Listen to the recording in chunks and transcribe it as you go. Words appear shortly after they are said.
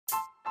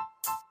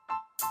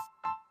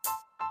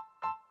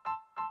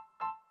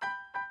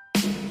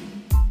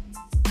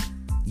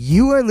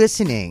You are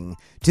listening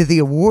to the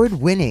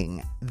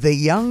award-winning The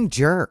Young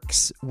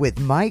Jerks with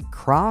Mike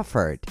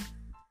Crawford.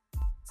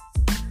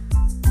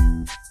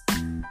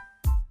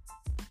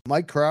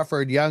 Mike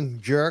Crawford, Young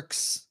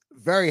Jerks.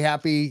 Very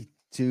happy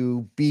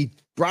to be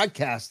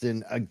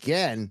broadcasting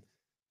again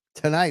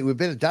tonight.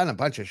 We've done a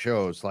bunch of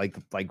shows, like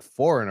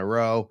 4 in a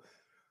row.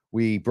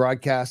 We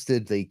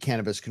broadcasted the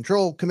Cannabis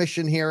Control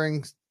Commission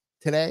hearings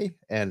today,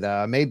 and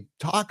may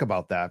talk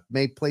about that.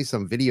 May play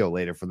some video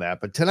later for that.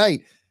 But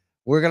tonight,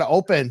 we're going to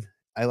open,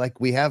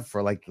 we have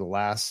for the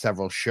last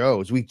several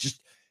shows. We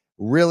just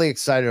really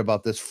excited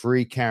about this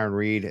free Karen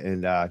Read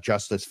and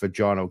justice for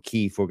John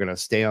O'Keefe. We're going to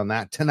stay on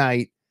that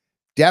tonight.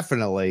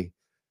 Definitely.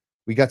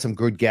 We got some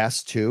good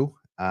guests too.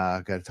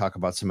 Got to talk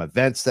about some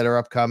events that are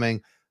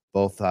upcoming,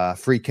 both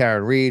free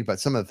Karen Read, but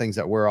some of the things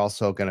that we're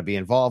also going to be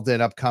involved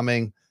in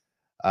upcoming.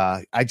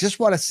 I just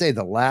want to say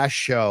the last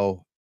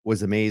show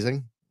was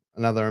amazing.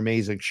 Another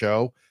amazing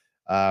show.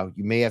 You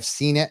may have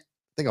seen it.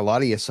 I think a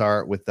lot of you saw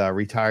it with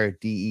retired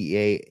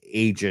DEA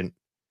agent,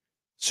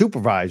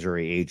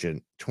 supervisory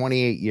agent,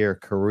 28-year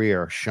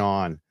career,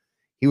 Sean.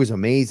 He was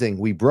amazing.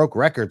 We broke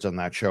records on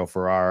that show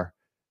for our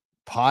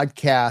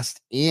podcast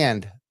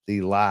and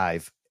the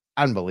live.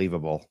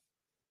 Unbelievable.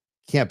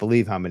 Can't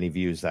believe how many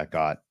views that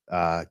got.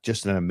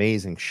 Just an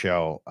amazing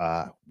show.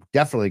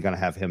 Definitely going to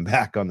have him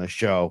back on the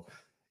show.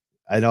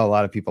 I know a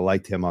lot of people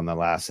liked him on the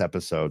last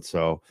episode.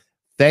 So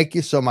thank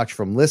you so much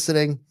for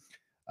listening.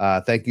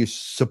 Thank you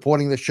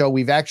supporting the show.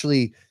 We've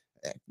actually,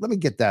 let me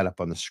get that up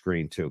on the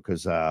screen too,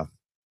 because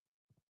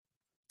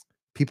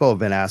people have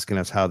been asking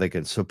us how they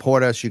can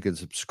support us. You can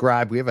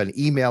subscribe. We have an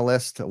email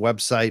list, a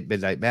website,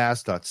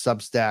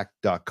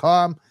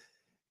 midnightmass.substack.com.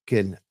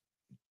 Can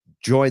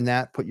join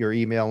that, put your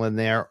email in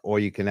there, or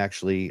you can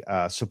actually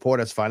support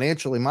us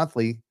financially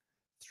monthly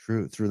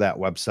through that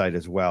website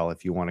as well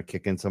if you want to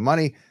kick in some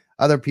money.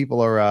 Other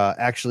people are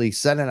actually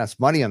sending us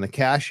money on the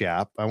Cash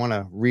App. I want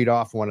to read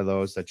off one of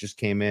those that just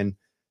came in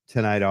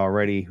tonight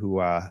already,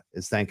 who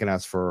is thanking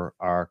us for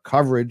our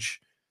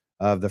coverage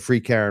of the free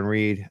Karen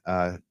Read,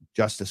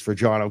 Justice for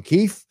John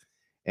O'Keefe.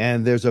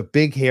 And there's a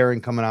big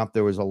hearing coming up.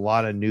 There was a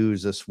lot of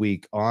news this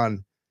week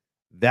on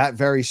that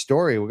very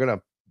story. We're going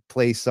to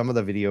play some of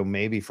the video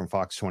maybe from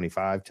Fox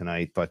 25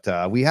 tonight,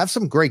 but we have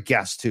some great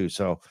guests too.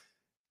 So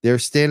they're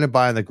standing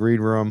by in the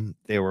green room.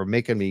 They were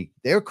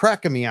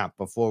cracking me up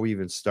before we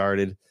even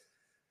started.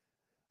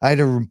 I had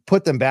to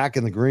put them back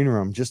in the green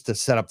room just to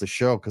set up the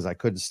show because I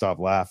couldn't stop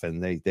laughing.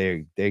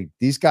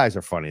 These guys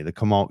are funny.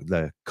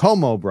 The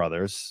Como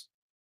brothers.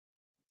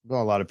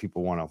 Well, a lot of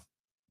people want to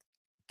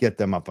get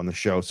them up on the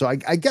show. So I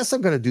guess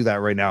I'm going to do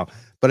that right now,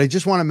 but I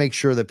just want to make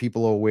sure that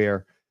people are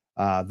aware.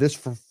 This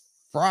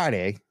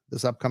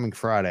upcoming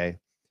Friday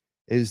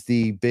is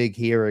the big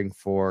hearing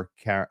for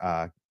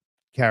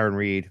Karen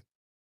Read.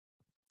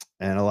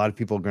 And a lot of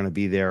people are going to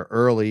be there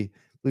early. I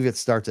believe it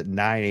starts at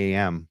 9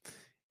 a.m.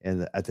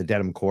 At the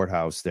Dedham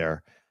Courthouse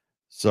there.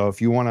 So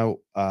if you want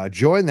to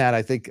join that,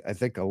 I think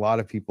a lot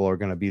of people are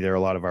going to be there. A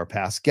lot of our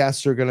past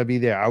guests are going to be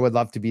there. I would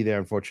love to be there.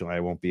 Unfortunately, I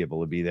won't be able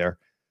to be there.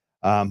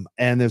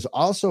 And there's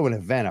also an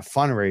event, a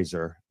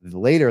fundraiser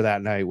later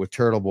that night with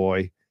Turtle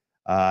Boy,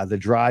 the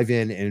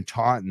drive-in in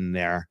Taunton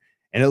there.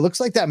 And it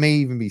looks like that may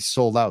even be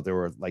sold out. There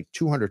were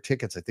 200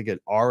 tickets. I think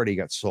it already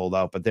got sold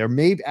out, but there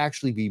may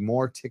actually be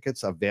more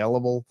tickets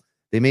available.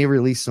 They may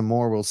release some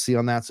more. We'll see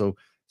on that. So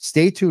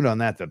stay tuned on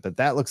that. But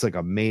that looks like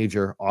a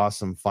major,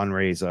 awesome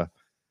fundraiser.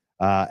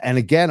 And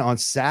again, on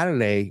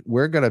Saturday,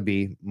 we're going to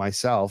be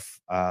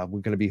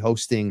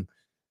hosting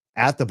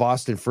at the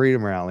Boston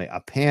Freedom Rally,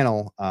 a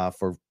panel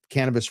for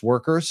cannabis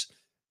workers.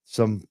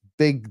 Some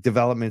big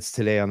developments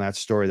today on that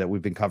story that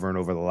we've been covering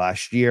over the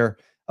last year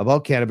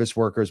about cannabis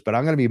workers. But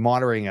I'm going to be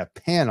moderating a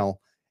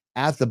panel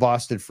at the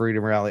Boston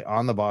Freedom Rally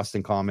on the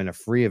Boston Common, a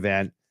free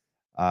event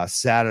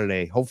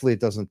Saturday. Hopefully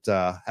it doesn't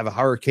have a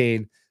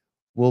hurricane.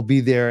 We'll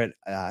be there. It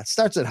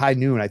starts at high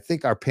noon. I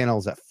think our panel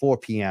is at 4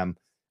 p.m.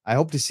 I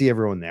hope to see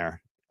everyone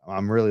there.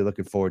 I'm really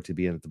looking forward to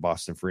being at the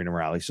Boston Freedom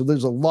Rally. So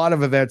there's a lot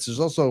of events. There's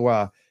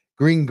also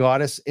Green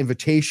Goddess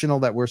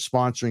Invitational that we're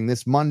sponsoring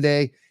this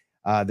Monday.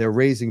 They're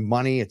raising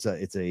money. It's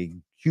a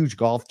huge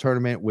golf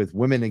tournament with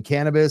women in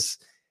cannabis,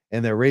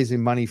 and they're raising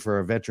money for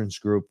a veterans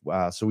group.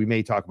 So we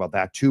may talk about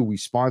that too. We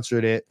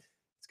sponsored it.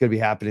 It's going to be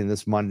happening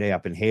this Monday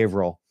up in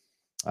Haverhill.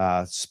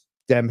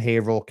 Stem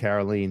Haverhill,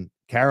 Caroline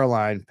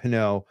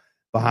Pinot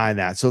behind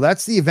that. So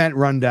that's the event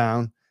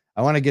rundown.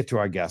 I want to get to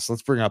our guests.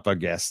 Let's bring up our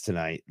guests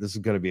tonight. This is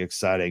going to be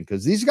exciting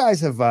because these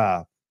guys have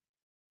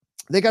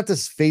they got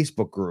this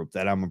Facebook group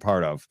that I'm a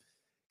part of.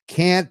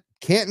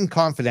 Canton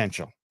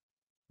Confidential.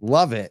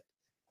 Love it.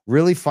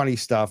 Really funny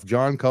stuff.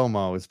 John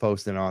Como is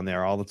posting on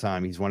there all the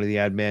time. He's one of the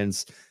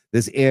admins.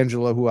 There's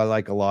Angela, who I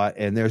like a lot.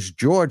 And there's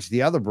George,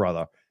 the other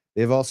brother.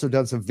 They've also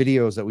done some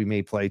videos that we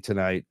may play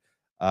tonight.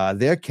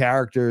 They're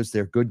characters.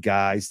 They're good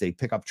guys. They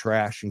pick up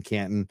trash in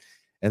Canton.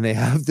 And they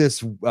have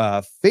this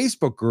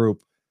Facebook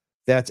group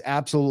that's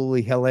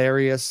absolutely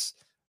hilarious,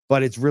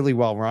 but it's really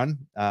well run.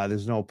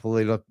 There's no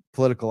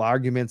political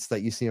arguments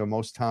that you see on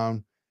most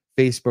town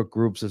Facebook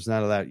groups. There's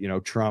none of that,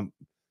 Trump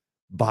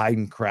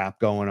Biden crap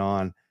going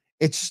on.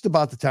 It's just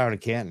about the town of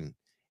Canton.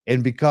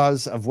 And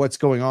because of what's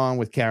going on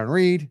with Karen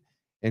Reed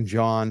and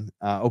John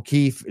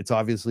O'Keefe, it's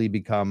obviously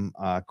become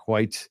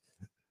quite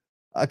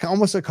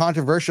almost a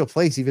controversial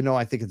place, even though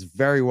I think it's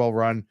very well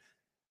run.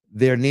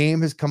 Their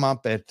name has come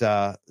up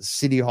at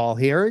City Hall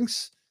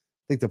hearings.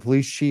 I think the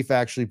police chief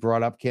actually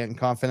brought up Canton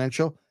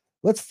Confidential.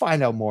 Let's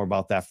find out more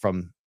about that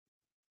from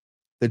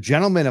the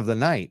gentlemen of the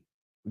night.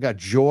 We got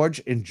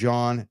George and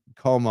John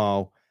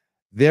Como.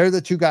 They're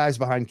the two guys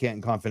behind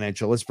Canton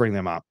Confidential. Let's bring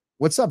them up.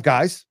 What's up,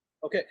 guys?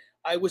 Okay.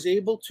 I was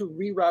able to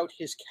reroute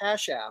his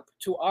Cash App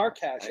to our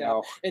Cash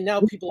App, and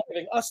now people are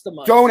giving us the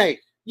money. Donate.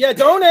 Yeah,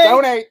 donate.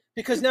 Donate.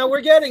 Because now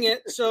we're getting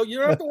it. So you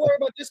don't have to worry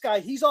about this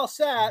guy. He's all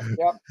set.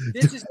 Yep.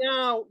 This is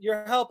now,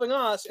 you're helping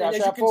us. And Cash as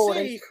you App can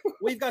forwarding. see,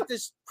 we've got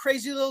this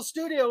crazy little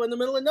studio in the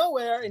middle of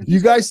nowhere. And You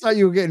guys thought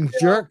you were getting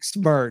Jerks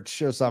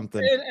merch or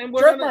something. and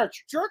we're Jerk gonna,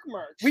 merch. Jerk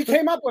merch. We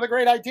came up with a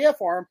great idea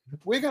for him.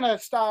 We're gonna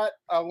start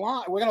a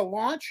line. We're gonna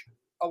launch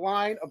a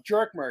line of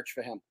jerk merch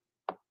for him.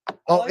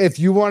 Oh, if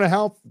you want to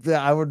help,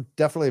 I would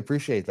definitely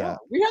appreciate that. Yeah,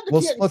 we had the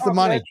We'll Canton split the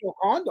money. Confidential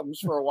condoms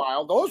for a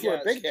while. Those were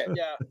a big hit.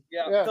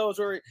 Yeah. Those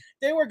were,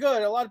 they were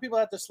good. A lot of people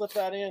had to slip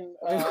that in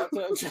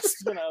to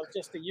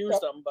just to use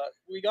them, but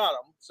we got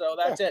them. So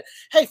that's it.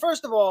 Hey,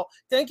 first of all,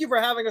 thank you for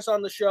having us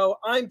on the show.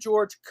 I'm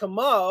George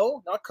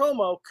Como, not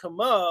Como,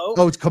 Como.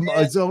 Oh, it's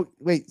Como. So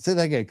wait, say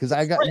that again, because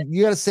I got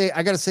to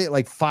say it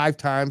like 5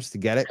 times to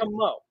get it.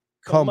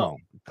 Como.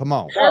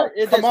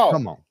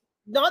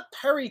 Not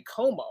Perry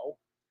Como.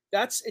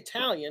 That's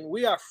Italian.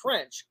 We are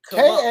French.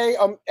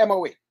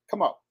 K-A-M-O-E.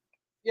 Como.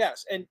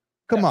 Yes, and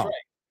Come on.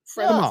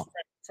 Right.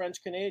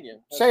 French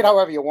Canadian. Say it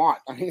however you want.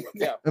 I mean,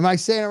 yeah. Am I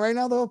saying it right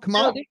now though? Come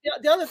on.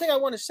 The other thing I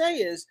want to say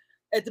is,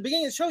 at the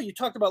beginning of the show, you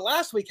talked about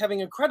last week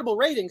having incredible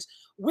ratings.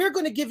 We're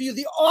going to give you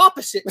the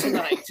opposite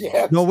tonight.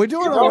 No, we're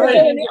doing all right.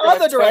 In the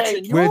other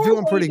direction. We're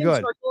doing pretty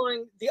good.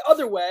 Going the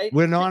other way.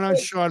 We're not on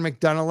Sean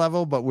McDonough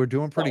level, but we're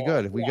doing pretty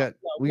good. We got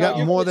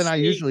more than I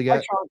usually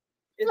get.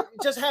 It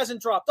just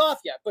hasn't dropped off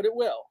yet, but it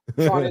will.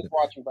 Sean is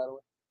watching, by the way.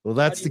 Well,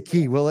 that's the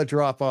key. Will it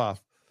drop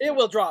off? It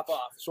will drop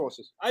off.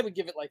 Sources. I would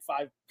give it like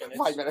 5 minutes.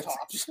 5 minutes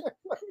tops.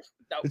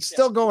 It's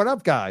still going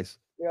up, guys.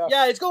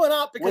 Yeah, it's going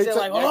up because they're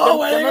like, oh,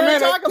 what are they going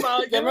to talk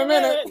about? Give them a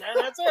minute.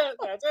 That's it.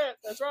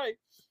 That's right.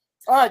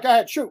 All right, go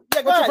ahead. Shoot.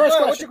 Yeah, go ahead.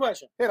 What's your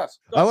question? Hit us.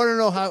 I want to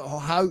know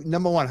how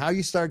number one, how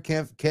you started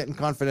Canton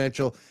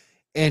Confidential.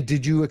 And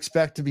did you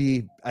expect to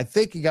be, I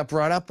think you got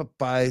brought up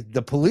by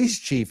the police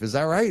chief. Is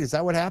that right? Is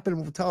that what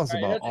happened? Tell us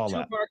about all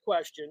that. Two-part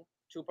question.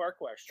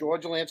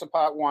 George will answer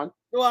part 1.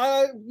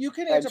 Well, you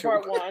can answer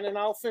part 1, and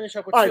I'll finish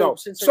up with 2. Know.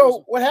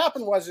 So what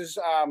happened was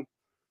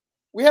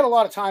we had a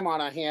lot of time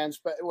on our hands,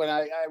 but when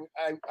I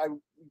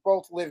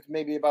both lived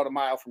maybe about a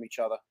mile from each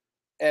other,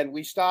 and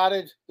we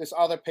started this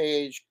other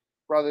page,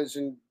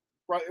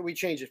 we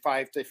changed it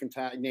 5 different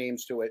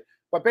names to it.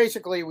 But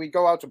basically, we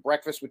go out to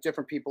breakfast with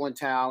different people in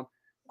town.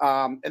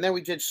 And then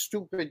we did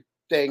stupid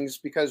things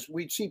because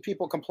we'd see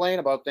people complain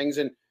about things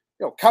and,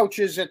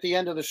 couches at the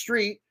end of the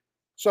street.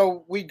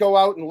 So we'd go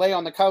out and lay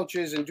on the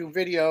couches and do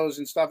videos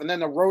and stuff. And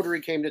then the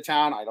Rotary came to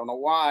town. I don't know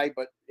why,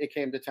 but it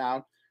came to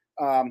town.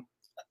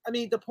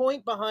 The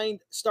point behind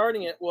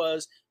starting it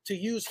was to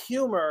use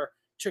humor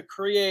to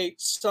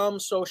create some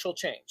social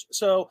change.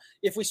 So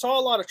if we saw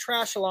a lot of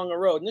trash along the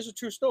road, and this is a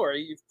true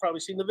story, you've probably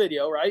seen the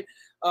video, right?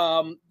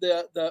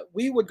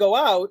 We would go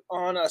out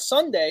on a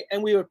Sunday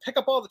and we would pick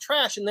up all the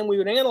trash and then we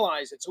would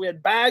analyze it. So we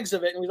had bags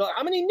of it and we thought,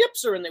 how many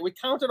nips are in there? We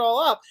count it all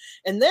up.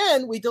 And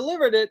then we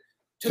delivered it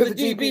to the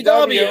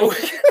DPW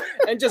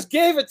and just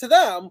gave it to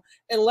them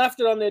and left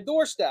it on their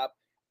doorstep.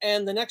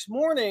 And the next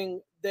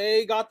morning,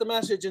 they got the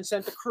message and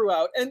sent the crew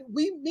out. And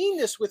we mean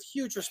this with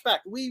huge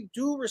respect. We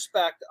do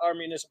respect our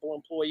municipal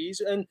employees.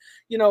 And,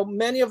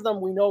 many of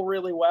them we know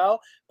really well.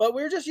 But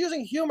we're just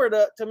using humor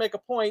to make a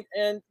point.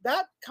 And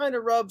that kind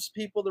of rubs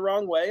people the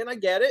wrong way. And I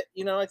get it.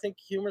 I think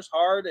humor's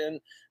hard.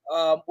 And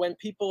when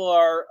people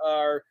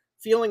are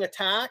feeling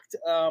attacked,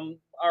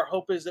 our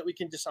hope is that we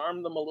can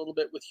disarm them a little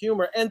bit with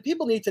humor. And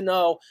people need to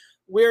know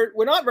we're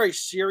not very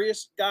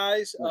serious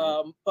guys,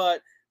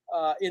 but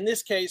in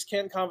this case,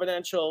 Canton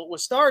Confidential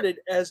was started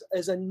as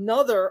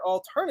another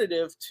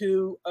alternative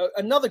to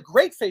another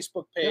great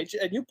Facebook page.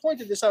 Yep. And you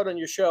pointed this out on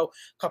your show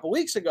a couple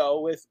weeks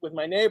ago with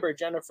my neighbor,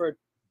 Jennifer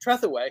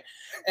Trethaway.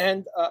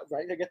 And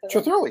right, I get that?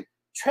 Trethaway.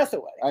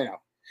 I know.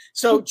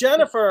 So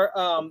Jennifer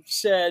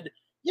said,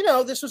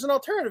 this was an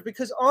alternative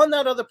because on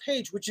that other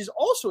page, which is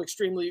also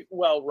extremely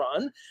well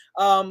run,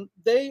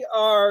 they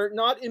are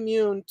not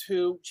immune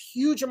to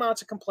huge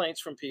amounts of complaints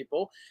from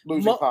people.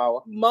 Losing power.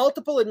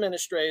 Multiple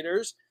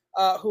administrators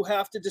who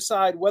have to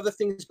decide whether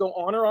things go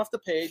on or off the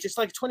page. It's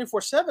like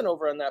 24/7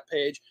 over on that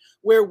page,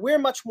 where we're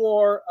much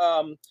more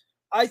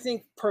I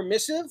think,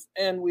 permissive,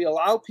 and we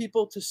allow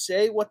people to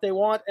say what they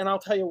want. And I'll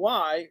tell you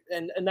why.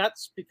 And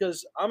that's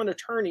because I'm an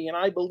attorney and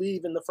I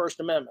believe in the First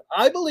Amendment.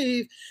 I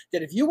believe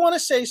that if you want to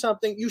say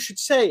something, you should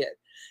say it,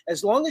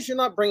 as long as you're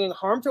not bringing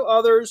harm to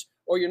others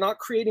or you're not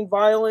creating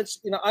violence.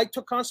 I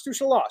took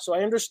constitutional law, so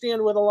I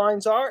understand where the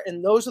lines are,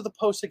 and those are the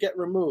posts that get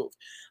removed.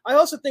 I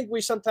also think we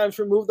sometimes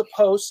remove the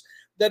posts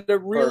that are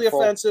really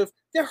offensive.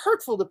 They're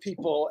hurtful to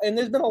people, and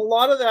there's been a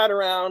lot of that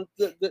around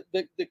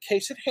the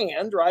case at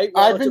hand, right?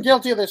 I've been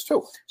guilty of this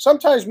too.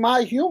 Sometimes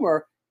my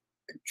humor,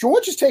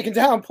 George has taken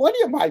down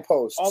plenty of my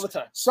posts all the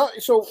time.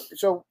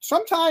 So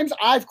sometimes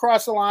I've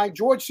crossed the line.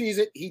 George sees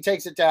it, he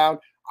takes it down.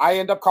 I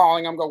end up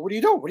calling him, go, what are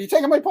you doing? What are you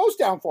taking my post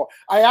down for?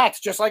 I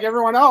act just like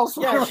everyone else.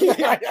 Yeah.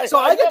 So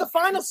I get the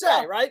final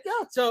say, right?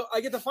 Yeah. So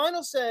I get the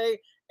final say,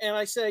 and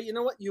I say, you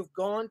know what? You've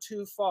gone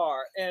too far.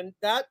 And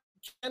that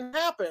can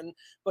happen,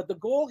 but the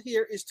goal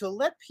here is to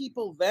let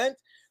people vent.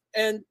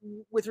 And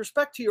with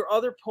respect to your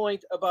other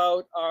point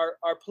about our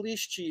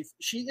police chief,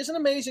 she is an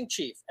amazing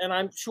chief, and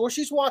I'm sure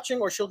she's watching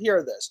or she'll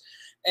hear this.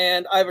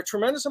 And I have a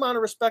tremendous amount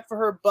of respect for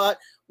her, but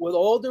with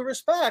all due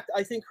respect,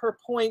 I think her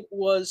point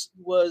was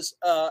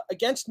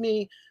against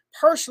me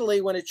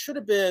personally when it should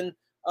have been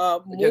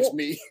against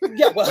me.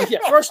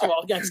 First of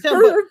all, against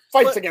him.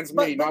 Fights against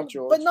me, not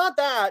George. But not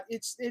that.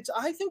 It's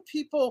I think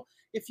people,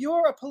 if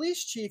you're a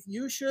police chief,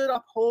 you should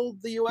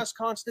uphold the U.S.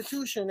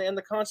 Constitution and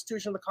the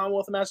Constitution of the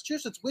Commonwealth of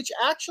Massachusetts, which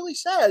actually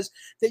says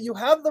that you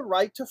have the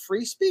right to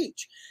free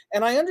speech.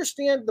 And I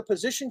understand the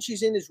position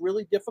she's in is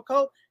really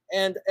difficult,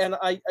 and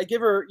I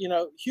give her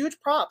huge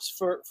props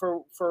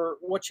for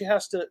what she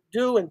has to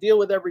do and deal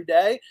with every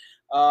day.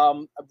 A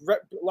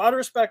lot of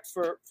respect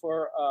for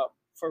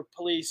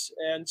police,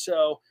 and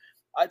so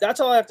that's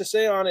all I have to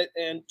say on it.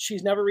 And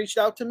she's never reached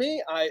out to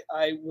me.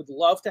 I would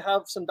love to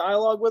have some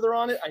dialogue with her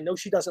on it. I know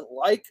she doesn't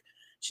like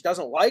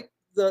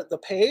the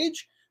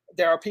page.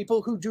 There are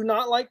people who do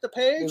not like the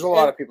page. There's a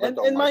lot of people.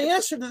 And my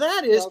answer to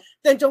that is,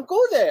 then don't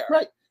go there.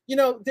 Right.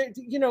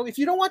 If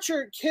you don't want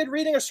your kid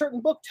reading a certain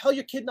book, tell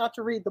your kid not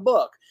to read the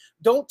book.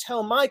 Don't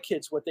tell my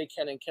kids what they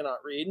can and cannot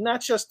read, and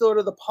that's just sort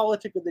of the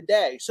politic of the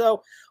day.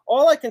 So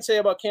all I can say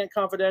about Canton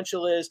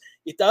Confidential is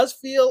it does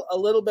feel a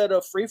little bit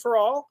of free for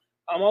all.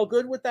 I'm all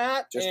good with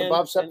that. Just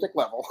above septic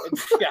level.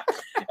 Yeah.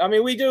 I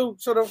mean, we do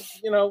sort of,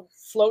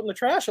 float in the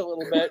trash a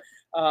little bit.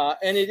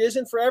 And it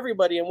isn't for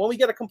everybody. And when we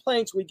get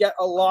we get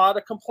a lot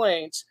of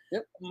complaints.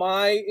 Yep.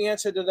 My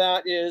answer to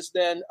that is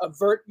then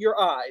avert your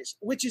eyes,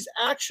 which is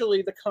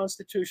actually the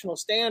constitutional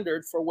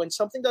standard for when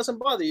something doesn't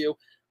bother you,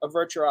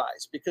 avert your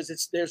eyes,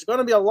 because there's going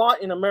to be a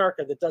lot in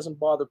America that doesn't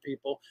bother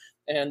people.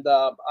 And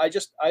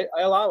I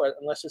allow it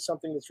unless it's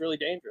something that's really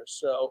dangerous.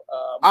 So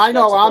I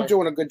know I'm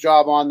doing a good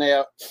job on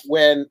there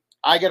when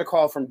I get a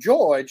call from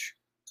George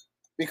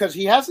because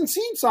he hasn't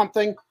seen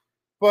something,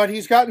 but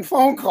he's gotten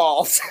phone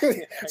calls.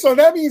 So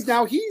that means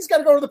now he's got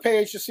to go to the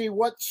page to see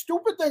what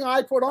stupid thing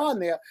I put on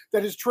there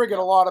that has triggered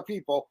a lot of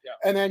people. Yeah.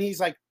 And then he's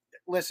like,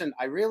 listen,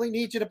 I really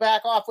need you to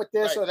back off with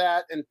this or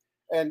that.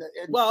 And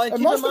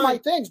most of my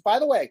things, by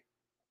the way,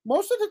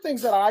 most of the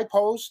things that I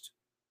post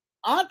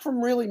aren't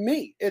from really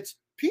me. It's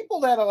people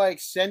that are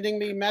like sending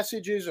me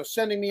messages or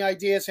sending me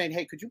ideas saying,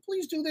 hey, could you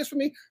please do this for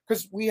me?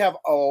 Because we have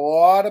a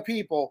lot of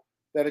people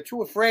that are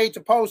too afraid to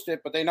post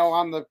it, but they know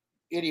I'm the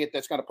idiot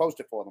that's going to post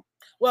it for them.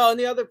 Well, and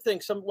the other thing,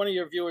 one of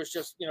your viewers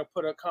just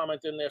put a comment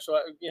in there, so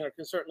I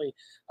can certainly.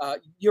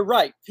 You're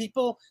right.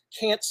 People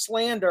can't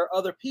slander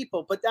other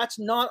people, but that's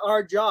not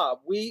our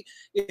job.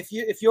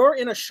 If you're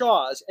in a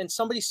Shaw's and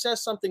somebody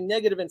says something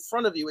negative in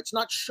front of you, it's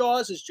not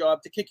Shaw's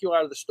job to kick you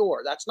out of the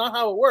store. That's not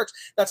how it works.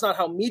 That's not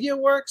how media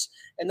works,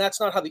 and that's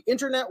not how the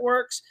internet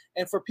works.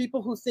 And for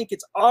people who think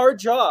it's our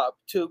job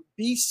to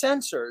be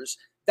censors,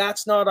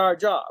 that's not our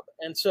job.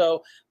 And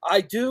so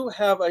I do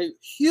have a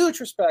huge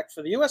respect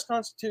for the U.S.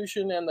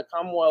 Constitution and the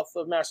Commonwealth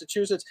of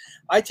Massachusetts.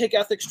 I take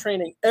ethics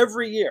training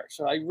every year,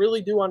 so I really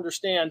do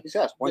understand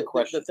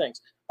the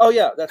things. Oh,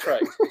 yeah, that's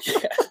right.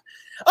 Yeah.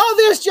 Oh,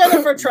 there's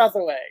Jennifer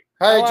Trethaway.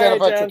 Hi,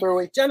 Jennifer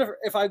Trethaway. Jennifer,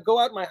 if I go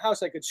out my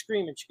house, I could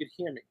scream and she could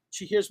hear me.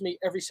 She hears me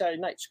every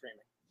Saturday night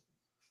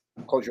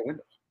screaming. Close your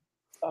windows.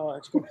 Oh,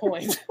 that's a good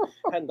point.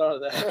 I hadn't thought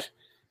of that.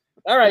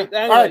 All right.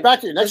 Anyway, all right,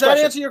 back to you. Next Does that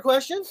question. Answer your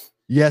question?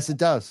 Yes, it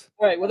does.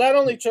 All right. Well, that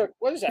only took,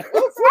 what is that?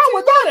 We're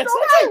done.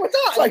 We're done.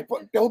 It's like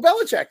Bill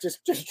Belichick.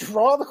 Just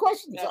draw the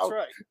questions out. That's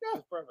right. Yeah.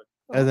 That's perfect.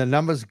 And the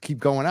numbers keep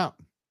going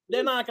up.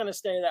 They're not going to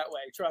stay that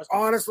way. Trust me.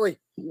 Honestly,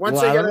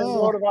 once they get a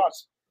load of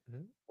us.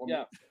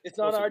 Yeah. It's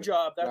not our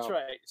job. That's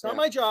right. It's not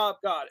my job.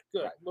 Got it.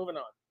 Good. Right. Moving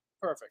on.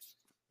 Perfect.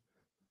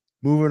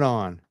 Moving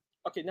on.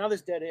 Okay. Now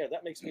there's dead air.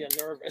 That makes me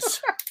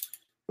nervous.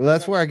 Well,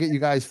 that's where I get you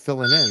guys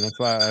filling in. That's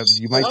why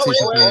you might see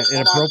something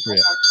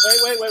inappropriate.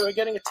 Wait. We're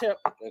getting a tip.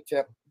 A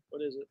tip.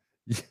 What is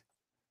it?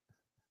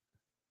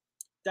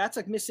 That's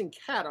a missing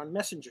cat on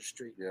Messenger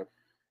Street. Yep.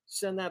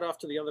 Send that off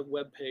to the other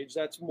webpage.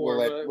 That's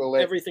more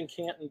everything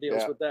Canton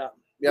deals with that.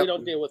 Yep. We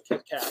don't deal with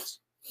cats.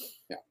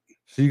 Yeah.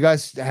 So you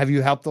guys, have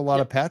you helped a lot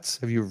of pets?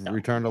 Have you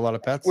returned a lot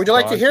of pets? Would you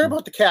like to hear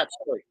about the cat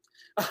story?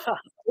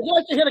 Would you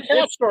like to hear the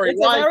cat story?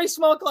 It's a very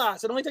small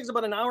class. It only takes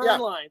about an hour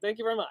online. Thank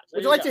you very much.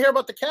 Would you like to hear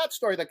about the cat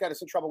story that got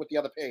us in trouble with the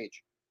other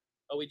page?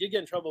 Oh, we did get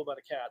in trouble about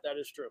a cat. That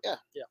is true. Yeah.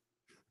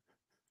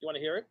 You want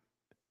to hear it?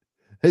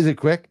 Is it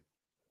quick?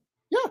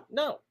 Yeah.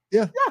 No.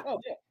 Yeah. Oh,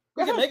 yeah.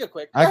 We can make it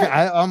quick.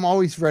 I'm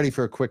always ready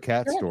for a quick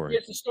cat story.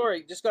 It's the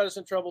story. Just got us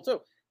in trouble too.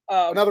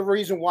 Another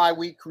reason why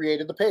we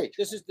created the page.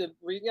 This is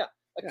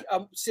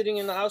I'm sitting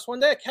in the house one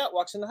day. A cat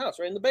walks in the house,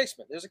 right in the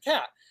basement. There's a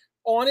cat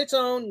on its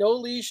own, no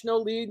leash, no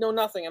lead, no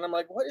nothing. And I'm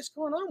like, what is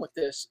going on with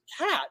this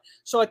cat?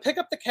 So I pick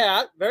up the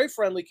cat, very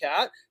friendly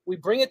cat. We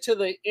bring it to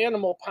the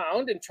animal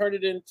pound and turn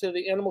it into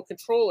the animal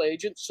control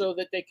agent so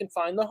that they can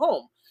find the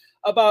home.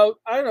 About,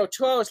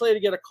 2 hours later,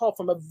 get a call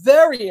from a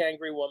very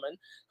angry woman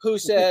who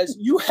says,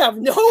 you have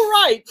no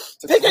right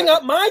picking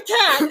up my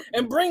cat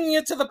and bringing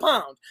it to the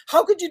pound.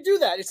 How could you do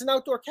that? It's an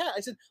outdoor cat. I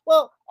said,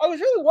 well, I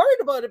was really worried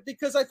about it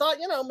because I thought,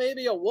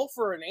 maybe a wolf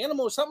or an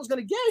animal or something's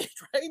going to get it,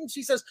 right? And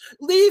she says,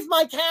 leave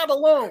my cat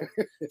alone.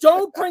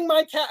 Don't bring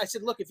my cat. I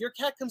said, look, if your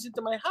cat comes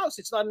into my house,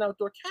 it's not an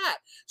outdoor cat.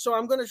 So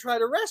I'm going to try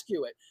to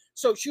rescue it.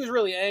 So she was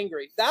really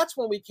angry. That's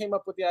when we came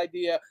up with the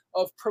idea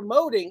of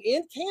promoting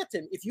in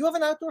Canton. If you have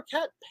an outdoor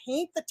cat,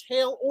 paint the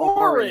tail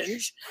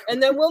orange,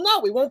 and then we'll know.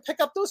 We won't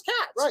pick up those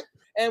cats. Right.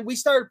 And we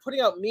started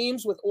putting out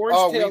memes with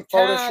orange tail cats. We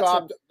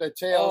photoshopped the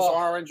tails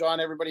orange on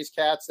everybody's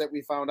cats that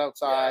we found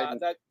outside.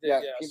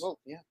 People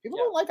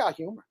don't like our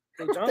humor.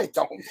 They don't. They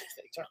don't.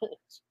 They don't.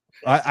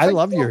 I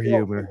love your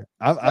humor.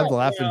 I'm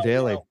laughing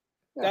daily.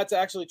 That's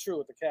actually true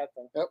with the cat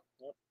thing. Yep.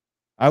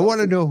 I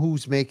want to know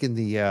who's making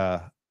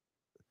the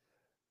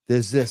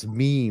there's this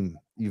meme.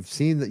 You've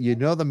seen that,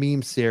 the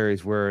meme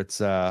series where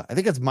it's I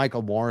think it's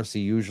Michael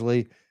Morrissey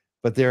usually,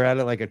 but they're at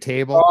like a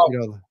table.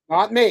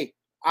 Not me.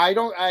 I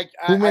don't.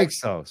 Who makes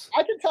those?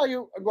 I can tell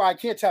you. Well, I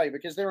can't tell you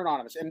because they're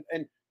anonymous,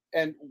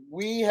 and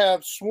we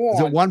have sworn.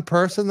 Is it one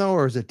person though,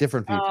 or is it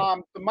different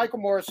people? The Michael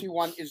Morrissey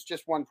one is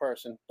just one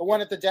person. The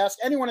one at the desk,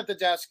 anyone at the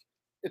desk,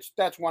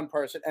 that's one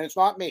person, and it's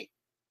not me.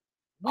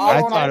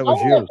 I thought it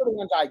was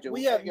you.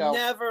 We have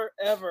never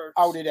ever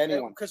outed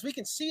anyone because we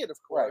can see it, of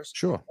course. Right.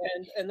 Sure.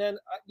 And then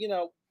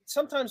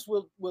sometimes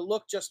we'll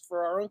look just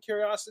for our own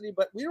curiosity,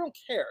 but we don't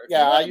care.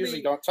 I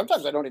usually don't.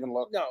 Sometimes I don't even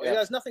look. No, it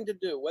has nothing to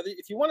do.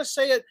 If you want to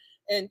say it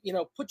and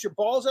put your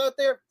balls out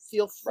there,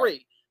 feel free.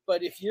 Right.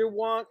 But if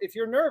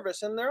you're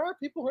nervous, and there are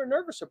people who are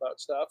nervous about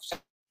stuff,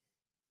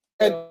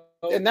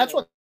 and that's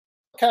what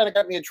kind of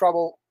got me in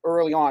trouble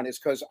early on, is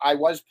because I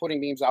was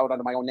putting memes out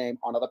under my own name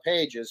on other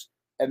pages,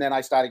 and then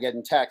I started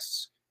getting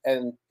texts,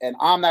 and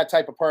I'm that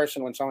type of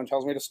person. When someone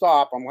tells me to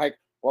stop, I'm like,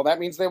 well, that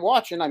means they're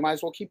watching. I might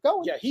as well keep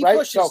going. Yeah, he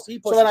pushes. So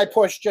then I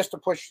push just to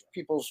push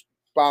people's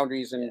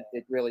boundaries, and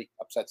it really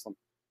upsets them.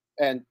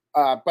 And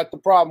but the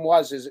problem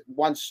is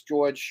once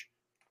George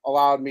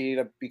allowed me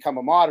to become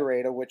a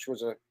moderator, which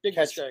was a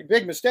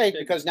big mistake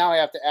because now I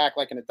have to act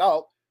like an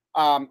adult.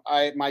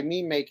 My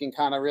meme making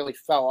kind of really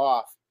fell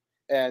off,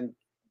 and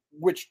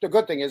which the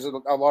good thing is a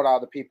lot of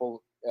other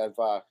people have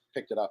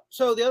picked it up.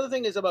 So the other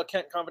thing is about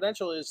Canton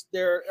Confidential is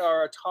there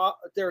are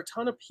a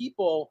ton of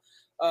people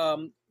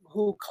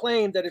who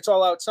claim that it's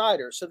all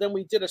outsiders. So then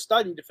we did a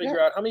study to figure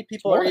out how many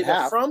people are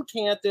either from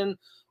Canton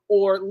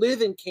or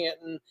live in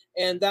Canton,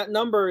 and that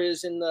number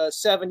is in the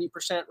 70%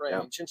 range.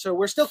 Yeah. And so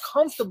we're still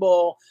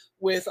comfortable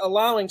with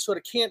allowing sort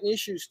of Canton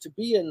issues to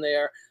be in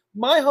there.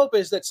 My hope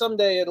is that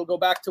someday it'll go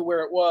back to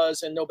where it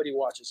was and nobody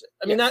watches it.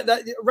 I mean,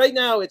 that right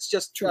now it's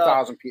just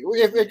 2,000 people.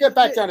 If it get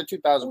back down to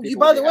 2,000 people.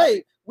 By the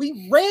way,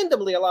 we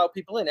randomly allow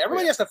people in.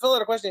 Everybody has to fill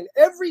out a question.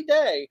 Every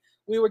day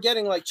we were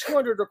getting like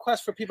 200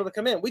 requests for people to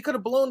come in. We could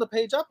have blown the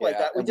page up like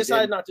that. We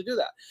decided not to do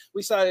that.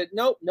 We decided,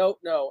 no.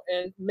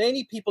 And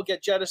many people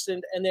get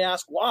jettisoned and they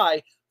ask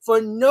why for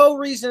no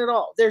reason at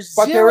all. There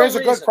is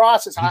a good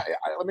process.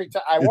 Let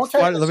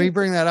me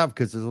bring that up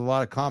because there's a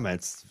lot of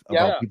comments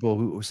about people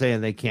who are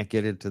saying they can't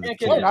get into the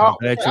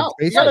confidential.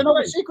 You got to know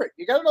the secret.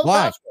 You got to know the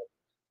password.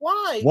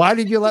 Why? Why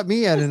did you let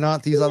me in and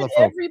not these other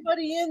folks?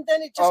 Everybody in,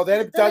 then it just then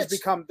it does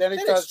become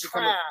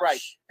right.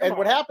 And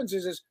what happens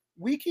is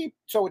we keep,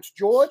 so it's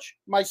George,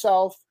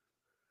 myself,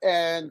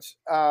 and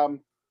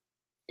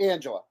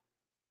Angela,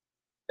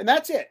 and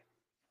that's it.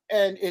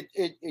 And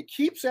it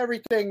keeps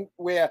everything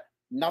where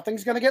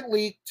nothing's going to get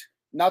leaked.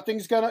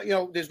 Nothing's going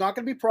to, there's not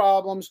going to be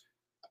problems.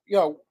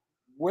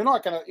 We're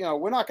not going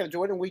to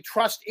do it. And we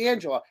trust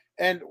Angela.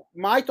 And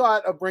my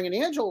thought of bringing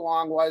Angela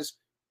along was,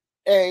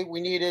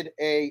 we needed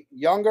a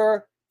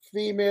younger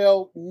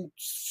female,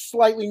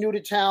 slightly new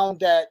to town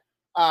that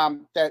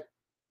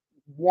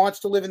wants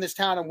to live in this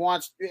town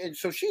and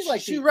so she's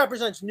like she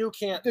represents New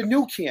Canton, the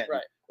New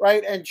Canton,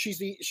 right? And she's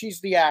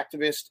the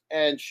activist,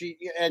 and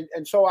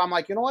so I'm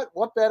like, you know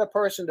what better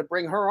person to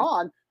bring her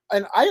on?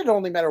 And I had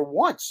only met her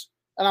once,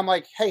 and I'm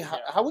like, hey,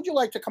 how would you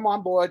like to come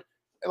on board?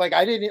 Like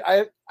I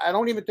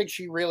don't even think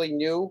she really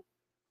knew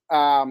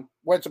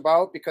what it's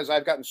about because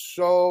I've gotten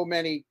so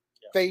many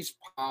face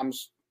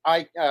palms.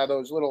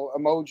 Those little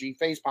emoji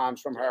face palms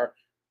from her.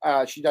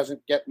 She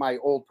doesn't get my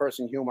old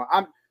person humor.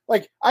 I'm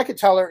like, I could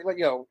tell her, like,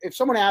 if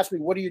someone asked me,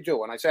 what do you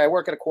do? And I say, I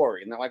work at a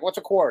quarry. And they're like, what's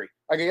a quarry?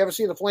 Like, you ever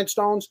see the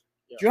Flintstones?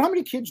 Yeah. Do you know how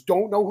many kids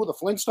don't know who the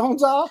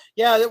Flintstones are?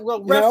 Yeah,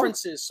 well,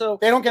 references. So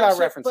they don't get our so,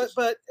 references.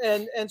 But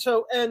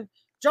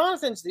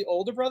Jonathan's the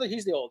older brother.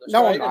 He's the oldest.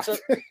 No, right? I'm not.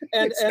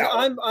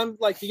 And I'm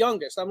like the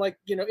youngest. I'm like,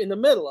 in the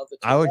middle of the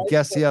two. I would right?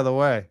 guess the other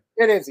way.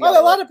 It is. Well,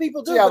 a lot of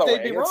people do, but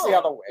they'd be wrong. It's the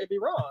other way. They'd be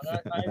wrong.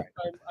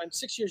 I'm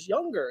 6 years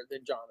younger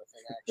than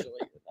Jonathan. Actually,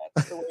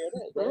 that's the way it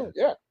is.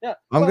 Right? Yeah.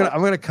 I'm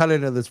gonna cut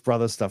into this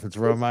brother stuff. It's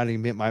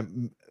reminding me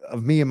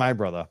of me and my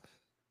brother.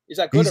 Is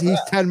that good? He's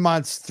 10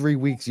 months, 3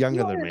 weeks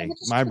younger than me.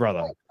 My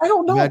brother. I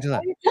don't know. Imagine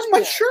that. Because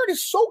my shirt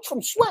is soaked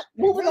from sweat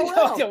moving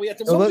around. Yeah, we had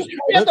to So move.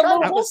 we had to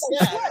move the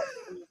sash.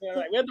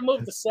 We had to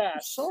move the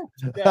sash.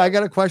 Yeah. I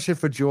got a question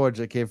for George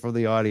that came from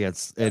the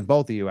audience, and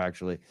both of you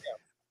actually. Yeah.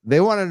 They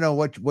want to know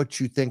what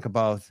you think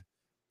about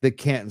the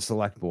Canton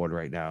Select Board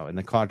right now and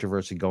the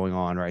controversy going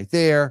on right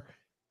there.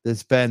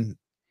 There's been,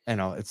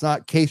 it's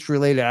not case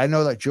related. I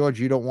know that, George,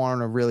 you don't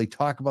want to really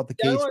talk about the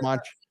case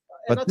much,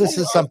 but this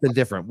is something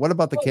different. What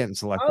about the Canton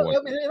Select Board?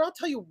 And I'll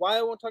tell you why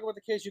I won't talk about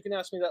the case. You can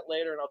ask me that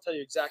later, and I'll tell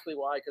you exactly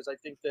why, because I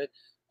think that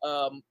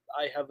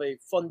I have a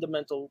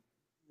fundamental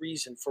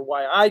reason for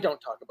why I don't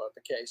talk about the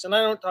case, and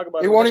I don't talk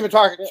about. You won't even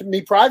talk to me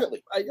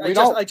privately.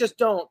 I just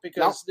don't,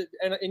 because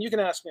and you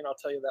can ask me and I'll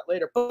tell you that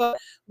later. But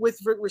with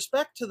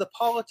respect to the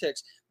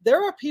politics,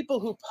 there are people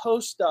who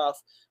post stuff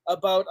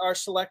about our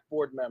select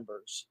board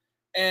members,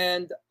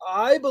 and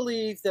I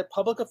believe that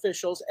public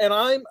officials, and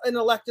I'm an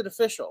elected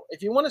official,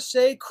 if you want to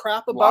say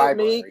crap about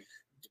me,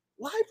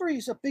 library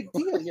is a big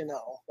deal.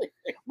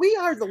 We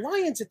are the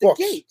lions at the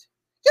gate.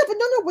 Yeah, but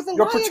no, with the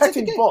You're lions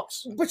protecting at the gate,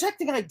 books,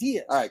 protecting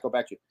ideas. All right, go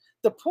back to you.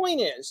 The point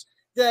is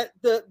that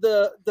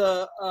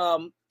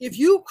if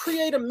you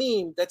create a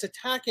meme that's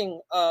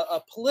attacking a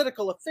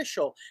political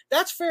official,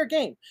 that's fair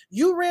game.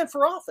 You ran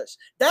for office.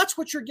 That's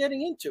what you're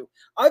getting into.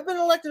 I've been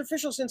an elected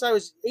official since I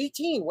was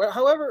 18.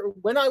 However,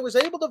 when I was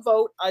able to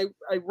vote, I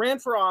ran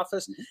for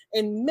office,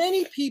 and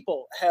many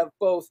people have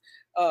both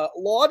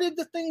lauded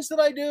the things that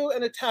I do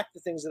and attacked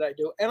the things that I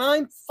do, and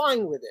I'm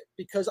fine with it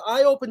because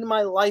I opened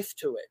my life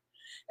to it.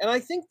 And I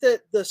think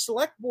that the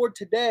select board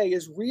today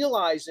is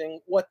realizing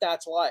what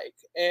that's like.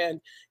 And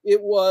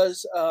it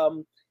was,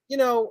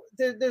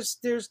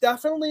 there's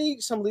definitely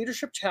some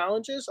leadership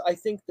challenges. I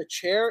think the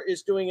chair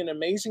is doing an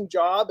amazing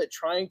job at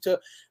trying to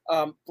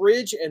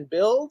bridge and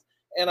build.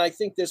 And I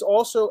think there's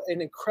also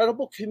an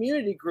incredible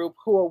community group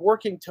who are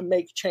working to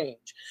make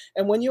change.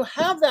 And when you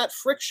have that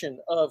friction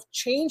of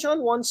change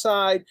on one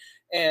side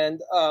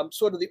and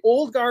sort of the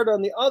old guard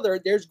on the other,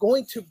 there's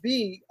going to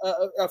be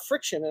a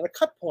friction and a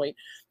cut point.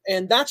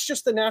 And that's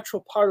just the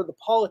natural part of the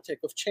politic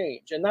of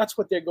change. And that's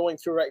what they're going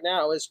through right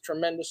now, is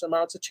tremendous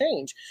amounts of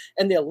change.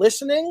 And they're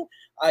listening.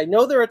 I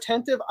know they're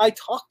attentive. I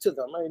talk to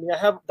them. I mean, I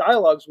have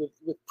dialogues with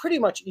pretty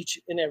much each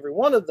and every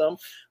one of them.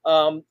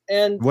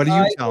 And what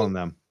are you telling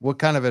them? What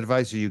kind of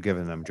advice are you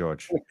giving them,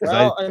 George?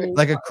 Well,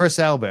 like a Chris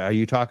Albert, are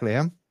you talking to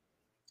him?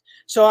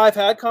 So I've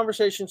had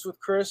conversations with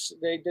Chris.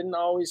 They didn't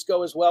always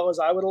go as well as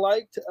I would have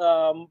liked,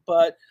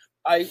 but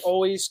I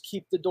always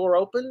keep the door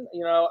open.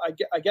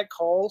 I get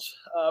calls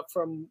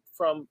from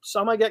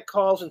some. I get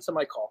calls and some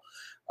I call.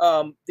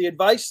 The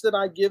advice that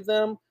I give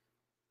them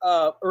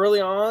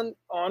early on,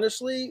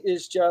 honestly,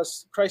 is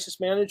just crisis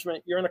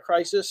management. You're in a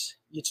crisis.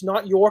 It's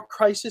not your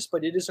crisis,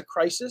 but it is a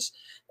crisis.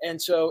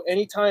 And so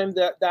anytime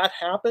that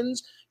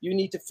happens, you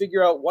need to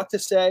figure out what to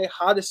say,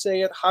 how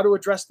to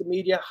address the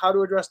media, how to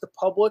address the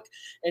public,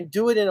 and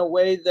do it in a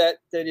way that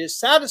is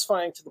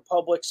satisfying to the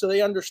public so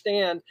they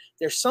understand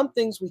there's some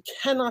things we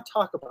cannot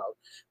talk about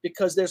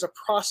because there's a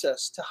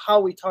process to how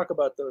we talk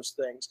about those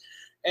things.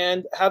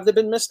 And have there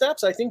been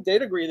missteps? I think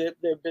they'd agree that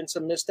there have been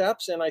some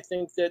missteps, and I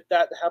think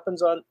that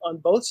happens on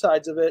both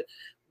sides of it.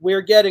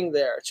 We're getting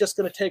there. It's just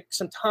going to take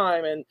some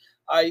time, and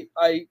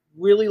I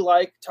really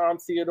like Tom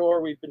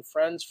Theodore. We've been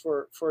friends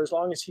for as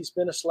long as he's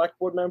been a select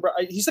board member.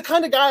 He's the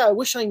kind of guy I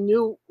wish I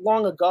knew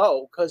long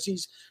ago because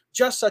he's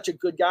just such a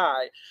good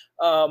guy.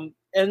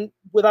 And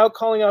without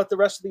calling out the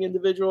rest of the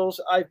individuals,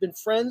 I've been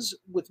friends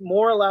with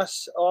more or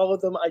less all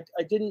of them.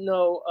 I didn't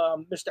know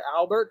Mr.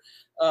 Albert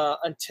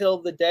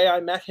until the day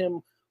I met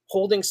him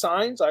holding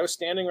signs. I was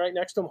standing right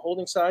next to him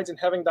holding signs and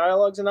having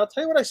dialogues. And I'll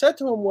tell you what I said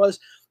to him was,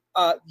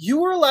 you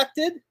were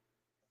elected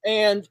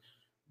and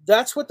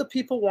that's what the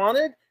people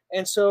wanted.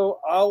 And so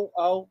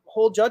I'll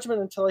hold judgment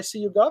until I see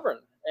you govern.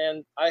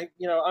 And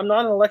I'm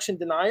not an election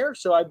denier.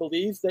 So I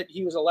believe that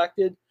he was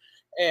elected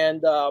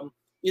and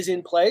is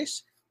in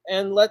place,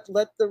 and let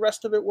the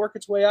rest of it work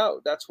its way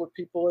out. That's what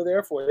people are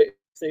there for.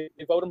 They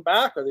vote him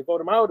back or they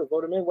vote him out or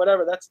vote him in,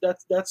 whatever. That's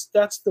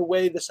the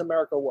way this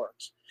America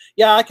works.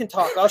 Yeah, I can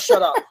talk. I'll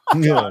shut up.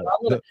 I'm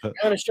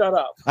gonna shut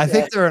up. I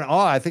think they're in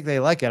awe. I think they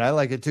like it. I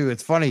like it too.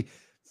 It's funny.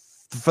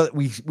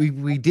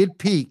 We did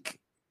peak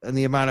in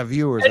the amount of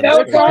viewers. And now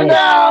it's going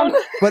down.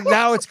 But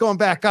now it's going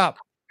back up.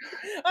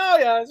 Oh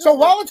yeah. So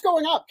while it's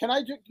going up, can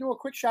I do a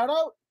quick shout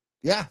out?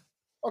 Yeah.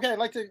 Okay, I'd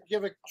like to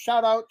give a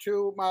shout out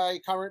to my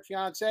current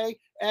fiance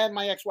and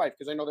my ex-wife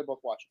because I know they're both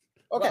watching.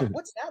 Okay,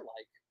 what's that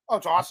like? Oh,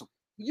 it's awesome.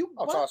 It's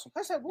awesome.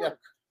 How's that work?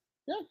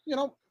 Yeah,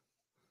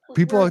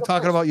 people are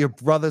talking about your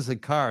brothers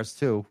and cars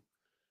too.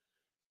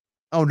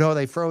 Oh no,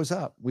 they froze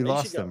up. We There she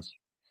lost them. goes.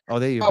 Oh,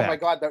 there you're Oh back. my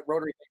God, that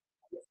rotary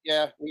thing.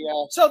 Yeah,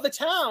 So the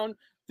town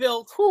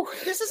built.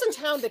 This is a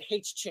town that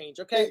hates change.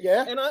 Okay.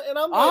 Yeah. And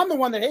I'm like, the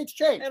one that hates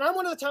change. and I'm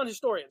one of the town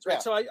historians, right? Yeah.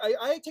 So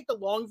I take the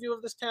long view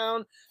of this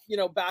town,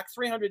 back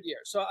 300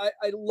 years. So I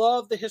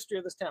love the history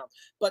of this town.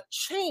 But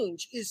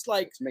change is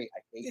like, It's me. I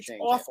hate it's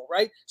change. awful,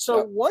 right? So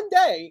Yep. one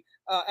day,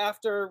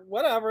 after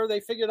whatever, they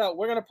figured out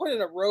we're going to put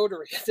in a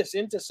rotary at this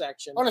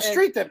intersection. On a And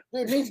street that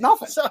it means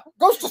nothing. So,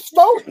 Goes to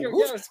Stoughton. Yeah. Who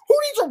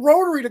needs a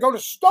rotary to go to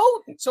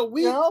Stoughton? so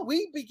we You know?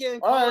 we began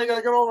All right, I calling gotta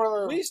it, get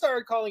over we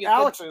started calling it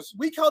Alex's.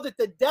 we called it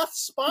the death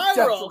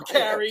spiral, That's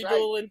Carrie right.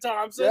 Doolin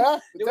Thompson. Yeah,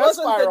 It death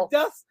wasn't spiral. the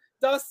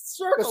death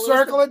circle. The it was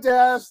circle of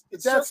death, the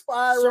the death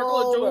spiral,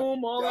 circle of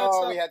doom, all that oh,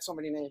 stuff. we had so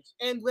many names.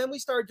 And when we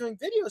started doing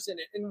videos in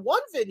it, in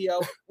one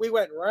video, we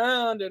went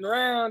round and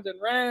round and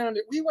round.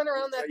 We went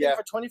around that thing Yeah.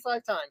 for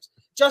 25 times.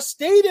 Just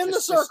stayed in the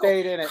Just circle.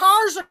 stayed in it.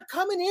 Cars are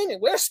coming in,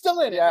 and we're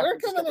still in it. Yeah, We're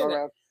just coming in it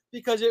around.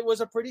 because it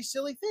was a pretty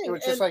silly thing. It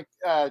was And- just like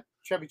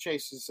Chevy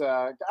Chase's.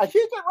 I can't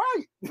get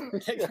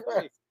right.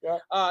 Right.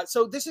 Yeah.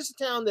 So this is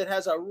a town that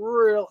has a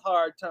real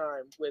hard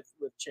time with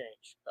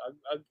change.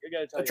 I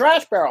gotta tell The you.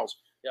 trash barrels.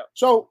 Yeah.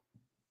 So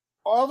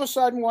all of a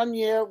sudden, one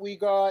year we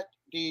got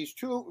these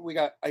two. We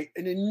got an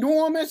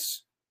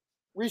enormous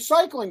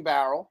recycling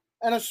barrel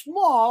and a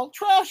small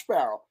trash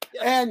barrel.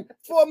 Yeah. And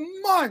for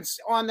months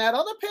on that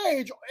other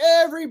page,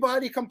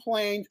 everybody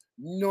complained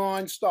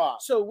nonstop.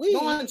 So we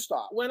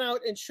Nonstop. went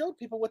out and showed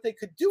people what they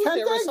could do with 10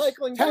 their things.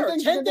 recycling 10 barrel.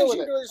 things you 10 can do things with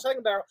you can do with a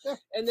recycling barrel. Yeah.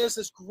 And there's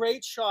this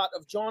great shot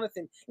of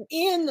Jonathan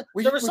in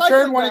We the recycling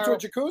turned one barrel.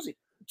 into a jacuzzi.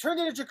 Turned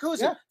it into a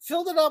jacuzzi, Yeah.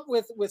 filled it up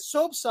with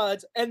soap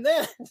suds, and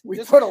then We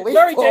this put a leaf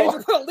very blower.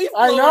 dangerous. Put a leaf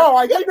blower. I know.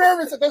 I get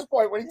nervous at this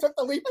point when he took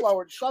the leaf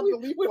blower and shoved the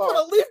leaf We blower. put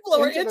a leaf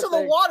blower into the into the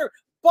thing. water.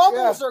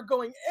 Bubbles are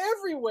going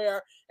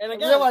everywhere. And I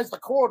again, realized the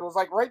cord was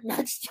like right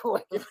next to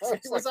it.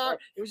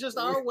 it was just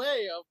our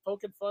way of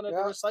poking fun at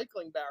Yeah. the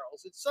recycling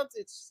barrels. It's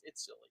something. It's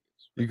silly.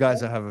 You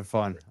guys are having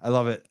fun. I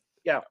love it.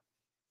 Yeah.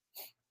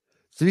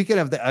 Speaking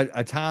of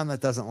a town that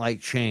doesn't like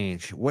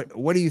change,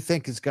 what do you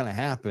think is going to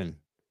happen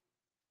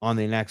on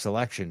the next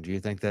election? Do you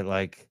think that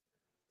like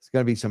it's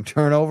going to be some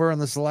turnover on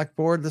the select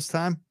board this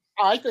time?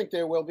 I think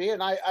there will be,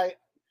 and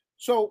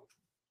so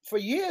for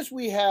years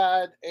we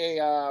had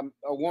a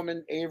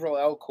woman, Avril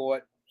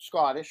Elcourt,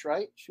 Scottish,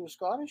 right? She was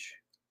Scottish.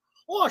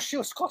 Oh, she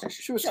was Scottish.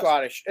 She was Yes.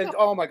 Scottish, and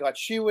oh my God,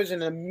 she was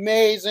an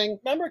amazing.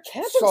 Remember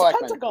Canton's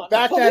Selectman. Pentagon,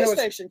 Back the then it police was-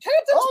 station.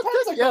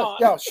 Canton's Pentagon.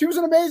 Yeah, she was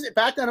an amazing.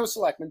 Back then it was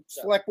selectman,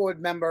 Yeah. select board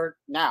member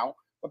now,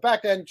 but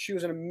back then she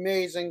was an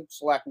amazing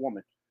select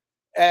woman,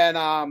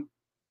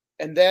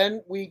 and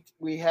then we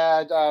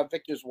had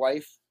Victor's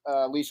wife,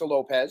 Lisa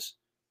Lopez,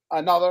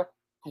 another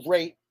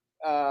great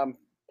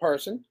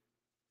person.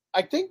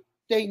 I think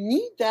they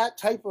need that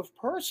type of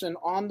person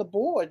on the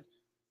board.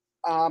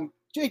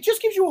 It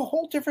just gives you a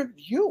whole different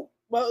view.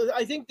 Well,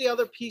 I think the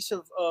other piece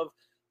of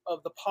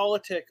the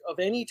politic of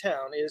any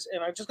town is,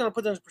 and I'm just going to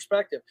put this in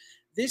perspective.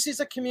 This is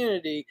a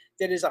community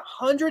that is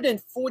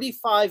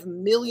 $145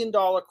 million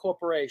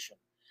corporation.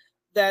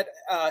 That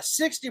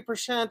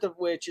 60% of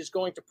which is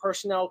going to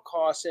personnel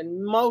costs,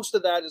 and most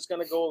of that is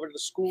going to go over to the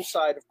school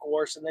side, of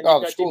course. And then Oh,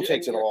 you've the got school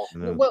takes it all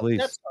Well, Please.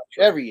 that's not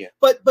true. every year.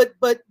 But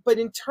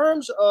in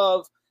terms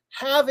of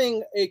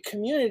having a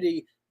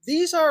community,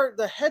 these are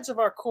the heads of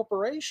our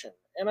corporation.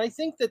 And I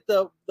think that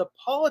the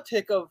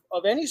politic of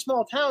any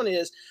small town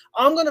is,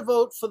 I'm going to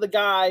vote for the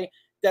guy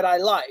that I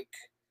like.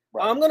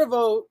 Right. I'm going to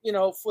vote,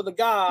 for the My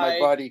guy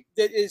buddy.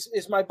 that is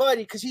my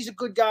buddy because he's a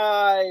good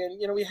guy,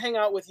 and we hang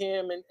out with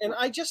him. And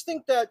I just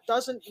think that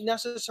doesn't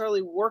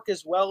necessarily work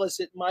as well as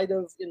it might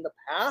have in the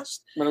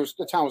past. When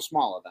the town was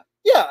smaller then.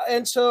 Yeah,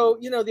 and so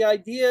the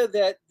idea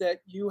that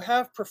you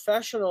have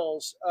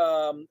professionals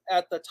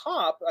at the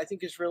top, I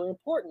think, is really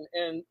important,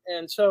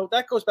 and so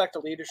that goes back to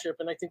leadership.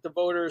 And I think the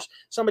voters.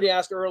 Somebody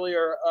asked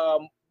earlier,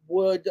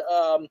 will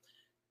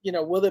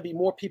there be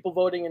more people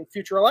voting in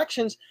future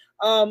elections?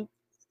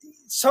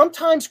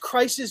 Sometimes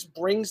crisis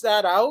brings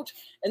that out,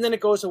 and then it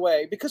goes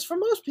away because for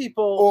most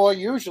people, Or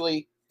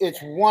usually it's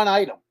one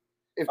item.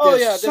 If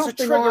there's a something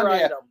trigger on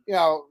there,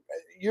 item.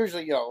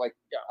 Usually, like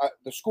Yeah.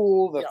 The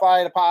school, the Yeah.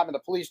 fire department,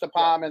 the police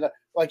department,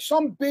 like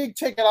some big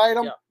ticket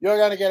item, Yeah. you're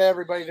going to get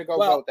everybody to go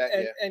vote that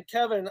year. and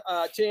Kevin,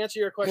 to answer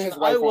your question, His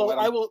wife won't let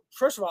him. I will.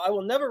 First of all, I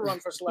will never run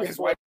for select His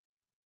board. wife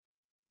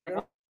And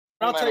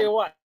I'll let tell him. you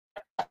what.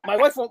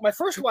 My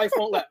first wife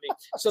won't let me.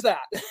 So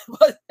that,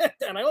 but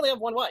and I only have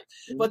one wife.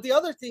 Mm-hmm. But the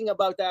other thing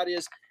about that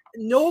is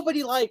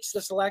nobody likes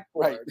the select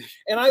board, Right.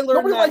 and I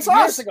learned Nobody that likes years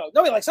us. ago.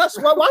 Nobody likes us.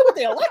 Why would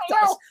they elect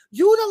us?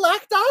 You'd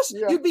elect us?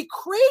 Yeah. You'd be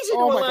crazy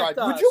Oh to my elect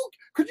God. us.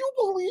 Could you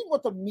believe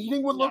what the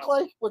meeting would look No.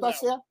 like with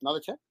us No. there? Another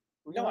check?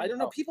 No, I don't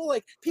know. Oh. People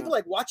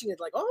like watching it,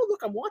 like, oh look,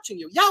 I'm watching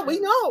you. Yeah,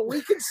 we know.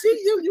 We can see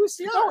you. You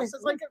see No, us.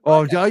 It's like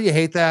Oh, don't you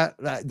hate that?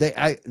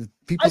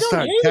 People don't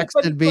start hate it,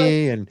 but texting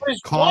me and But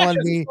his calling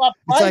watches me. stop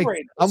It's like,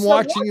 vibrating. I'm So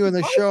watching you in the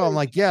watch show. I'm vibrate.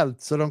 like, yeah,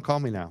 so don't call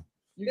me now.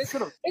 You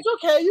could have, it's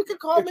okay. You can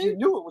call if you me.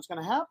 knew it was going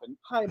to happen.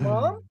 Hi,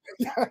 mom.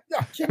 Yeah.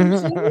 Can you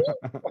see me?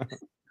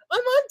 I'm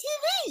on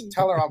TV.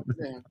 Tell her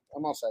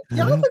I'm all set.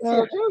 Jonathan's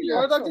here too. You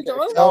want to talk to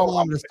Jonathan? Tell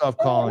mom to stop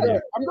calling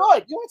you. I'm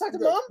good. You want to talk to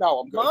mom? No,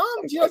 I'm good.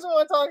 Mom, she doesn't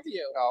want to talk to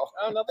you. No.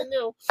 Oh, nothing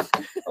new.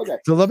 Okay.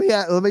 So let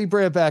me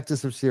bring it back to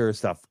some serious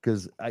stuff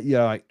because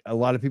a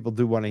lot of people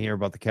do want to hear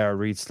about the Kara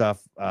Reed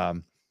stuff.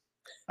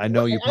 I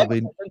know you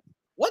probably.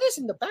 What is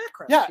in the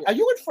background? Yeah, here? are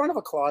you in front of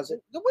a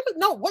closet?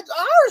 No, what's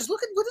ours?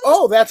 Look at what is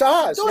Oh, that's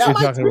ours. Those Yeah. are You're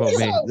talking about me,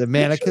 videos. the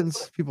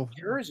mannequins, people.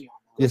 Jersey.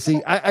 You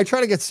see, I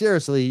try to get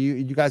seriously.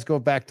 You guys go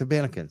back to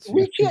mannequins.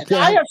 We can't.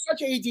 I have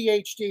such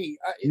ADHD.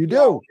 You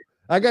do.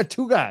 I got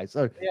two guys.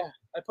 Yeah,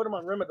 I put them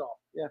on Rimadol.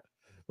 Yeah.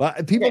 Well,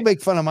 people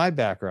make fun of my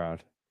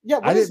background.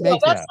 Yeah, I didn't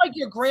make That's that. like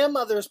your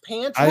grandmother's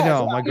pantry. I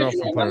know. Yeah, My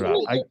girlfriend put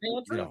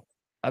it up.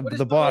 What is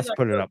The behind boss that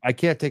put it curtain? up. I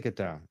can't take it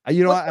down.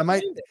 You know what? I might.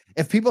 behind it?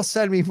 If people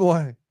send me more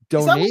Is that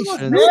one of those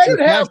donations, really to good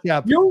Cash help?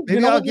 App, You maybe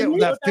know I'll what you get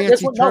need that with that? fancy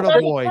This one- no, turtle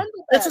that's boy.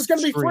 This is going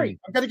to be Screen. free.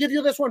 I'm going to give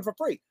you this one for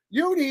free.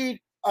 You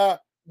need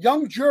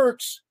Young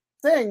Jerks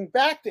thing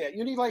back there.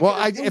 You need like. Well,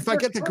 a if I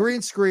Jerk get the curtain.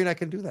 green screen, I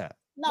can do that.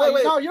 No,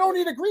 Wait. no, you don't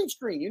need a green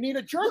screen. You need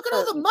a jerk. Look at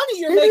all the curtain. money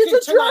you're He making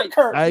needs a tonight. jerk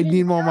curtain. I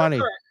need more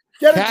money.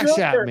 Get a Cash jerk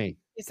at curtain. me.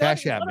 Is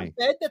Cash that at a me.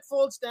 bed that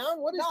folds down?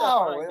 What is that?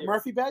 No, behind you?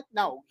 Murphy bed.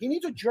 No, he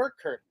needs a jerk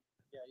curtain.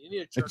 Yeah, you need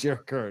a A jerk.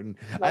 jerk curtain.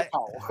 Not a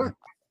towel.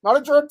 Not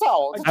a jerk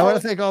towel. It's a I want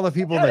totally- to thank all the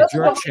people Yeah, that that's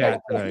jerk what I'm chat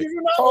saying. tonight. You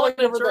do not totally want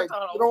a different jerk thing.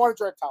 tunnel. You don't want a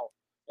jerk towel.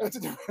 That's a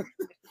different.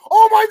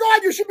 Oh my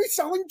God! You should be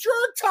selling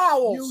jerk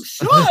towels. You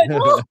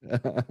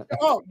should.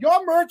 Oh,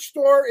 your merch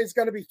store is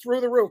going to be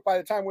through the roof by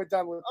the time we're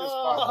done with this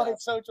Oh, podcast.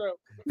 it's so true.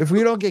 If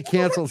we don't get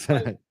canceled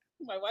tonight,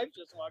 My wife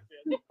just walked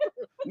in.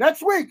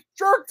 Next week,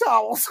 jerk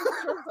towels.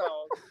 Jerk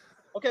towels.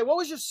 Okay, what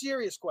was your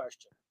serious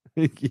question?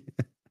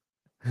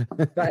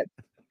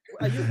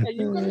 Are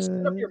you going to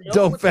spit up your milk?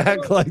 don't with the back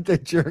milk? like the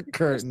jerk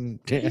curtain.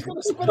 He's Dan. going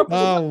to spit up.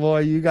 Oh boy,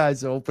 you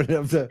guys open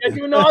up the. And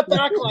do not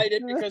backlight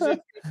it because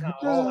it's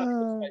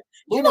no.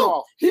 You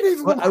know, he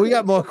needs. Well, we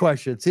got more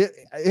questions.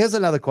 Here's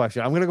another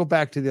question. I'm going to go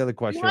back to the other you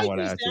question I write want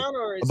to these ask you down,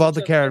 or is about it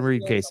the just Karen like,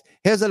 Reed case.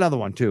 Here's another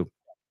one too.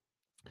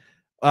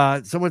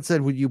 Someone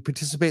said, "Would you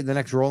participate in the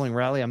next rolling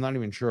rally?" I'm not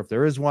even sure if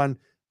there is one,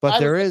 but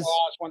there is. The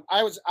last one.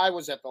 I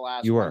was at the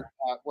last. You one,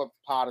 were. well,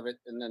 part of it,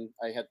 and then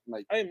I had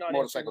my I am not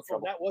motorcycle answering the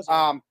phone. trouble. That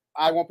was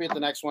I won't be at the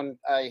next one.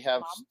 I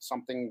have Mom?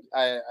 something.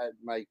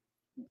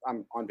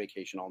 I'm on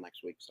vacation all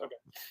next week, so Okay.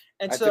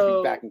 And I have to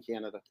so be back in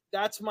Canada.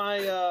 that's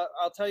my.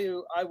 I'll tell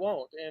you, I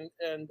won't.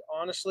 And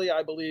honestly,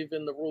 I believe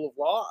in the rule of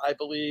law. I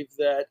believe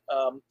that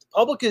the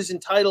public is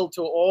entitled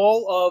to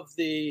all of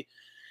the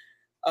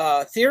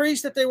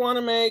theories that they want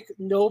to make.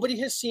 Nobody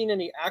has seen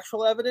any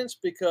actual evidence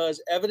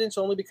because evidence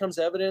only becomes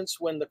evidence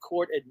when the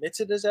court admits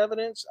it as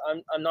evidence.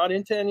 I'm not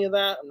into any of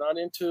that. I'm not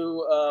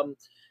into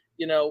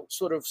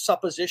sort of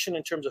supposition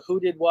in terms of who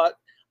did what.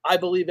 I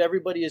believe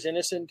everybody is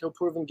innocent until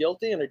proven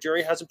guilty, and a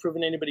jury hasn't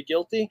proven anybody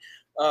guilty.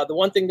 The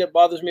one thing that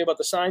bothers me about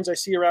the signs I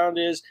see around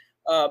is,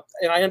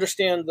 and I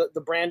understand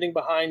the branding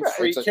behind Right,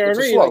 free it's a Karen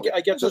Reed. slogan.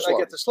 I get It's a the slogan.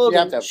 You have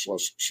slogan. to have a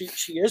slogan.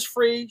 She is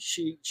free.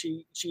 She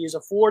is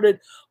afforded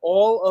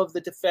all of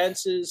the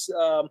defenses,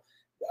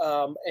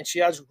 and she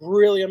has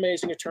really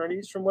amazing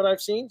attorneys from what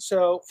I've seen.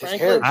 So His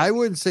frankly, hair- I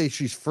wouldn't say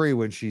she's free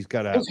when she's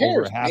got His over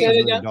hair's $500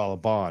 amazing. million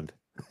bond.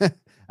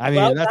 I mean,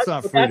 well, that's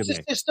not but free that's to the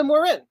me. system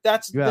we're in.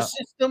 That's Yeah. the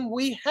system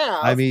we have.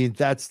 I mean,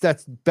 that's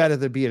better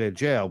than being in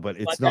jail, but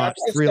it's But not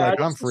that's- free like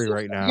that I'm is the free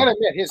right system. You now. gotta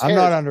admit, his I'm hair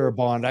not is- under a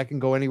bond. I can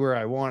go anywhere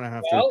I want. I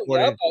have to well, report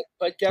yeah, it.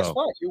 but guess So-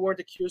 what? You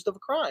weren't accused of a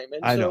crime,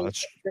 and I so know.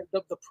 It's,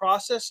 the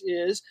process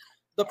is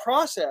the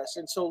process,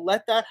 and so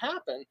let that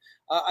happen.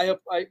 I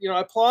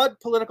applaud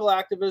political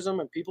activism,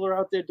 and people are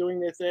out there doing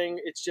their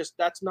thing. It's just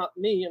that's not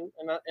me,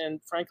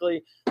 and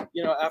frankly,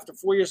 after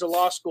 4 years of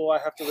law school, I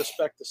have to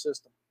respect the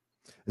system.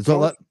 so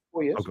let,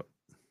 4 years. Okay.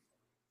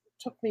 It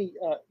took me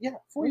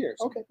 4 years.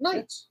 Okay.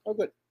 Nights. Oh,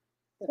 good.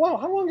 Wow,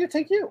 how long did it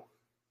take you?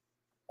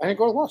 I didn't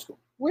go to law school.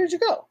 Where did you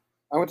go?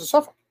 I went to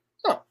Suffolk.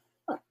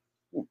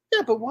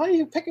 Yeah, but why are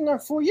you picking on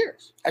 4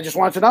 years? I just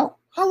wanted to know.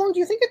 How long do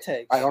you think it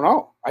takes? I don't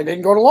know. I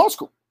didn't go to law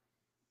school.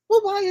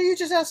 Well, why are you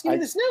just asking me I-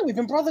 this now? We've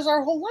been brothers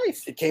our whole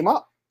life. It came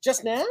up.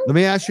 Just now? let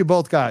me ask you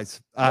both guys.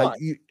 What?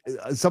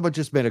 Someone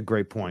just made a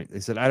great point. They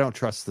said, I don't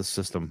trust the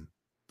system,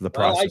 the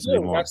Well, I process do.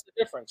 anymore. That's the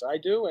difference. I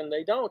do, and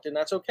they don't, and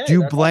that's okay. Do you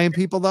That's- blame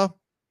people, though?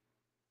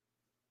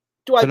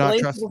 Do I for not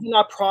blame trusting- people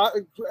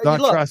for not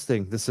Not Look,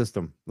 trusting the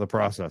system, the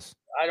process.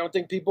 I don't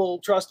think people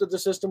trusted the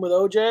system with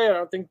OJ. I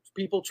don't think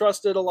people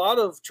trusted a lot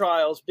of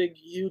trials, big,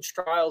 huge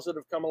trials that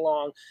have come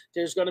along.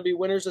 There's going to be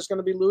winners, there's going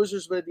to be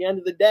losers, but at the end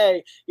of the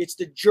day, it's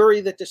the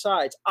jury that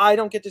decides. I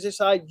don't get to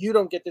decide. You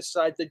don't get to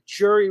decide. The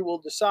jury will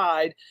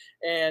decide,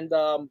 and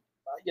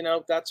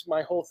that's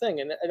my whole thing.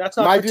 And that's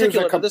not My views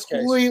particular are to this case.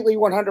 completely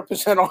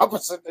 100%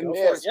 opposite than Go for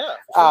it. this. Yeah.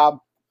 for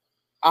sure.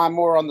 I'm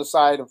more on the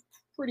side of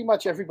pretty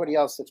much everybody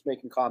else that's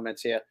making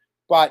comments here.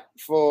 But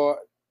for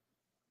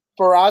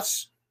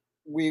us,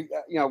 we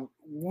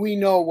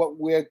know what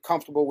we're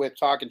comfortable with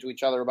talking to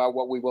each other about,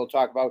 what we will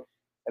talk about,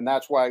 and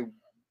that's why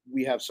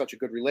we have such a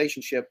good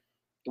relationship.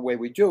 The way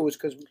we do is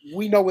because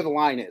we know where the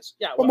line is.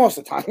 Yeah, but well, most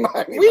of the time,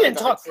 we didn't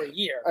talk for a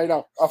year. I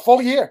know, a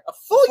full year. A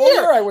full full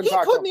year. year I wouldn't He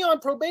talk to put him. me on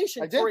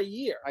probation I did. for a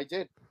year. I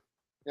did.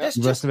 Yeah. This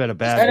You must just have been a And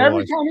bad boy.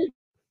 every time he,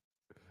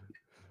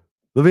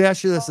 Let me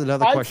ask you this.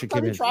 Another question I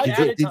came in. tried,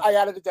 Did you- I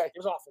added a day. it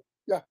was awful.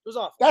 Yeah. It was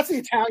awful. That's the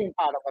Italian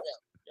part of it.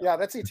 Yeah,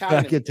 that's the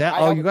Italian. Back in in me. I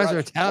oh, held you a guys are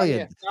grudge.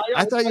 Italian. Now,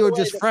 I thought by you the were way,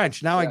 just the-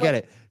 French. Now I yeah. get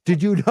it.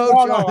 Did you know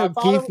No, John father-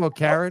 O'Keefe or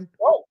Karen?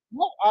 Oh,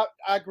 no,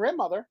 our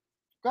grandmother.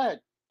 Go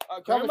ahead. Tell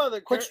me,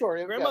 grandmother, quick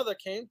story. grandmother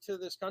came to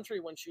this country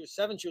when she was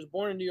 7. She was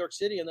born in New York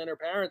City, and then her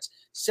parents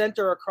sent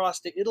her across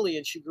to Italy,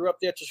 and she grew up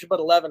there till she was about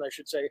 11, I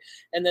should say.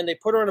 And then they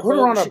put her on a Put boat.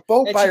 her on a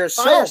boat by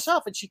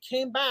herself. And she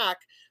came back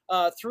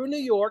through New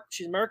York.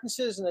 She's an American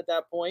citizen at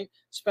that point.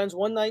 Spends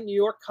one night in New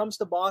York, comes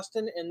to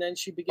Boston, and then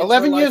she begins.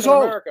 11 her life years in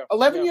old. America.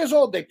 11 Yeah. years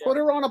old. They put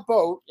her on a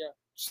boat. Yeah.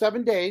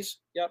 7 days.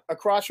 Yep.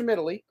 Across from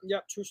Italy.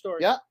 Yep, true story.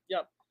 Yeah.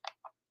 Yep.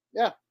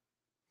 Yeah.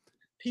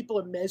 People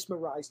are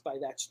mesmerized by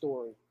that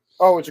story.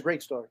 Oh, it's a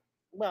great story.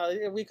 Well,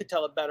 we could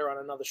tell it better on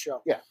another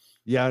show. Yeah.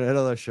 Yeah,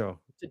 another show.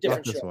 It's a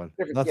different Not this show. one.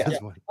 Different- Not yeah.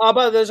 this one.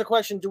 But there's a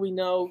question: do we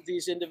know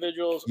these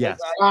individuals? Yes.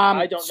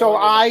 I don't know. So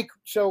any of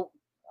them.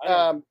 I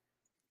don't-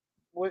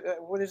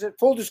 what is it?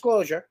 Full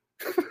disclosure.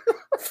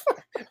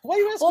 Why are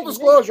you asking Full me?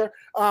 disclosure.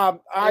 I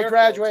Air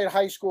graduated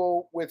high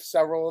school with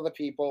several of the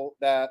people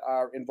that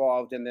are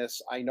involved in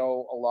this. I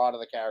know a lot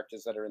of the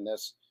characters that are in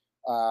this.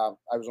 I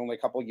was only a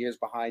couple of years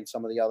behind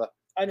some of the other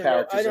I don't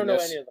characters know. I don't in know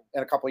this, any of them.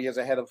 and a couple of years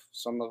ahead of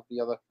some of the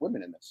other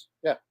women in this.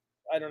 Yeah.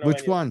 I don't know.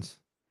 Which any of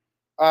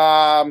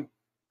them. ones?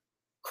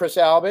 Chris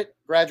Albert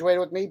graduated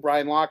with me.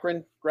 Brian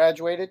Lochran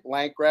graduated.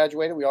 Lank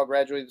graduated. We all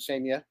graduated the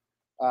same year.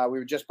 We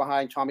were just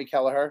behind Tommy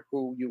Kelleher,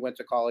 who you went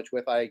to college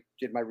with. I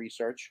did my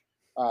research.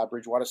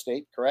 Bridgewater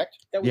State, correct?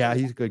 That was Yeah, in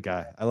the- he's a good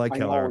guy. I like I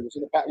know, Keller. it was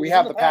in the pack. it We was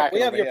have in the pack. packet.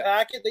 We have over your here.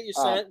 packet that you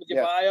sent with your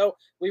yeah. bio.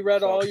 We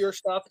read So, all your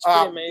stuff. It's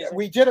pretty amazing.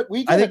 We did it.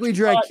 I think we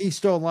drank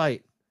Keystone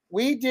Light.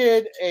 We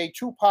did a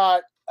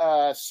 2-part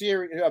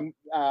series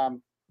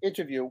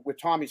interview with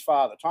Tommy's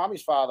father.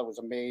 Tommy's father was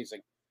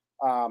amazing.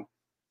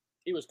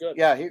 He was good.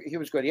 Yeah, he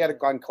was good. He had a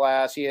gun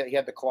class. He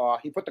had the claw.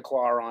 He put the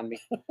claw on me.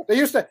 They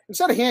used to,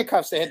 instead of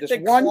handcuffs, they had this The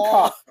one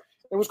claw. cuff.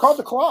 It was called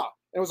the claw.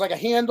 It was like a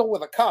handle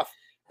with a cuff.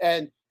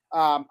 And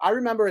I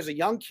remember as a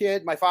young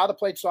kid, my father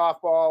played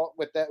softball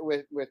with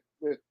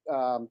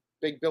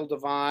Big Bill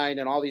Devine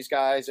and all these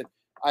guys. And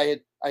I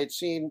had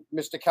seen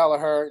Mr.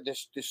 Kelleher,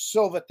 this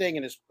silver thing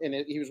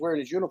he was wearing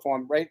his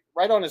uniform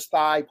right on his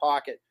thigh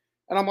pocket.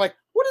 And I'm like,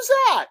 what is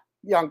that,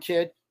 young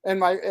kid?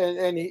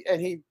 And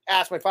he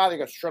asked my father, he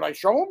goes, should I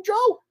show him,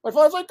 Joe? My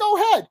father's like, go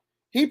ahead.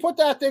 He put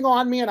that thing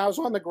on me, and I was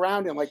on the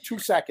ground in like 2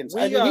 seconds.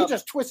 He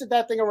just twisted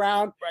that thing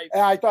around, Right.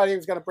 and I thought he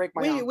was going to break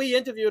my arm. We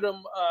interviewed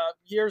him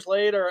years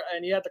later,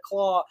 and he had the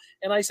claw.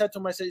 And I said to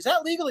him, I said, "Is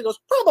that legal?" He goes,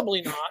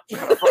 "Probably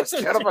not."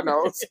 Jennifer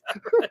knows.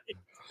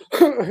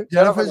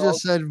 Jennifer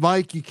just said,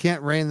 Mike, you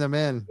can't rein them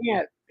in.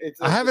 Yeah,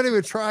 I haven't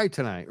even tried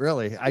tonight,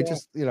 really. I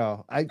just,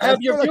 I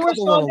Have your threw a viewers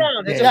couple gone little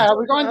down? names. Yeah,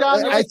 we're going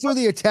down. I threw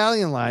the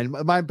Italian line.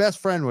 My best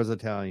friend was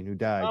Italian who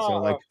died.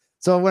 Oh.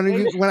 So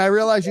when I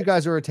realized you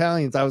guys were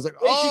Italians, I was like,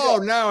 oh,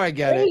 now I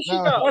get it.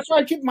 Now- That's why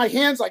I keep my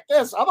hands like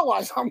this.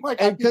 Otherwise, I'm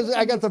like, And because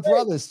I got the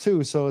brothers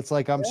too, so it's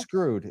like I'm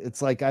screwed.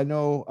 It's like I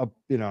know,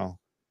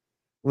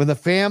 when the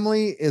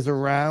family is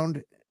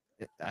around.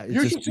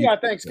 you should see our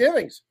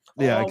Thanksgivings.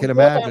 Yeah, I Oh, can we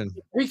imagine.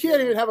 We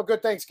can't even have a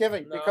good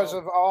Thanksgiving because No.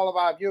 of all of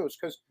our views.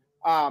 Because,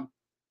 well,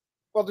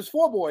 there's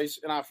 4 boys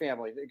in our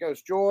family. It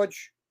goes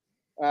George,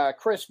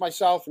 Chris,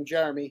 myself, and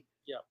Jeremy.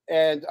 Yeah.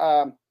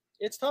 And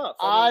It's tough.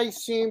 I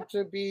seem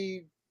to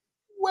be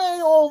way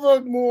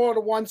over more to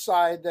one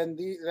side than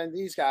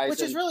these guys.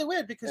 which is really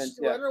weird because and,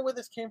 yeah. I don't know where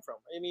this came from.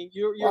 I mean,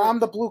 you're Well, I'm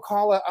the blue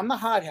collar. I'm the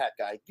hard hat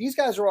guy. These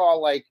guys are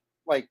all like.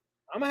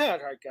 I'm a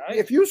hard guy.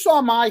 If you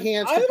saw my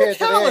hands I'm compared a to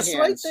their callus hands,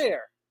 right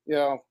there. you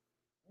know,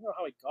 I don't know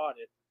how he got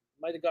it.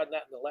 Might have gotten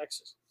that in the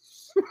Lexus.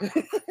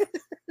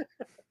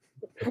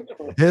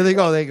 Here they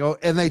go.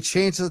 And they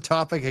changed the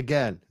topic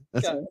again.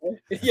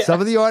 Yeah.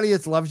 Some of the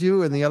audience loves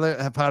you, and the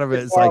other part of it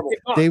is like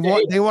they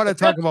want to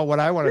talk about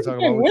what I want to talk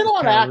about. We're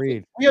not acting.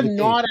 Read. We are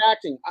not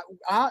acting.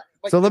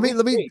 So let me.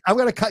 I'm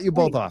going to cut you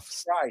both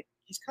off. Right.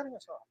 He's cutting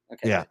us off.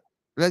 Okay. Yeah.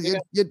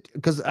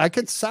 Because I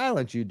could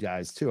silence you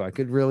guys too. I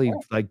could really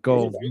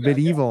go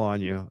medieval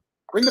on you.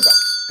 Ring the bell.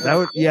 That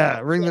would,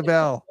 ring the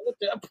bell.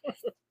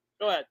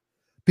 Go ahead.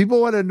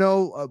 People want to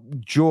know,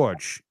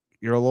 George,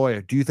 you're a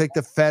lawyer. Do you think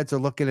the feds are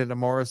looking into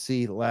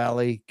Morrissey,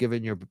 Lally,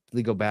 given your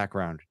legal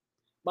background?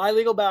 My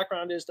legal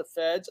background is the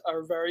feds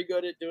are very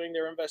good at doing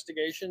their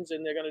investigations,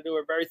 and they're going to do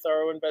a very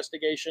thorough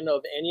investigation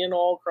of any and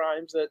all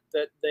crimes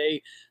that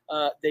they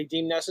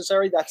deem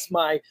necessary. That's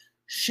my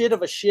shit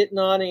of a shit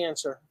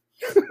non-answer.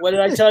 What did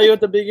I tell you at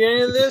the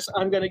beginning of this?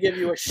 I'm going to give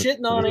you a shit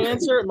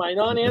non-answer. And my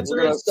non-answer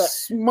is the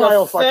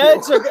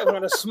feds are. I'm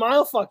going to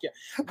smile. Fuck you.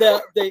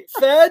 The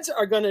feds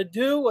are going to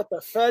do what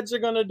the feds are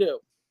going to do.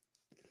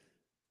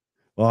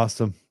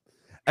 Awesome.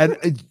 And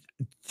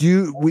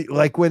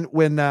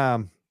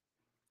when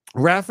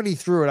Rafferty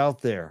threw it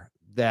out there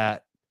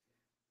that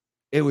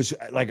it was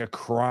like a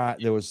crime,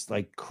 there was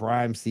like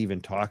crimes to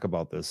even talk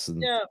about this.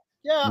 And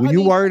yeah. Were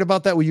you worried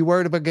about that? Were you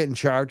worried about getting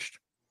charged?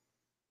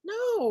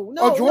 No.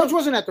 Oh, George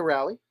wasn't at the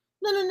rally.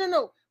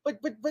 No. But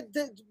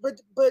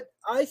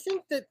I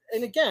think that,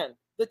 and again,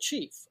 the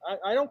chief.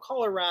 I don't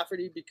call her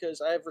Rafferty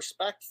because I have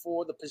respect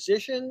for the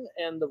position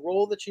and the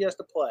role that she has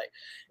to play.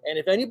 And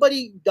if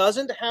anybody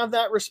doesn't have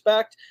that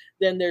respect,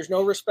 then there's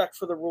no respect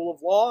for the rule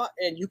of law.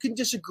 And you can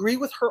disagree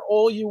with her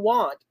all you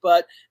want,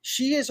 but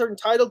she is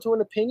entitled to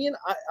an opinion.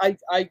 I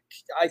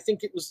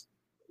think it was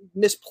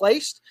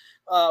misplaced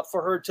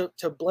for her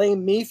to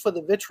blame me for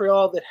the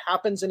vitriol that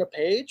happens in a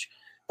page.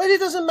 But it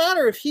doesn't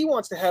matter if he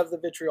wants to have the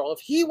vitriol, if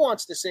he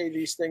wants to say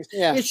these things.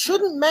 Yeah. It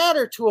shouldn't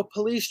matter to a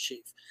police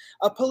chief.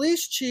 A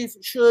police chief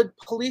should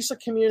police a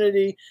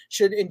community,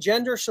 should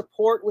engender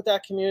support with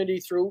that community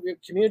through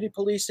community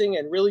policing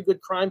and really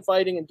good crime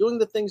fighting and doing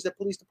the things that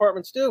police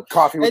departments do.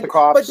 Coffee with the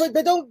cops.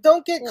 But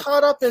don't get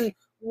caught up in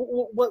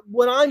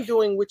what I'm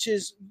doing, which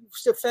is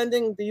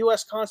defending the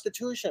U.S.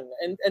 Constitution.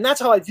 And that's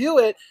how I view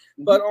it.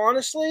 Mm-hmm. But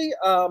honestly,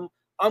 I'm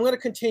going to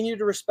continue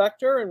to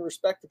respect her and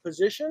respect the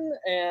position.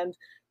 And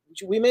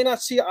we may not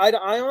see eye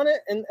to eye on it,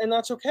 and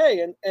that's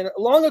okay. And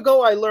long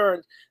ago, I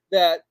learned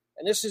that,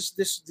 and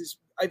this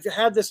I've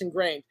had this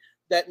ingrained,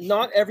 that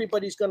not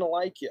everybody's going to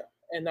like you,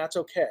 and that's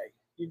okay.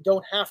 You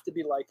don't have to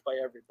be liked by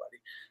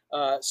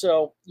everybody.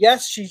 So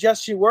yes,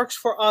 she works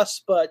for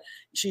us, but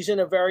she's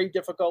in a very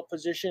difficult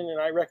position, and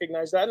I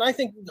recognize that. And I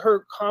think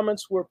her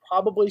comments were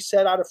probably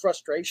said out of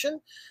frustration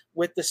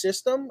with the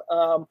system.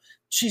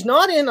 She's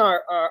not in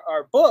our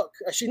book.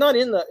 She's not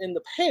in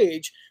the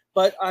page,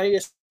 but I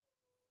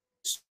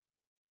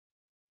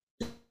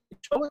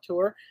show it to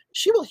her.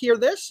 She will hear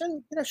this,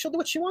 and she'll do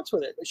what she wants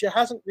with it. She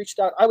hasn't reached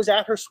out. I was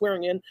at her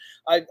swearing in.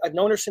 I've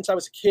known her since I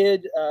was a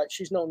kid.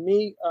 She's known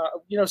me.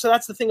 So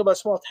that's the thing about a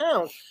small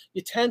town.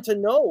 You tend to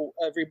know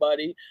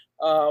everybody.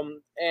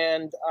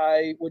 And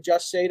I would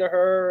just say to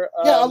her,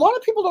 a lot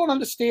of people don't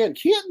understand.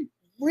 Canton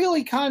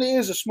really kind of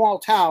is a small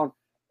town,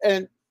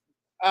 and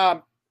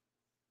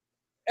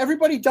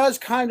everybody does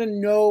kind of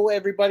know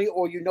everybody,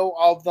 or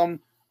of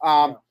them.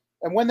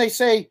 And when they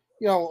say,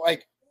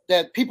 like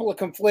that people are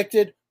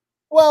conflicted,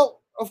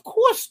 well, of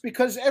course,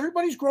 because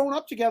everybody's grown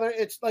up together.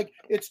 It's like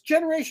it's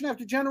generation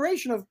after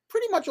generation of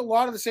pretty much a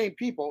lot of the same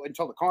people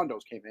until the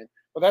condos came in.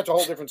 But that's a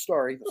whole different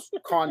story.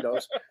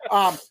 Condos,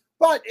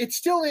 but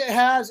it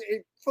has,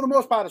 for the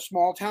most part, a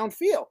small town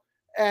feel,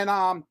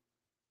 and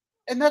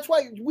that's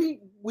why we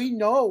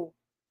know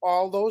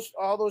all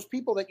those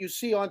people that you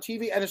see on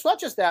TV, and it's not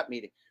just that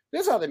meeting.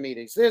 There's other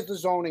meetings. There's the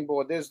zoning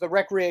board. There's the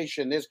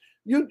recreation.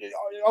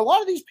 A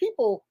lot of these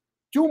people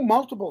do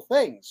multiple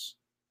things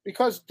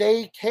because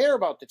they care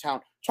about the town.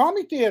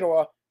 Tommy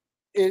Theodore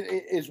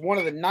is one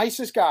of the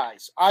nicest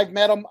guys. I've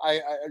met him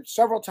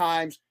several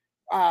times.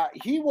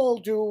 He will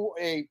do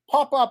a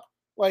pop-up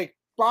like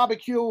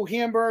barbecue,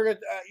 hamburger,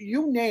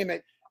 you name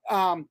it,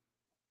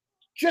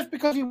 just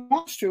because he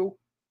wants to.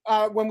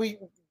 A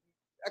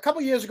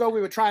couple of years ago,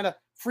 we were trying to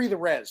free the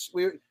res.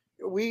 We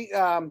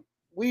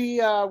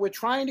were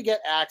trying to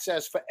get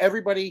access for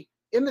everybody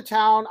in the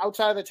town,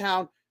 outside of the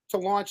town, to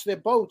launch their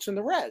boats in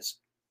the res.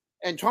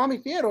 And Tommy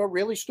Theodore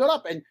really stood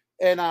up. And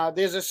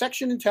there's a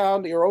section in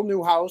town, the Earl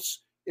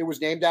Newhouse. It was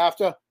named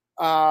after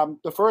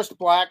the first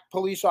black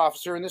police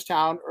officer in this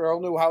town, Earl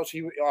Newhouse.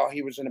 He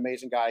was an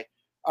amazing guy.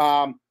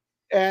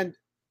 And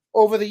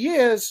over the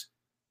years,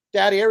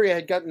 that area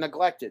had gotten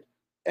neglected.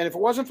 And if it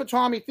wasn't for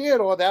Tommy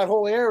Theodore, that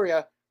whole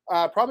area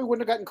probably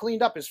wouldn't have gotten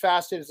cleaned up as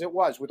fast as it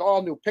was, with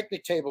all new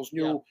picnic tables,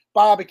 new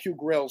barbecue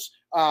grills.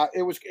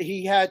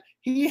 He had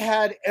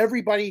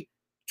everybody.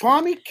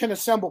 Tommy can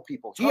assemble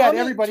people. He had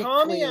everybody.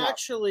 Tommy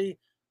actually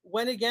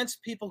went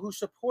against people who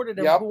supported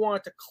him, who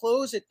wanted to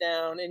close it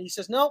down. And he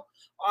says, no,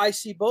 I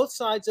see both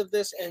sides of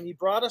this. And he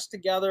brought us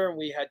together, and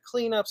we had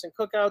cleanups and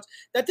cookouts.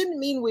 That didn't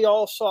mean we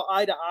all saw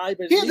eye to eye.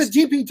 But he had the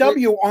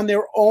DPW on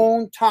their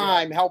own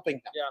time helping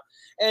them.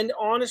 Yeah. And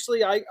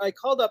honestly, I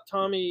called up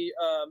Tommy,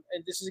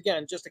 and this is,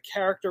 again, just a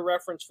character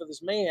reference for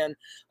this man.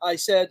 I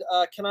said,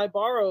 can I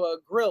borrow a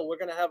grill? We're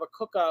going to have a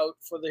cookout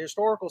for the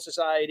Historical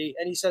Society.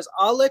 And he says,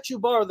 I'll let you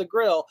borrow the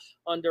grill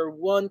under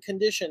one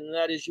condition, and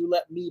that is you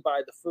let me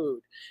buy the food.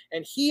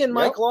 And he and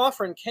Mike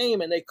Laughlin came,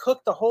 and they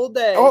cooked the whole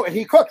day. Oh, and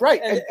he cooked, right.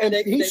 And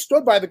he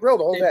stood by the grill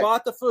the whole day. They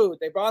bought the food.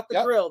 They brought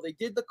the grill. They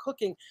did the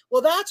cooking.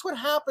 Well, that's what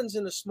happens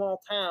in a small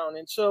town.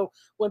 And so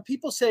when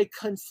people say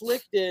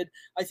conflicted,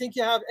 I think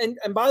you have, and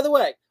by the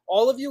way,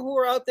 all of you who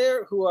are out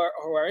there who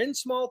are in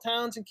small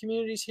towns and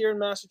communities here in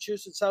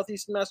Massachusetts,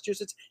 southeastern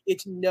Massachusetts,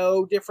 it's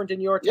no different in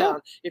your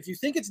town. If you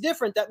think it's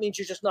different, that means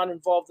you're just not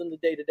involved in the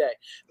day-to-day.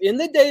 In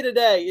the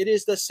day-to-day, it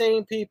is the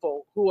same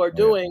people who are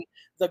doing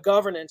the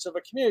governance of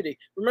a community.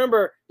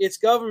 Remember, it's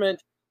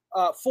government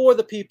for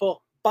the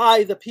people,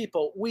 by the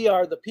people. We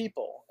are the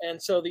people. And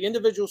so the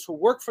individuals who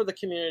work for the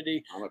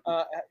community,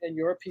 and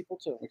you're a people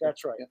too.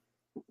 That's right.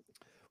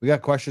 We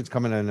got questions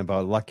coming in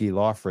about Lucky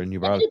Laughlin. You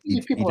brought up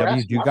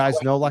DPW. Do you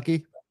guys know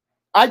Lucky?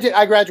 I did.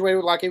 I graduated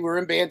with Lucky. We were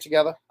in band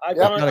together. I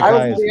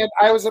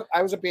was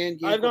a band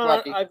geek with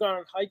Lucky. I've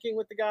gone hiking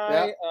with the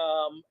guy.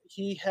 Yeah.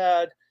 He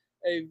had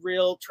a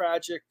real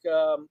tragic.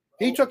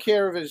 He took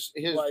care of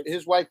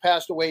his wife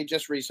passed away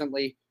just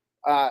recently.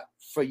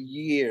 For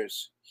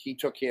years, he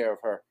took care of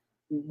her.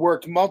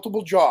 Worked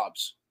multiple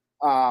jobs.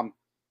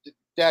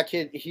 that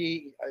kid,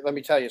 let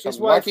me tell you His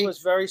something. wife Lucky, was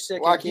very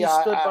sick. lucky, and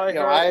he stood by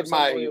her. I It was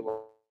admire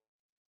unbelievable.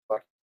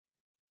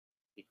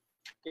 you.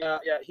 Yeah,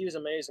 he was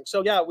amazing.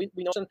 So yeah, we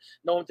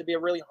know him to be a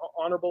really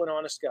honorable and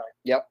honest guy.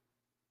 Yep.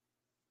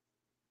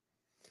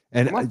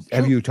 And Come on,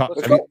 have shoot, you talked?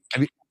 let's Have you, go.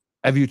 have you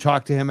have you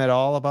talked to him at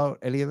all about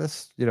any of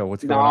this? You know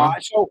what's going No,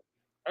 on. so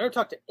I don't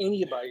talk to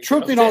anybody.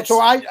 truth be about known, so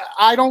this.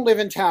 I don't live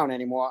in town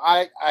anymore.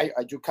 I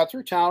do cut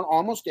through town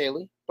almost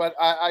daily, but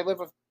I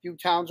live a few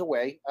towns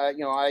away.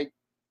 I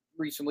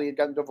recently had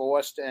gotten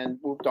divorced and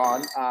moved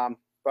on.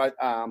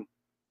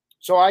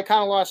 So I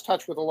kind of lost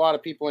touch with a lot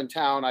of people in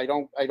town. I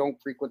don't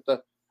frequent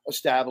the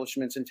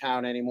establishments in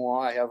town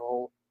anymore. I have a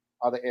whole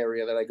other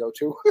area that I go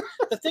to.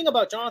 The thing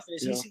about Jonathan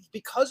is he's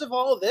because of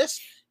all of this,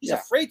 he's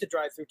afraid to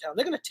drive through town.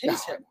 They're going to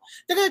tase him.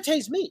 They're going to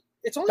tase me.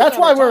 It's only that's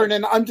why we're in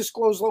an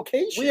undisclosed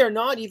location. We are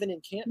not even in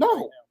Canton. No.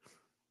 Right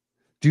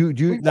Do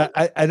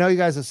I know you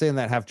guys are saying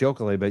that half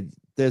jokingly, but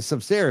there's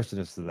some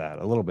seriousness to that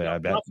a little bit. I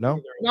bet.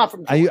 No, not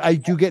from. I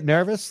do get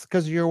nervous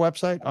because of your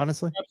website.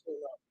 Honestly,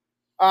 absolutely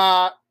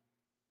not.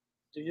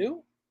 Do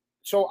you?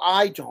 So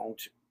I don't.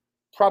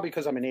 Probably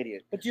because I'm an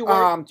idiot. But do you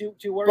worry? Do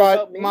you worry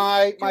about me?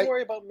 Do you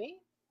worry about me?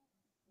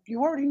 You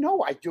already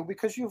know I do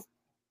because you're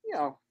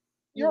in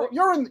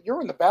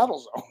the battle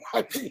zone.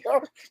 I mean,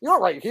 you're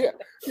right here.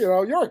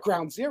 You're at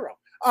ground zero.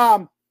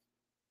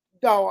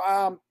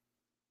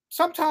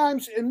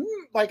 Sometimes, and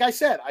like I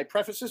said, I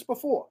preface this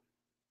before.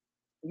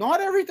 Not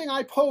everything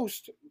I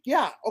post,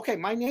 okay,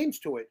 my name's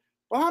to it,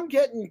 but I'm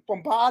getting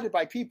bombarded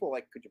by people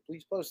like, could you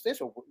please post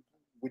this, or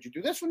would you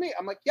do this for me?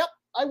 I'm like, yep,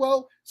 I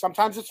will.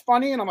 Sometimes it's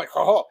funny, and I'm like,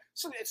 oh,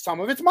 some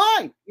of it's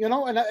mine,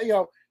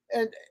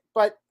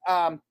 but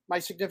my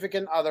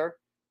significant other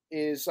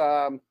is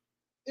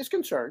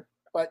concerned,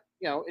 but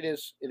it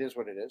is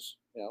what it is.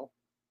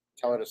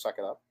 Tell her to suck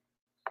it up.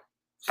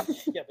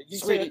 Yeah, but you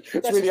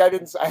sweetie, I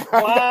didn't say.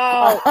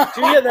 Wow,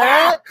 do you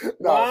that?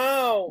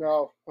 No,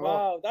 wow,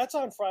 wow, that's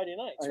on Friday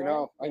nights. I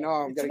right?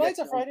 know. Tonight's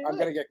a Friday night. I'm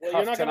gonna get. Well,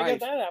 you're not tonight. gonna get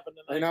that happen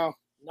tonight. I know.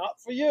 Not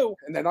for you.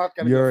 And they're not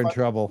gonna. You're in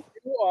trouble.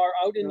 You are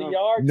out in the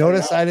yard.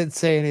 Notice tonight. I didn't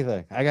say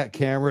anything. I got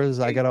cameras.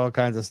 I got all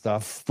kinds of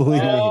stuff.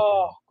 Believe me.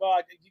 Oh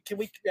God, can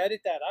we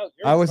edit that out?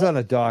 I was on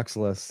a docs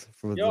list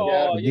for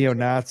the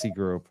neo-Nazi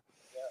group.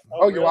 Yeah.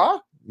 Oh, you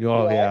are?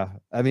 Oh yeah.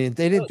 I mean,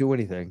 they didn't do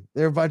anything.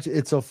 They're a bunch.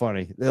 It's so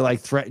funny. They like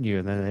threaten you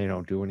and then they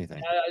don't do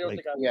anything. I don't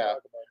think I would talk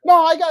about that.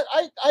 No,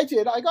 I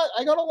did. I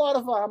got a lot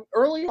of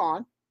early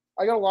on.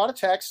 I got a lot of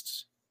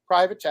texts,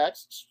 private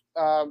texts.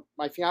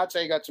 My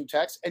fiance got some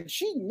texts, and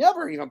she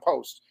never even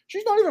posts.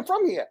 She's not even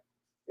from here.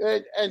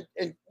 And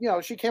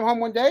she came home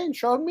one day and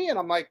showed me, and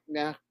I'm like,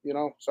 nah,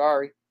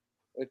 sorry.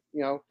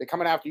 They're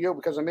coming after you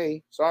because of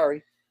me.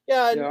 Sorry.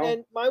 Yeah,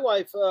 and my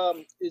wife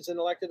is an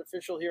elected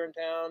official here in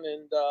town,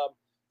 and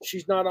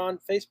she's not on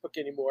Facebook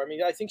anymore. I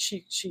mean, I think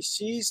she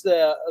sees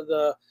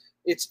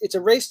it's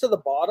a race to the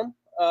bottom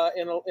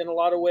in a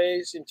lot of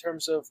ways in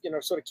terms of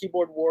sort of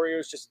keyboard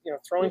warriors just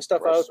throwing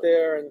stuff out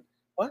there. And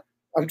what?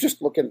 I'm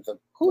just looking at the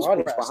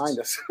bodies behind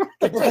us.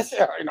 The breasts.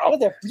 Yeah, I know. Oh,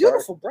 they're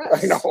beautiful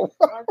breasts. I know.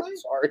 Aren't they?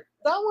 Sorry.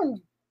 That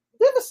one,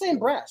 they have the same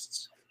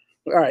breasts.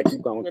 All right,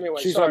 keep going. Anyway,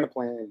 she's on the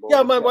planning board.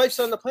 Yeah, my wife's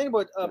on the planning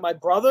board. My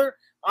brother,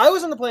 I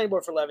was on the planning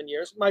board for 11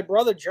 years. My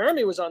brother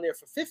Jeremy was on there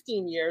for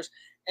 15 years,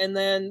 and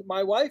then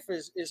my wife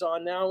is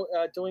on now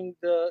doing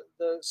the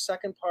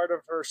second part of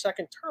her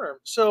second term.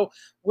 So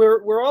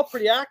we're all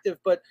pretty active,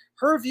 but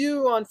her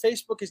view on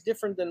Facebook is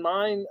different than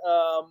mine,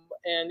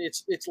 and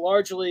it's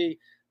largely.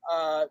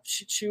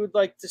 She would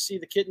like to see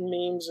the kitten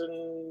memes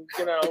and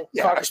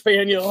cocker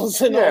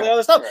spaniels and all the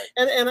other stuff,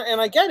 right. and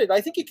I get it.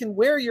 I think it can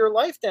wear your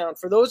life down.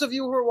 For those of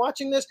you who are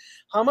watching this,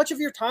 how much of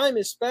your time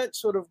is spent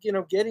sort of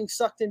getting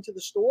sucked into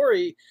the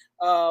story,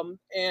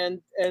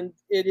 and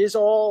it is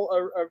all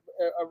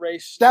a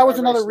race. That was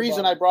another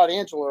reason I brought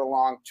Angela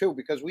along too,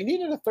 because we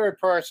needed a third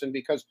person,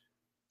 because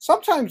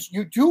sometimes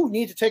you do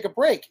need to take a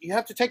break. You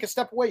have to take a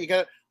step away. You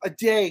got a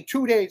day,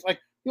 2 days. Like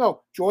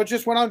George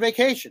just went on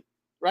vacation.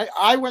 Right,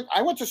 I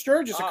went to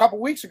Sturgis a couple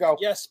weeks ago.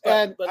 Yes,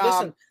 but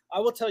listen, I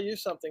will tell you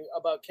something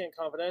about Canton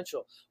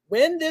Confidential.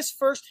 When this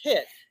first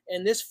hit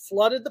and this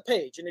flooded the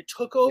page and it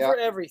took over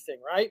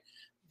everything, right?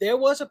 There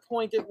was a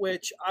point at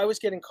which I was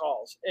getting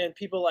calls and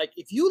people like,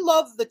 if you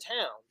love the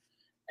town,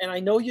 and I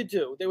know you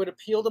do, they would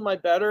appeal to my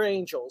better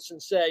angels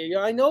and say,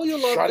 I know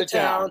you love the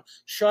town,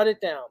 shut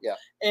it down. Yeah.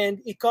 And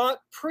it got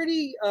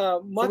pretty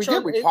much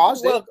on. We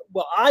paused it.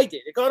 Well, I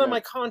did. It got on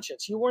my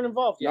conscience. You weren't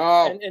involved yet.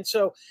 No. And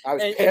so, I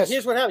was and pissed.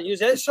 here's what happened. You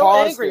was so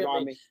angry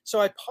at me.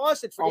 So I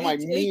paused it for all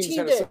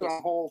 18 days.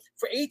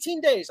 For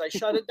 18 days, I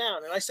shut it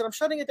down. And I said, I'm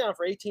shutting it down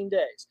for 18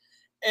 days.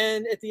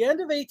 And at the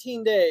end of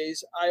 18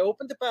 days, I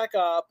opened it back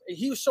up.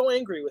 He was so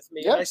angry with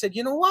me. Yep. And I said,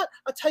 you know what?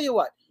 I'll tell you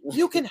what.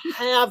 You can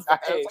have the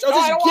page. I'll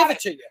just give it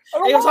to you.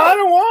 He goes, I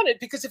don't want it,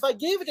 because if I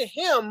gave it to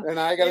him, and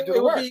I got to do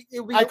the work.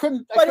 I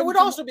couldn't. But it would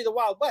also be the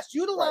Wild West.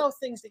 You'd allow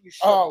things that you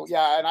shouldn't. Oh,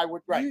 yeah, and I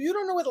would. Right. You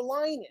don't know where the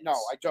line is. No,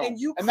 I don't.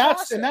 And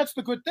that's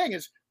the good thing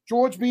is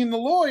George, being the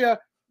lawyer,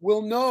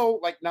 will know.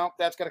 Like, no,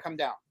 that's got to come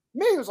down.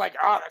 Me, it was like,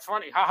 oh, that's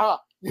funny, haha.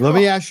 Let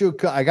me ask you.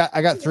 I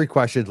got 3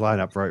 questions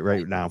lined up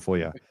right now for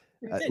you.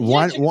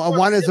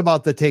 One is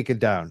about the take it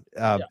down.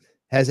 Yeah.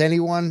 Has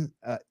anyone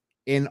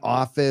in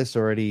office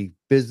or any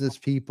business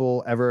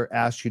people ever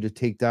asked you to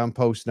take down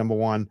posts? Number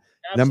one.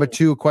 Absolutely. Number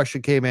two, a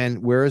question came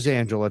in. Where is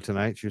Angela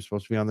tonight? She's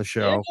supposed to be on the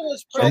show.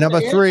 Angela's And number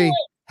pregnant. three, Angela,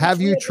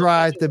 have you which we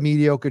tried have the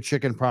mediocre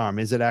chicken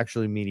parm? Is it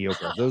actually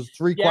mediocre? Those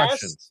three Yes.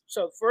 questions.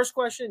 So first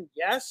question,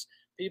 yes.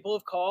 People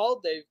have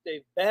called.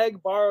 They've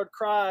begged, borrowed,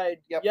 cried,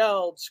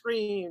 yelled,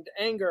 screamed,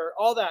 anger,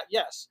 all that.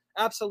 Yes,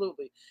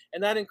 absolutely.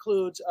 And that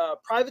includes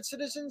private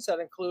citizens. That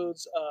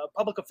includes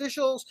public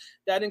officials.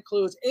 That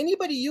includes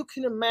anybody you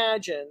can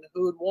imagine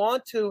who would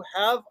want to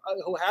have,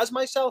 who has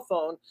my cell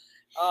phone.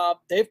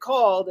 They've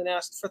called and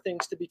asked for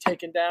things to be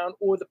taken down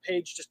or the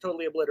page just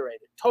totally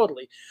obliterated.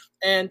 Totally.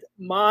 And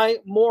my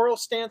moral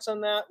stance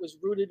on that was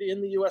rooted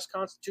in the U.S.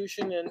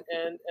 Constitution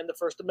and the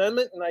First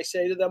Amendment. And I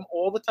say to them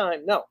all the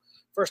time, no.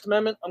 First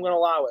Amendment, I'm going to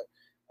allow it.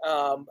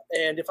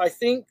 And if I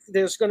think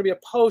there's going to be a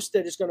post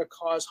that is going to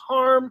cause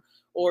harm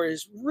or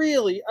is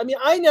really, I mean,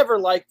 I never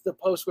liked the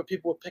post where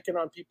people were picking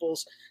on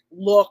people's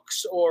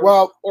looks or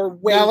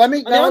weight.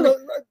 Now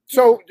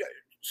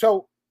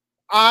so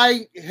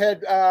I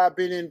had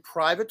been in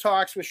private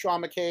talks with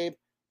Sean McCabe.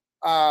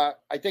 I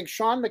think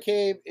Sean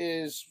McCabe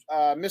is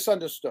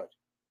misunderstood.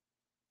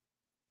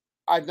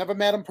 I've never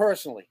met him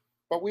personally,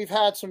 but we've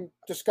had some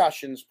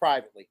discussions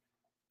privately.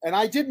 And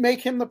I did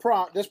make him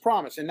this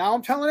promise. And now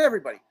I'm telling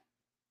everybody.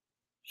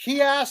 He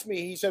asked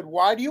me, he said,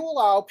 why do you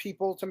allow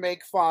people to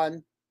make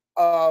fun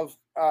of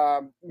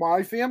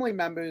my family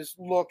members'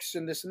 looks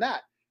and this and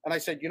that? And I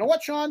said, you know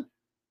what, Sean?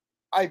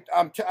 I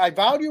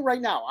vow to you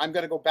right now, I'm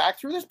going to go back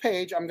through this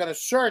page. I'm going to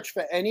search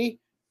for any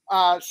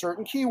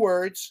certain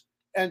keywords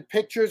and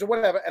pictures or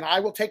whatever, and I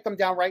will take them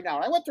down right now.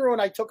 And I went through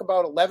and I took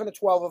about 11 or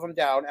 12 of them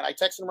down, and I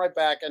texted him right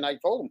back, and I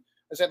told him,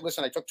 I said,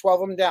 listen, I took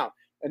 12 of them down.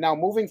 And now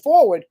moving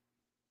forward,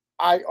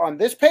 on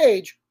this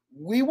page,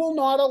 we will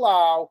not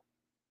allow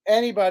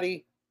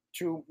anybody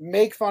to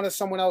make fun of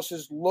someone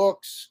else's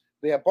looks,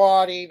 their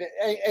body,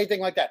 anything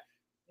like that.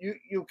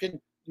 You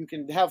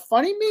can have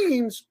funny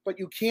memes, but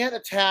you can't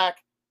attack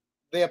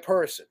their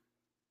person.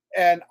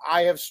 And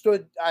I have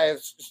stood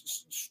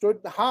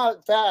hard,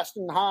 fast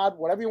and hard,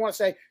 whatever you want to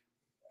say,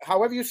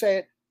 however you say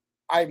it.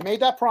 I made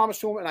that promise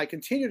to him, and I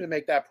continue to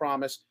make that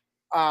promise.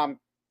 And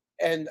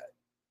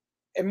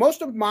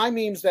most of my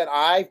memes that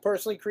I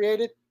personally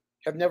created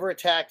have never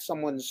attacked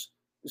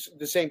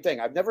the same thing.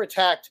 I've never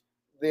attacked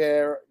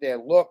their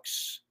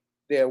looks,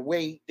 their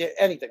weight,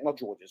 anything. Well,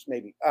 George's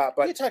maybe,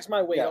 but he attacks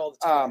my weight all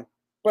the time.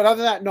 But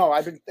other than that, no.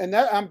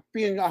 I'm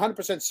being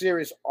 100%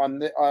 serious on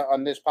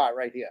this part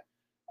right here.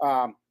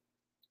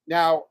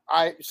 Now,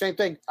 same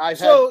thing.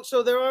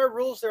 So there are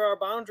rules, there are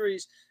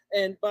boundaries,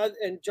 and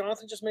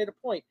Jonathan just made a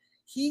point.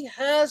 He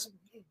has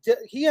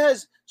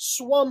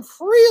swum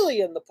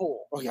freely in the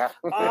pool. Oh yeah.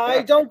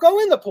 I don't go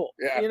in the pool.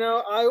 Yeah. You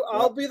know,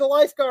 I'll be the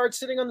lifeguard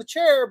sitting on the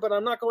chair, but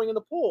I'm not going in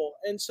the pool.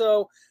 And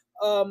so,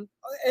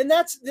 and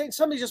that's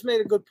somebody just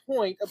made a good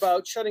point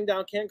about shutting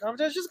down Canton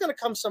Confidential. It's just going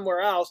to come somewhere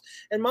else.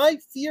 And my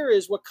fear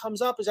is what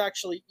comes up is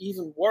actually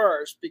even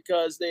worse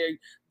because they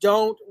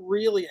don't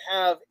really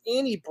have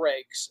any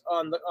breaks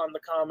on the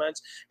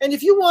comments. And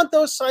if you want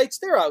those sites,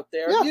 they're out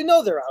there. Yeah. You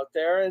know they're out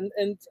there,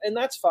 and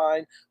that's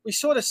fine. We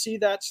sort of see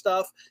that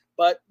stuff,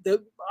 but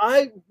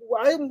I'm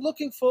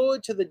looking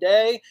forward to the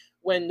day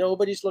when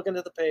nobody's looking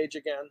at the page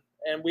again,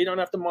 and we don't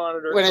have to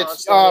monitor. When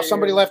it's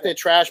somebody left their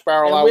trash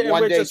barrel out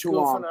one day too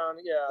long.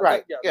 Yeah,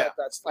 right.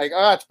 That's like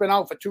it's been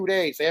out for 2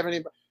 days. They haven't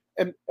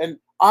even, and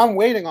I'm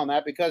waiting on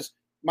that because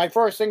my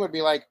first thing would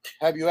be like,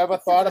 have you ever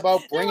thought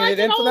about bringing it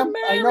in for them?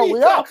 I know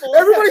we are.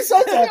 Everybody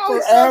says that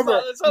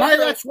forever. My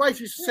ex-wife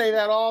used to say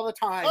that all the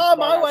time. Oh,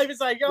 my wife is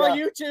like,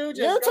 you two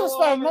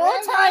spend more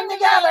time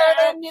together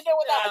than you do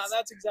with us.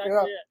 That's exactly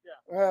it.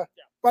 Yeah.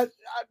 But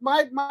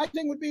my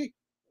thing would be,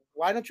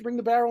 why don't you bring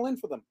the barrel in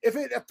for them? If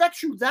it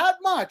affects you that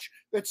much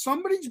that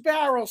somebody's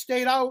barrel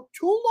stayed out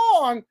too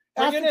long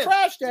after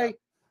trash day,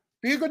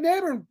 be a good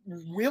neighbor and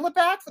wheel it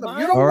back for them.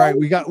 All right,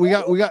 we got.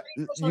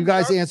 You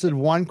guys answered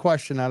one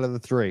question out of the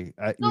three.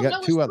 We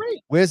got two other.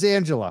 Where's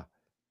Angela?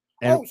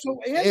 And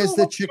is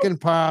the chicken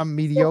parm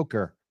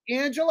mediocre?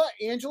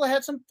 Angela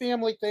had some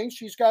family things.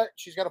 She's got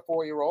a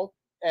 4-year-old.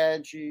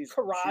 And she's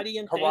karate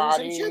and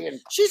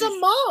she's a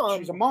mom.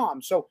 She's a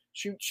mom, so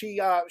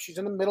she's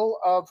in the middle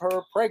of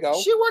her prego.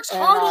 She works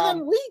harder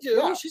than we do.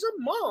 Yeah. She's a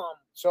mom.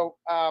 So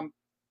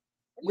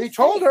we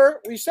told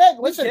her. We said,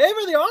 listen, we gave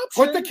her the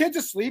option. Put the kid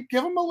to sleep.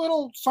 Give him a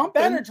little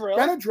something.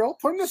 Benadryl.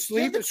 Put him to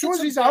sleep. As soon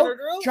as he's out,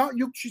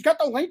 she's got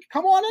the link.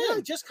 Come on in.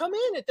 Yeah, just come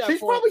in at that point.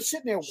 She's probably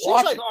sitting there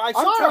watching. Like,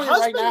 I saw her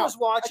husband was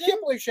watching. I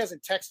can't believe she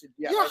hasn't texted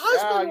yet. Your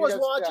husband was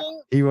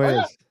watching. He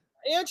was.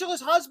 Angela's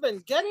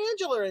husband. Get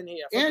Angela in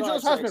here.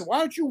 Angela's husband. Why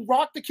don't you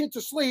rock the kid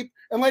to sleep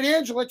and let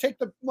Angela take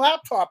the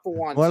laptop for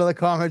once? One of the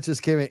comments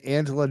just came in.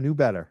 Angela knew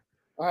better.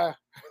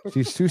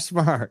 She's too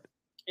smart.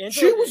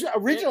 She was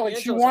originally,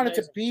 she wanted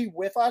to be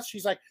with us.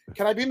 She's like,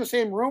 can I be in the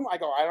same room? I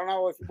go, I don't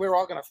know if we're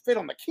all going to fit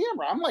on the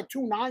camera. I'm like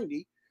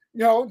 290. You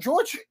know,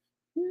 George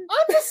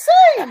I'm the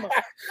same.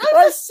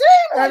 I'm the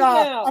same right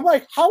now. I'm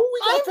like, how are we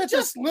gonna I'm fit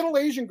just- this little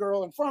Asian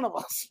girl in front of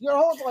us? You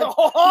know, it's like,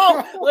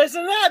 Oh,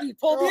 listen to that. You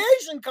pulled the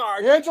Asian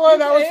card. Angela,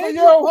 that was for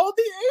Andrew you. pulled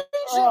the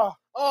Asian.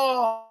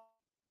 Oh,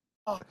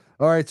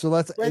 All right, so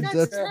that's Wait, that's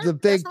That's the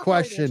not big right,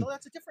 question Angela.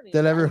 That's a different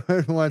that Angela.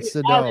 everyone wants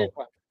to I'll know: get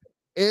one.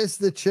 is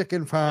the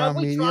chicken parm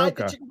We tried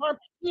the mediocre? chicken parm.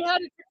 We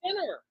had it for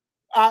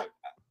dinner.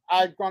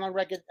 I've gone on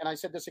record and I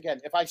said this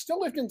again. If I still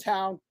lived in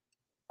town,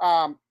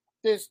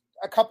 there's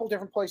a couple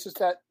different places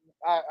that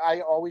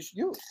I always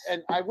use,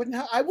 and I wouldn't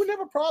have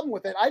a problem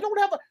with it. I don't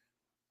have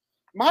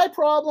my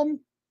problem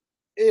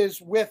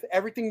is with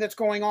everything that's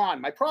going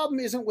on. My problem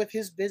isn't with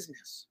his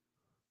business.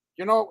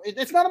 You know,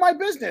 it's none of my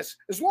business.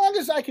 As long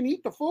as I can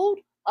eat the food,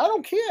 I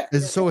don't care.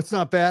 So it's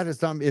not bad.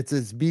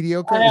 It's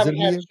mediocre. I Is it haven't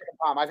had mediocre? chicken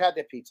parm. I've had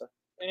their pizza.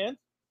 And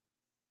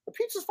The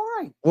pizza's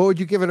fine. What would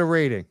you give it a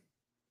rating?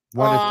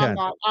 1 to 10.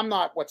 I'm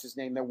not. What's his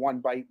name? The one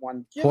bite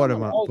one.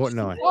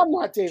 Portnoy. I'm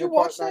not David you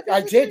watch Portnoy. that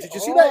I the did. other Did you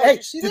day? see that? Oh, Hey, did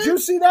you see did that? you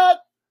see that?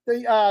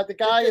 The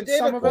guy in David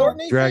Somerville.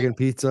 Courtney Dragon thing?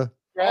 Pizza.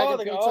 Dragon Oh,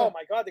 the guy, pizza. oh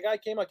my God! The guy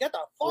came out. Get the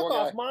fuck Poor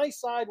off guy. my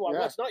sidewalk. Yeah.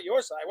 Well, it's not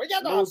your side. Well,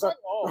 get the Loser. fuck.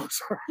 Oh,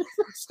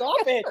 stop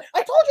it! I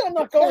told you I'm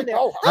not going there.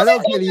 No, I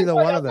don't told get you either I'm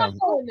one of not them.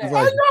 going there. It's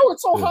I like- know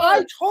it's so Yeah. hard.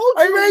 I told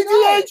I you. made no.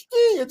 the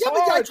HD. It's Yeah, but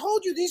I hard.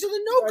 told you these are the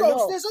I no-goes.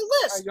 know. There's a I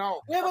list.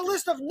 know. We have a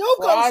list of no-goes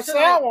Cross tonight.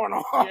 that one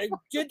off. You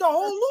did the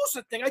whole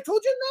Lucid thing. I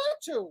told you not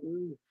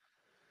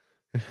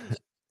to.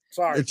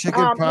 Sorry. The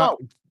chicken no.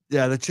 parm.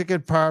 Yeah, the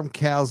chicken parm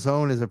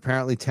calzone is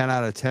apparently 10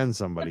 out of 10.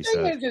 Somebody The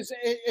thing said.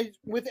 is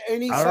with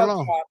any I sub don't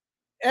know. shop,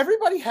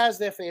 everybody has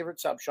their favorite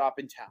sub shop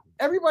in town.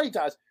 Everybody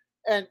does,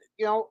 and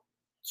you know,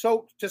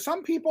 so to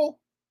some people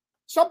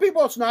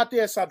it's not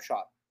their sub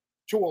shop.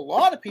 To a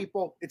lot of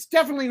people, it's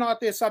definitely not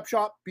their sub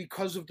shop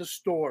because of the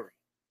story.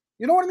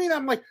 You know what I mean?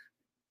 I'm like,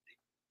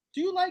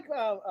 Do you like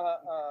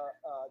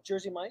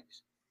Jersey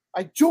Mike's?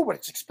 I do, but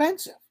it's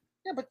expensive.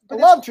 Yeah, but I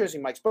love Jersey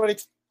Mike's, but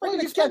it's But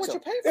fucking you get what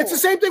expensive. you pay It's the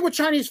for. same thing with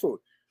Chinese food.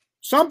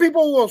 Some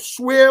people will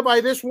swear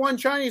by this one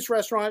Chinese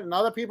restaurant, and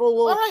other people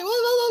will. All right,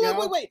 you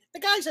know? wait. The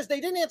guy says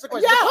they didn't answer the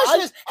question. Yeah, the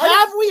question is, I-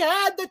 have we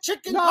had the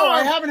chicken No, parm?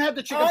 I haven't had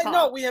the chicken parm.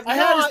 No, we have I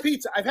had his not.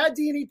 pizza. I've had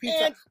D&E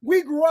pizza. And-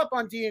 We grew up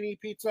on D&E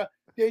pizza.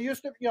 There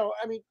used to,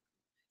 I mean,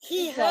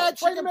 He No, had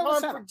it's right in chicken the middle of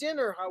parm the for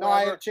dinner, however. no,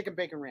 I had chicken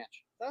bacon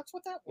ranch. That's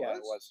what that was? Yeah,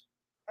 it was.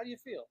 How do you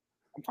feel?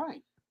 I'm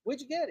fine.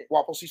 Where'd you get it?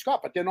 Walpole C.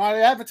 Scott, but they're not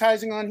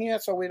advertising on here,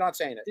 so we're not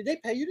saying it. Did they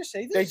pay you to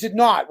say this? They did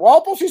not.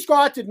 Walpole C.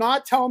 Scott did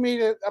not tell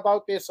me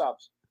about their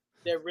subs.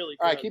 They're really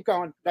good. All right, keep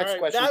going. Next All right,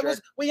 question. that Jared.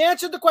 was, we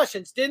answered the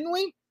questions, didn't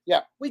we?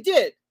 Yeah. We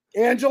did.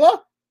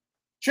 Angela,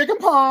 chicken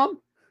parm.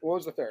 What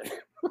was the third?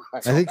 I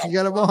think you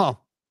got them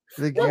all.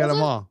 I think you What got was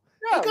them it? all.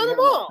 Yeah, We got we them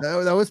got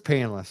all. That was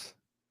painless.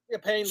 You're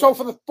paying So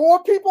for the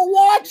 4 people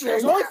watching,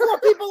 there's only 4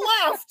 people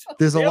left.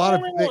 There's a They're lot of.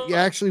 only one.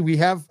 Actually, we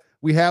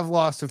have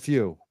lost a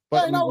few, I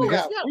but know we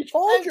got- have. yeah. We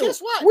told And you. guess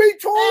what? We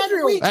told And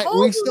you. we Hey, told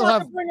we you still not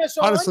have- to bring us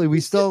on. honestly, we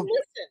You still- didn't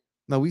listen.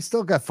 no, we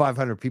still got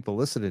 500 people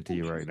listening to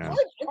you right now.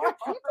 500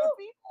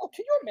 people?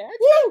 Can you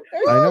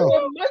imagine? I know.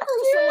 We're micro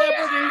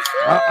celebrities.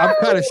 I'm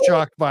kind of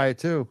shocked by it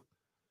too.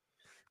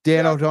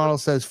 Dan O'Donnell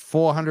says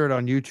 400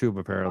 on YouTube.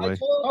 Apparently,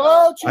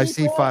 Oh, I geez,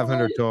 see boy.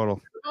 500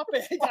 total. Stop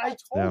it. I told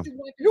Yeah. you.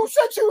 Mike, You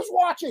said she was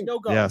watching. no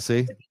go. Yeah,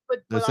 see,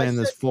 But they're I saying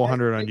there's said-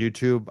 400 on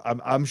YouTube.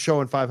 I'm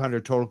showing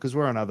 500 total because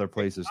we're on other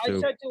places I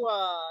too. said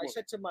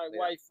to my Yeah.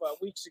 wife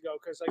weeks ago,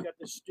 because I got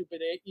this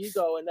stupid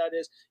ego, and that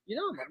is,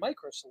 I'm a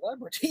micro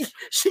celebrity.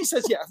 She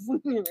says, "Yeah,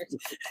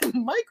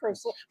 micro,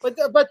 but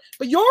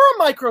you're a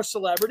micro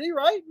celebrity,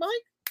 right, Mike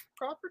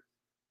Crawford?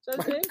 Is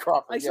that his name?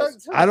 Crawford,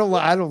 yes. I don't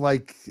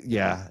like.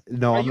 Yeah,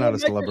 no, Are I'm you not a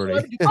micro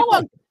celebrity. Hold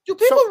on. Do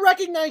people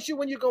recognize you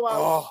when you go out?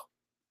 Oh,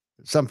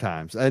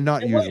 Sometimes, and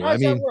not And what- usually. how I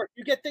does that mean, work?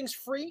 You get things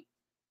free.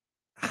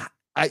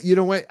 you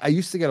know what? I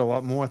used to get a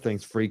lot more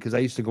things free because I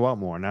used to go out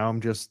more. Now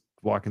I'm just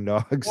walking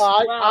dogs.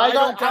 well, Well, I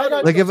don't doubt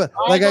it. Like if I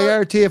I got-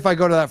 guarantee if I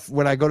go to that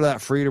when I go to that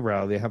Freedom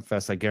Rally, the Hemp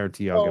Fest, I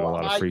guarantee I'll get a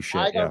lot of free I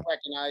shit. Yeah. don't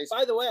recognize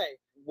By the way,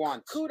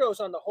 once.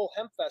 kudos on the whole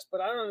hemp fest, but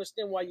I don't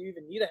understand why you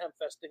even need a hemp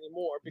fest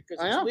anymore, because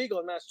I it's know. legal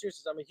in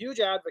Massachusetts. I'm a huge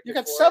advocate. You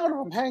got for 7 of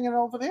them hanging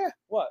over there. It.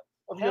 What?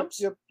 Of your, Hemps?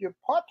 your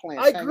pot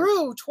plants. I hanging.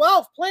 grew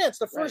 12 plants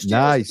the first year.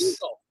 it was Nice.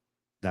 legal.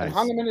 and Nice.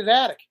 hung them in his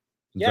attic.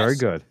 Very Yes.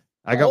 good.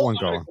 I The got whole one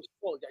attic going. was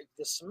full.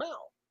 The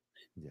smell.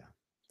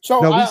 So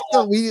No, I-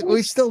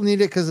 we still need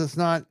it because it's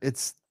not.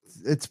 It's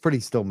pretty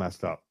still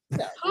messed up.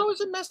 How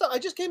is it messed up? I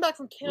just came back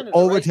from Canada.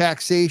 Over right?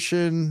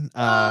 taxation.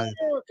 Oh,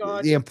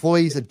 God. The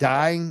employees are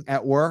dying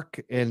at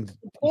work and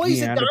Employees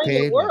being are dying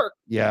underpaid. at work.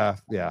 Yeah.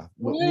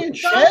 Were W- they in Dying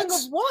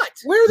sheds? of what?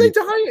 Where are they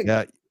dying?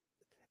 Yeah.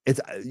 It's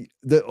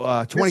the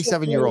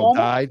 27-year-old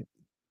died.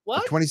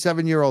 What? A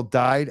 27-year-old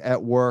died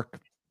at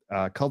work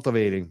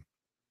cultivating.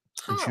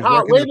 And she was How?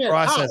 working Wait a the minute,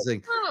 how?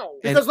 processing. How?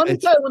 And Because let me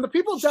it's- tell you, when the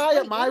people die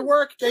at my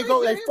work, they Can I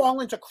hear they him? fall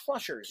into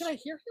crushers. Can I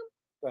hear him?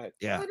 Go ahead.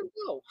 Yeah. Let him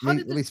go. Let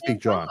me this speak, man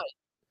John. die?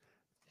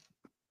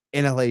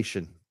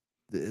 Inhalation.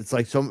 It's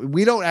like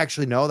we don't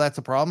actually know that's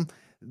a problem.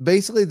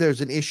 Basically,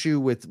 there's an issue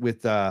with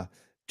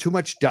too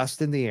much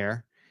dust in the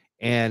air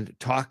and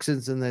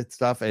toxins and that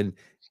stuff. And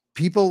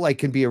people like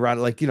can be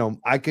around, like,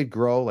 I could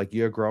grow, like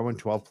you're growing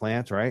 12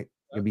 plants, right?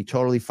 It'd be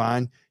totally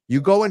fine.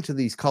 You go into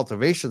these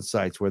cultivation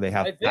sites where they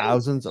have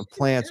thousands of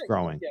plants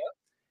growing. Yeah.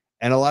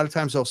 And a lot of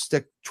times they'll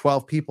stick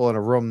 12 people in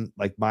a room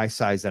like my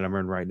size that I'm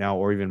in right now,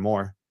 or even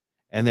more.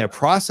 And they're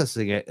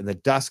processing it, and the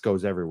dust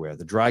goes everywhere.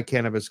 The dry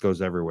cannabis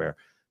goes everywhere.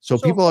 So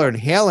people are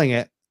inhaling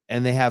it,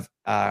 and they have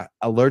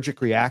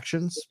allergic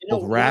reactions,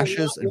 both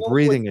rashes and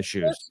breathing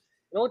issues.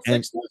 You know what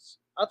fix this?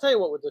 I'll tell you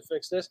what would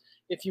fix this.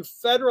 If you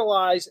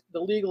federalize the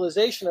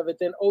legalization of it,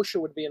 then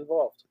OSHA would be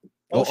involved.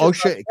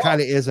 OSHA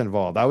kind of is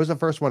involved. I was the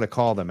first one to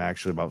call them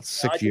actually about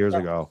 6 years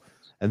ago.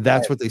 And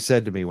that's what they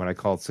said to me when I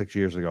called 6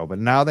 years ago. But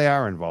now they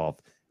are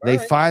involved. They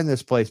find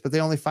this place, but they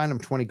only find them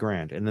 20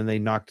 grand. And then they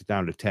knocked it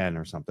down to 10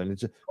 or something.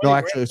 It's just, no,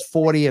 actually it was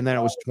 40 and then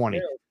it was 20.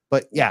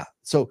 But yeah,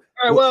 so.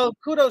 All right, well,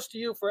 kudos to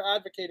you for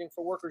advocating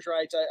for workers'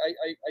 rights.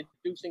 I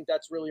do think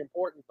that's really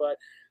important. But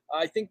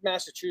I think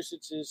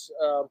Massachusetts is,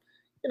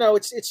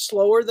 it's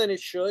slower than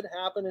it should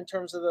happen in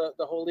terms of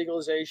the whole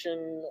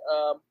legalization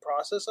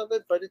process of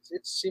it. But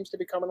it seems to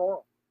be coming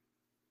along.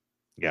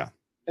 Yeah.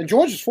 And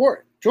George is for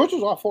it. George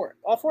was all for it.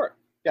 All for it.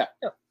 Yeah.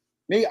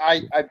 Me,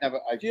 I've never.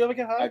 Do you ever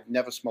get high? I've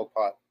never smoked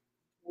pot.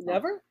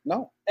 Never?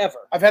 No. Ever.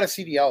 I've had a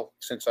CDL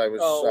since I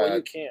was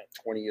you can't.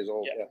 20 years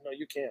old. Yeah. No,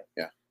 you can't.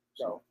 Yeah.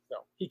 No.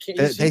 He can't.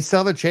 They still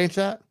haven't changed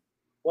that?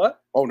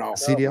 What? Oh, no.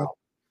 CDL? No.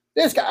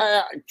 This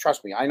guy,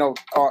 trust me, I know.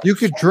 You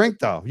could drink,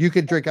 though. You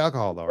could drink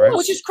alcohol, though, right?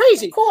 Which is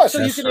crazy. Of course.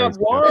 So you can have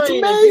crazy. wine. It's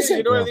amazing.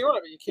 You do everything you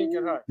want, but you can't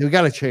get high. You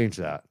got to change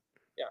that.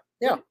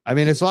 Yeah. I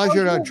mean, as long as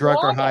you're not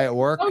drunk or high at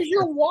work. How's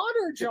your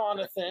water,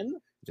 Jonathan?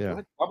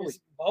 Yeah. Bubbly.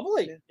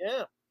 Bubbly.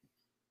 Yeah.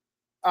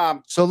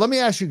 So let me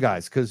ask you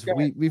guys, because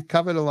we've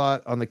covered a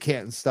lot on the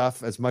Canton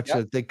stuff, as much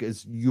as I think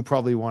as you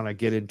probably want to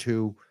get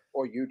into.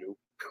 Or you do.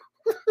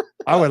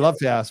 I would love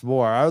to ask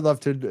more. I would love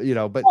to,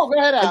 but. Oh, go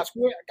ahead, ask.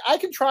 I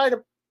can try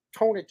to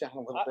tone it down a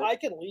little bit. I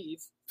can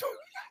leave.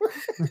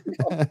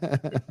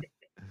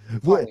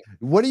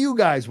 What do you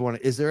guys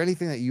want? Is there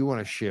anything that you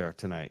want to share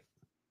tonight?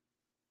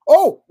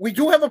 Oh, we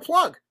do have a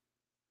plug.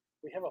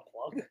 We have a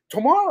plug?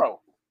 Tomorrow.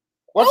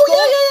 Yeah.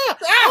 Oh, yeah.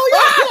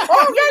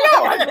 Oh,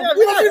 yeah, no.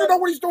 We don't even know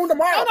what he's doing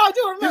tomorrow. No, I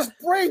do remember. His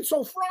brain's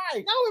so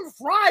fried. No, I'm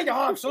fried.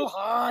 Oh, I'm so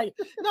high.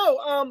 No,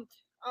 I'm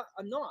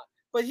not.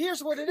 But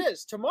here's what it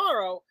is.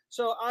 Tomorrow,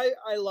 so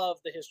I love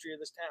the history of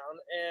this town,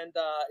 and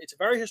it's a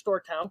very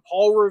historic town.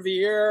 Paul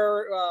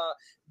Revere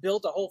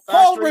built a whole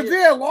factory. Paul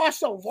Revere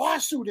lost a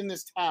lawsuit in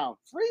this town.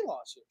 3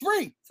 lawsuits.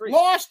 Three.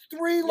 Lost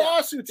 3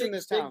 lawsuits in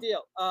this town. Big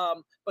deal.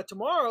 But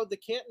tomorrow, the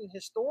Canton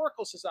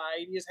Historical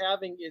Society is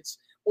having its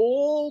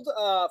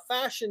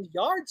old-fashioned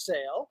yard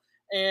sale.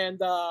 And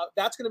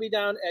that's going to be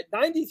down at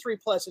 93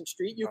 Pleasant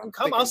Street. You can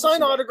come. I'll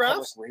sign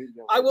autographs.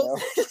 I will.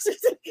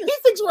 He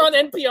thinks we're on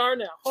NPR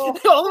now.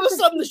 All of a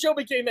sudden, the show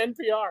became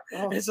NPR.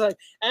 It's like,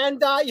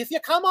 and if you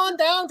come on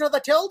down to the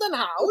Tilden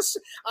House,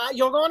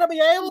 you're going to be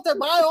able to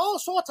buy all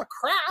sorts of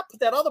crap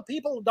that other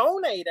people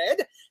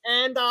donated.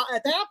 And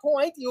at that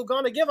point, you're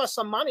going to give us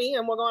some money,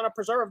 and we're going to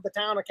preserve the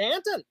town of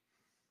Canton.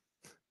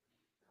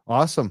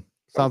 Awesome.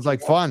 Sounds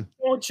like fun.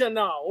 Don't you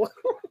know?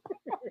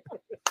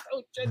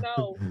 Don't you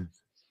know?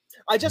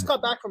 I just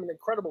got back from an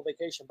incredible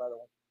vacation, by the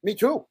way. Me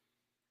too.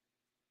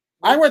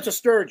 I went to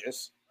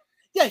Sturgis.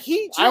 Yeah,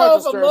 he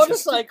drove a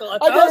motorcycle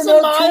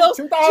 1,000 miles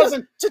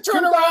to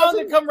turn around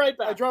and come right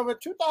back. I drove it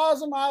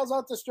 2,000 miles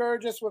out to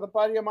Sturgis with a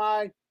buddy of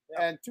mine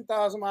and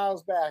 2,000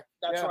 miles back.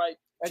 That's right.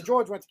 And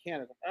George went to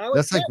Canada.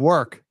 That's like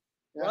work.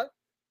 What?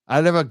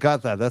 I never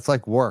got that. That's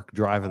like work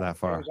driving that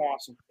far. It was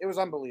awesome. It was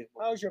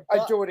unbelievable. How's your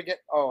I'd do it again.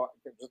 Oh,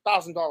 it was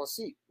 $1,000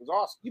 seat. It was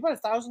awesome. You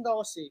bought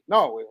 $1,000 seat?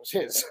 No, it was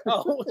his.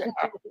 Oh.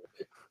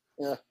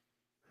 Yeah.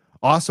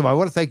 Awesome. I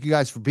want to thank you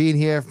guys for being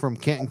here from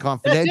Canton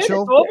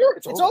Confidential.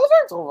 It's over?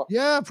 It's over?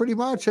 Yeah, pretty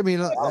much. I mean,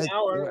 an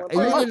hour. You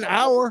did an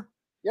hour.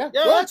 Yeah,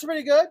 that's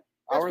pretty good.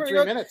 Hour and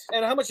 3 minutes.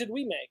 And how much did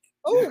we make?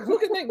 Oh,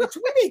 look at me. We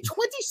made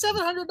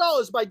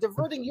 $2,700 by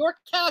diverting your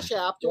Cash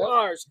App to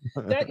ours.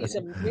 That is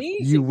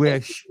amazing. You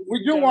wish.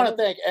 We do want to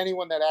thank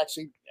anyone that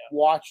actually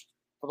watched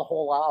for the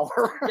whole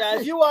hour. Yeah,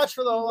 if you watch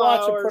for the whole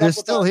hour. They're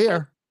still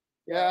here.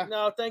 Yeah.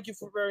 No, thank you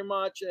very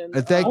much. And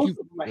thank you.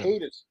 My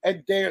haters.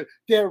 And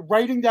they're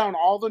writing down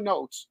all the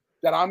notes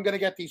that I'm going to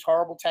get these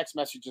horrible text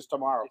messages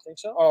tomorrow. You think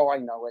so? Oh, I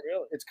know it.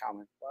 Really? It's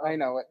coming. Wow. I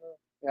know it.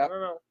 Yeah. I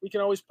don't know. We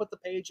can always put the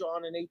page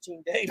on an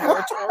 18-day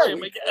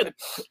moratorium again.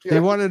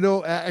 They want to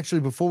know, actually,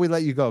 before we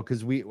let you go,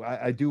 because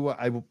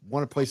I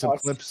want to play some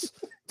clips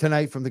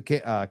tonight from the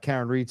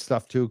Karen Reed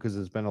stuff too, because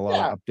there's been a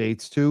lot of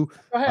updates too.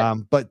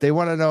 But they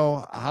want to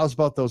know, how's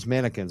about those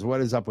mannequins?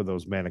 What is up with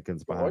those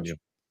mannequins behind you?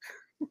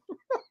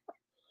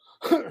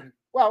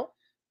 Well,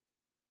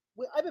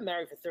 I've been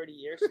married for 30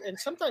 years, and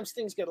sometimes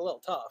things get a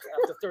little tough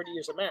after 30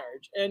 years of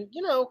marriage. And,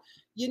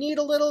 you need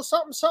a little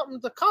something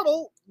to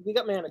cuddle. We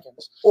got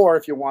mannequins. Or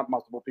if you want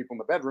multiple people in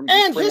the bedroom,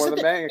 and here's the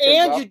thing,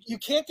 and you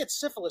can't get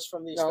syphilis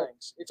from these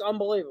things. It's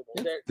unbelievable.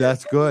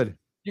 That's good.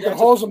 You can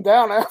hose them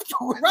down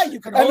afterwards. Right, you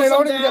can hose them down.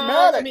 And they don't even get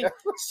mad at you.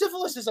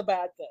 Syphilis is a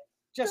bad thing.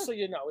 Just so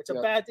you know, it's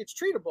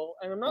treatable.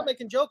 And I'm not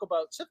making a joke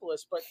about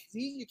syphilis, but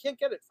you can't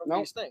get it from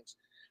these things.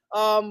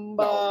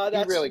 No, he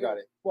that's really got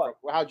it. What?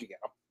 How'd you get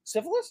him?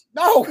 Syphilis?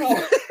 No.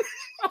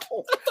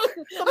 Oh.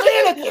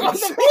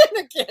 The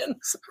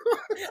mannequins.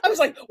 I was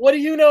like, what do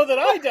you know that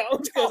I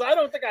don't? Because I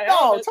don't think I have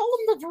No, it. tell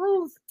him the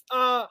truth.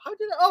 How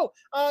did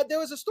there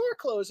was a store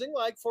closing,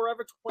 like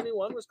Forever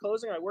 21 was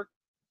closing. I worked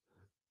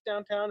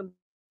downtown in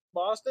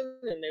Boston,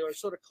 and they were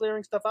sort of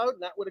clearing stuff out,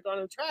 and that would have gone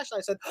in the trash. And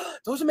I said,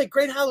 those would make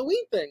great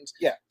Halloween things.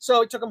 Yeah.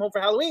 So I took them home for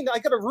Halloween. I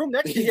got a room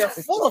next to here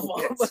full of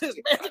them. But there's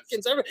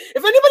mannequins everywhere.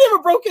 If anybody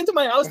ever broke into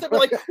my house, they'd be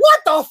like, what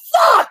the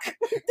fuck?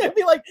 They'd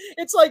be like,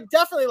 it's like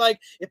definitely like,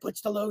 it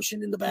puts the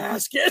lotion in the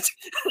basket.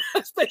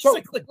 That's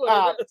basically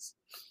what it is.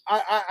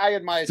 I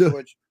admire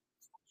George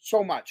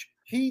so much.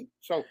 He's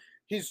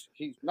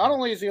not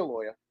only is he a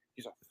lawyer,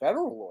 he's a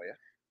federal lawyer.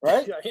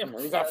 Right? Yeah,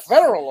 he's a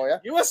federal lawyer.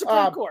 U.S.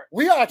 Supreme Court.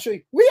 We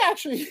actually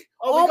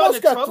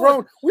almost got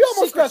thrown. We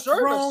almost got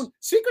thrown.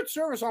 Secret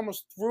Service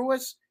almost threw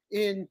us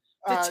in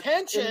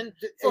detention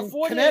for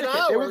 48 Connecticut.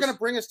 hours. They were going to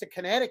bring us to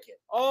Connecticut.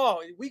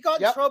 Oh, we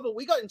got in trouble.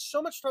 We got in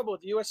so much trouble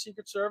with the U.S.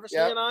 Secret Service. He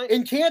and I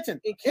in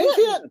Canton. In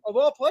Canton, of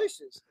all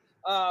places.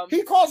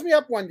 He calls me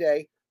up one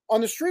day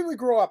on the street we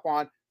grew up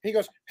on. He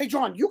goes, "Hey,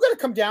 John, you got to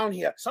come down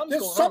here.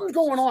 There's something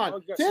going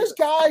on. There's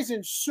guys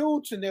in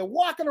suits and they're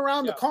walking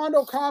around the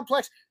condo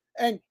complex."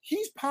 And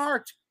he's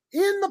parked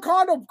in the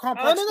condo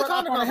complex. I'm in the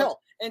condo complex. Hill.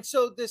 And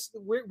so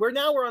we're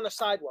on the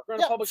sidewalk. We're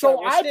on a public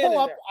sidewalk.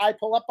 So I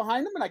pull up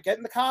behind them and I get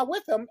in the car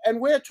with them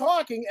and we're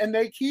talking and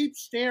they keep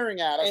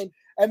staring at us.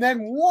 And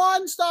then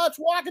one starts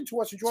walking to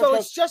us and George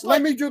goes, just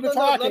let me do the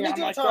talking. Let me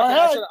do the talking.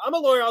 I said, I'm a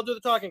lawyer, I'll do the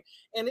talking.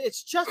 And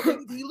it's just,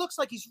 he looks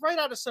like he's right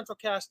out of Central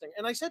Casting.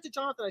 And I said to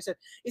Jonathan, I said,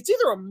 it's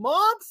either a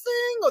mob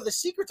thing or the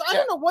secrets. I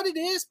don't know what it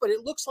is, but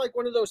it looks like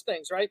one of those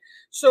things, right?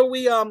 So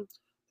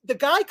the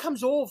guy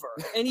comes over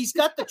and he's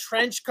got the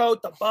trench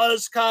coat, the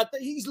buzz cut.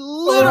 He's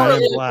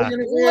literally,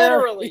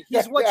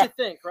 he's what you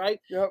think, right?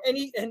 Yep.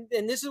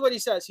 And this is what he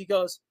says. He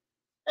goes,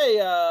 "Hey,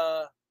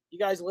 you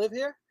guys live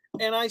here?"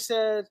 And I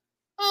said,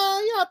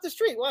 "Yeah, up the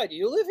street. Why? Do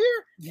you live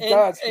here?" He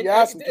does. He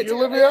asked him, "Do you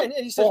live here?" And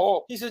he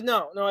says,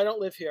 "No, I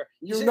don't live here."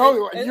 You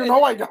know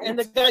I don't. And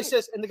the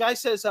guy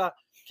says,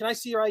 "Can I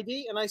see your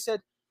ID?" And I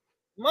said,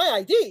 "My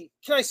ID?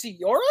 Can I see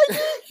your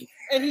ID?"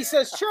 And he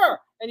says, "Sure."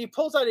 And he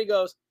pulls out. He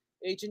goes,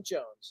 "Agent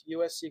Jones,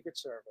 U.S. Secret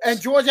Service."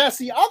 And George asked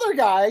the other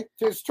guy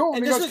to tool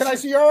him. He goes, "Can I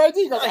see your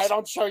ID?" He goes, "I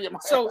don't show you my."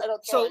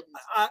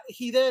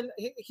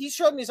 He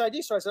showed me his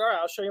ID. So I said, "All right,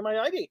 I'll show you my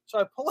ID." So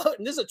I pull out,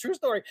 and this is a true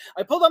story.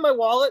 I pulled out my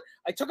wallet.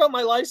 I took out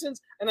my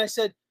license, and I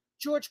said,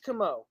 "George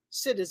Camo,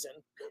 citizen."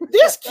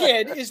 This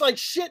kid is like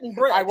shitting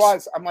bricks.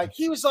 I'm like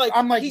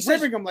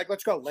ribbing him. Like,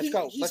 let's go.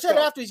 He said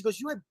after, he goes,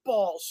 "You had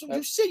balls. So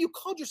you say you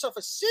called yourself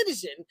a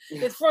citizen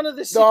in front of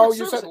the Secret Service."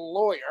 No, you said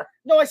lawyer.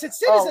 No, I said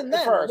citizen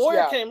then. First,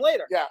 lawyer came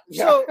later. Yeah.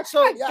 So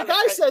the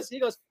guy says, he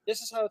goes,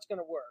 "This is how it's going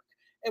to work."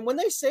 And when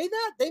they say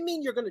that, they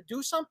mean you're going to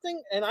do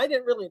something. And I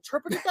didn't really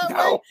interpret it that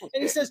way.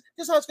 And he says,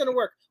 "This is how it's going to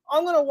work.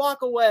 I'm going to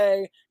walk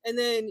away. And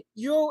then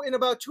in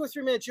about 2 or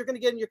 3 minutes, you're going to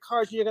get in your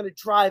cars and you're going to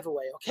drive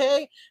away.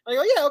 Okay?" And I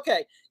go, "Yeah,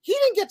 okay." He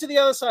didn't get to the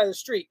other side of the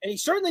street. And he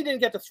certainly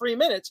didn't get to 3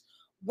 minutes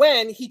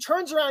when he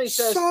turns around and he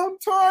says,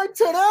 "Sometime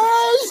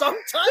today."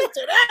 Sometime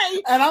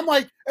today. And I'm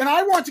like, and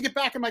I want to get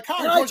back in my car.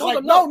 And I told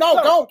him, no,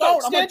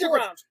 don't. Stand your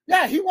ground.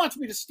 Yeah, he wants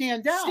me to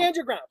stand down. Stand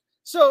your ground.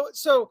 So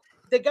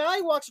the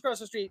guy walks across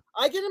the street.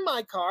 I get in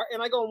my car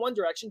and I go in one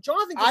direction.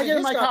 Jonathan gets I get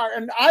in my car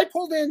and I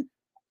pulled in.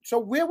 So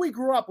where we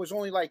grew up was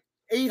only like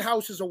 8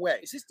 houses away.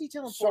 Is this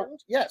detail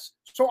important? Yes.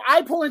 So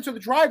I pull into the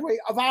driveway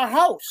of our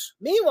house.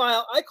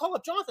 Meanwhile, I call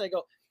up Jonathan. I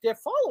go, "They're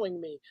following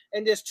me.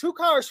 And there's 2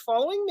 cars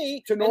following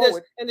me. To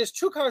Norwood. And there's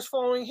 2 cars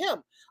following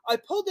him." I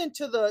pulled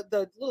into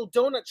the little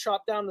donut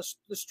shop down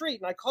the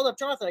street and I called up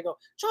Jonathan. I go,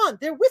 "John,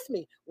 they're with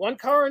me. 1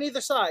 car on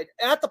either side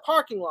at the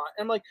parking lot."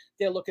 And I'm like,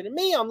 they're looking at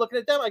me. I'm looking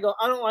at them. I go,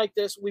 "I don't like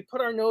this. We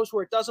put our nose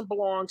where it doesn't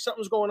belong.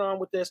 Something's going on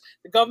with this.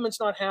 The government's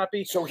not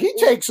happy." So he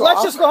takes off.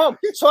 Let's just go home.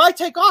 So I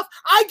take off.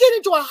 I get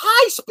into a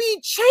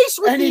high-speed chase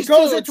with these And he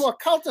goes dudes. into a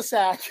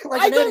cul-de-sac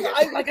like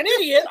an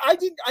idiot.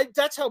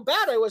 That's how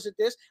bad I was at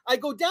this. I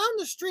go down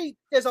the street.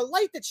 There's a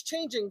light that's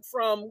changing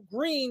from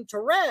green to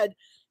red.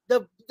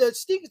 The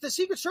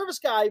Secret Service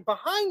guy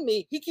behind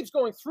me, he keeps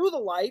going through the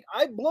light.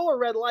 I blow a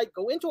red light,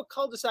 go into a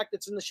cul-de-sac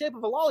that's in the shape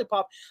of a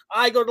lollipop.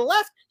 I go to the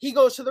left, he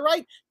goes to the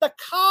right. The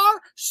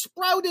car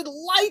sprouted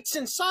lights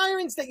and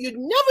sirens that you'd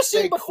never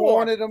seen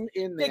before. They cornered him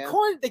in there.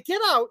 They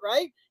get out,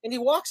 right? And he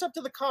walks up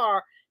to the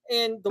car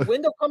and the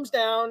window comes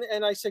down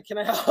and I said, "Can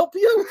I help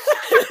you?"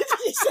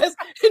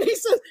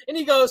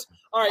 he goes,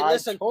 "All right,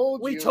 listen,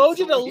 we told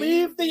you to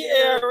leave the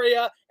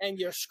area and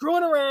you're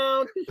screwing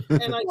around."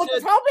 And I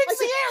said, "How big's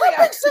the area?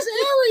 How big's this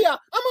area?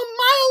 I'm a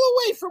mile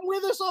away from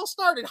where this all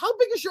started. How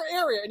big is your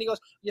area?" And he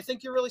goes, "You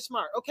think you're really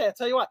smart. Okay, I'll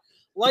tell you what.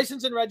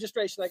 License and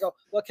registration." I go,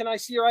 "Well, can I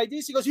see your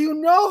IDs?" He goes, "You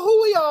know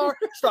who we are.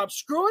 Stop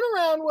screwing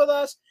around with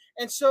us."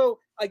 And so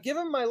I give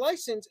him my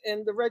license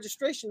and the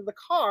registration of the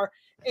car,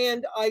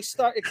 and I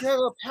start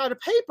had a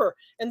paper,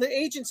 and the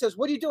agent says,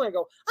 "What are you doing?" I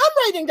go, "I'm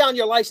writing down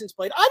your license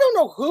plate. I don't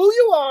know who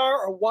you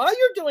are or why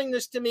you're doing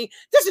this to me.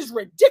 This is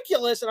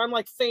ridiculous." And I'm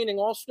like feigning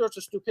all sorts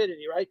of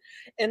stupidity, right?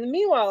 And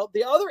meanwhile,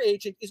 the other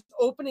agent is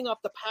opening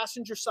up the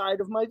passenger side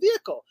of my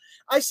vehicle.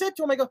 I said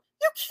to him, I go,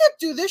 "You can't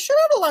do this. You're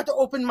not allowed to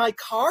open my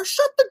car.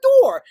 Shut the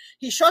door."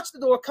 He shuts the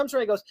door, comes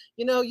around, and goes,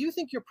 "You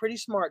think you're pretty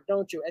smart,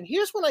 don't you?" And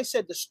here's when I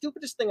said the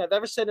stupidest thing I've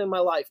ever said in my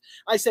life.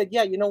 I said,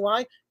 "Yeah, you know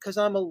why? Because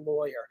I'm a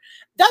lawyer."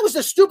 That was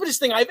the stupidest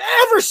thing I've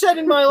ever said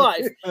in my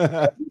life.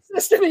 He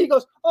says to me, he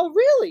goes, "Oh,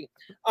 really?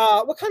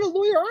 What kind of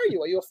lawyer are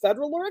you? Are you a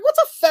federal lawyer?" "What's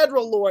a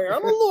federal lawyer?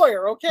 I'm a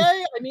lawyer,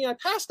 okay? I mean, I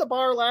passed the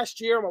bar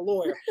last year. I'm a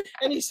lawyer."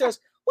 And he says,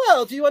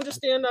 "Well, do you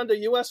understand under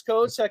U.S.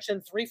 Code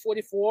Section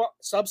 344,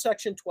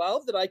 subsection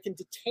 12, that I can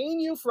detain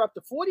you for up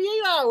to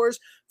 48 hours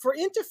for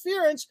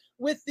interference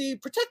with the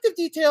protective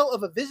detail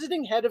of a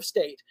visiting head of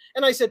state?"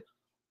 And I said,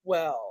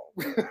 "Well,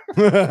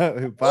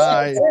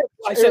 bye."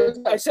 I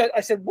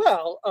said,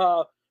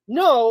 "Well,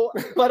 no,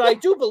 but I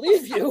do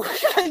believe you."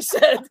 I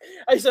said,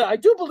 "I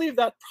do believe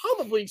that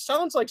probably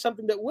sounds like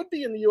something that would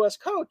be in the U.S.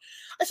 Code."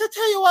 I said,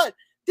 "Tell you what,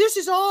 this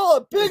is all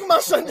a big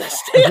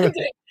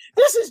misunderstanding.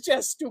 This is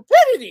just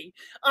stupidity."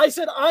 I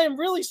said, "I am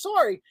really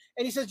sorry."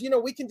 And he says,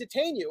 "We can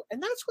detain you."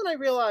 And that's when I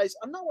realized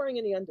I'm not wearing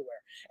any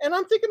underwear. And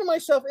I'm thinking to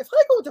myself, if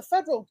I go into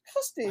federal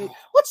custody,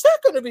 what's that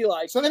going to be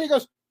like? So then he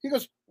goes,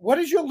 "What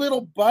is your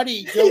little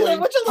buddy doing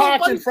 "What's your little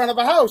parked buddy?" in front of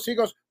a house?" He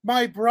goes,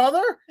 "My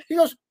brother." He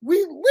goes, "We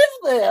live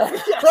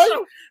there." Yeah, Right?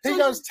 so He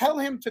goes, "Tell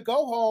him to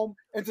go home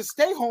and to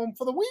stay home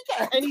for the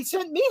weekend." and he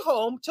sent me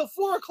home till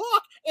 4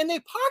 o'clock, and they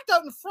parked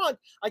out in front.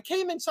 I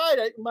came inside.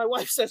 My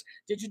wife says,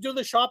 "Did you do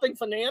the shopping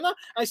for Nana?"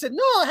 I said,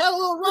 "No, I had a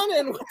little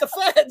run-in with the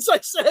feds." I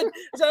said,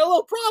 "I had a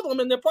little problem,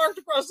 and they're parked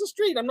across the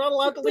street. I'm not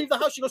allowed to leave the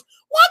house." She goes,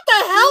 "What the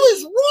hell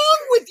is wrong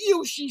with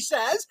you?" She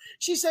says,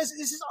 "This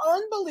is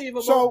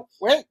unbelievable."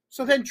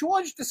 So then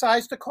George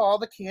decides to call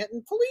the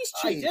Canton police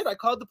I chief. did. I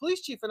called the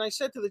police chief, and I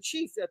said to the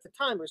chief at the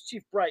time, it was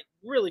Chief Bright,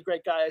 really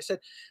great guy. I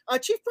said,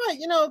 "Chief Bright,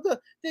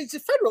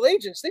 the federal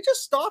agents, they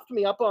just stopped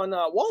me up on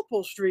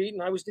Walpole Street,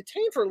 and I was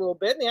detained for a little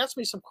bit, and they asked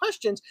me some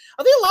questions.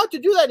 Are they allowed to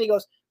do that?" And he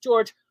goes,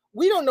 "George,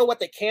 we don't know what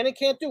they can and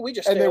can't do. We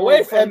just stay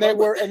away from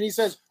them." And he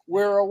says,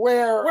 "We're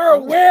aware. We're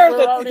aware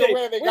that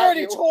we we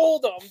already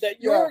told them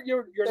that you're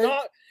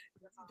not."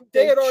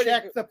 They had already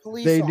checked the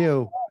police. They on.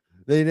 knew.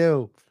 They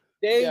knew.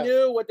 They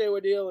knew what they were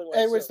dealing with.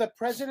 It was the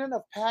president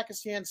of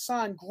Pakistan's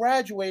son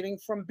graduating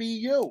from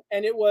BU.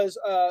 And it was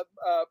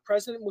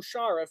President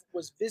Musharraf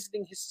was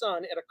visiting his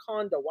son at a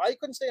condo. Why he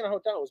couldn't stay in a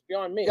hotel was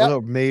beyond me. Those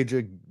are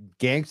major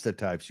gangster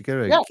types. You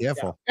gotta be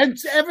careful. And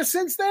ever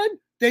since then,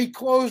 they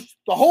closed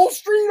the whole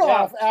street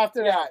off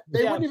after that.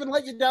 They wouldn't even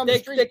let you down the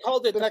street. They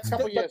called it the next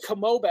couple years. The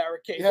Camo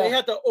barricade. Yeah. They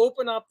had to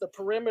open up the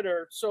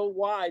perimeter so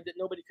wide that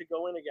nobody could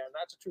go in again.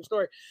 That's a true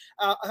story.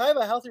 I have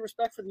a healthy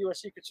respect for the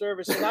U.S. Secret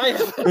Service, and I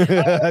have.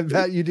 I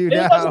bet you do It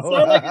now. doesn't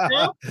sound like it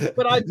now,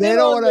 but I've been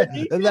on the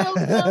details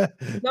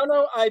now.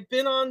 No, I've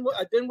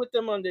been with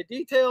them on the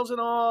details and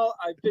all.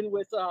 I've been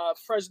with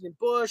President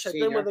Bush. I've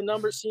been with a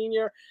number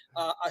senior.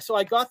 So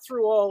I got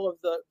through all of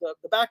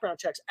the background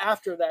checks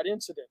after that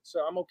incident.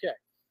 So I'm okay.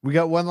 We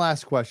got one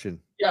last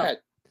question. Go ahead.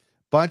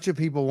 Bunch of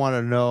people want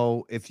to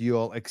know if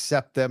you'll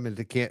accept them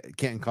into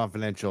Canton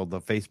Confidential,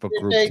 the Facebook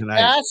group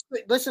tonight.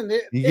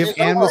 You give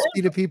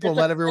amnesty to people,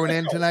 let everyone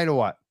in tonight, or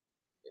what?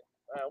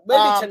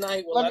 Maybe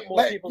tonight we'll let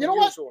more people. You know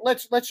what?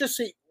 Let's just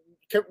see.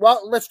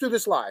 Let's do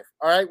this live.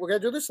 All right, we're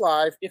gonna do this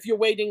live. If you're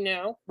waiting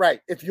now,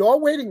 right? If you're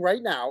waiting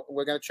right now,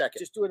 we're gonna check it.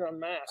 Just do it on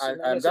mass. I'm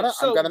gonna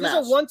mass.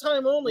 This is a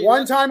one-time only.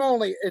 One time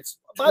only. It's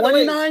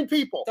 29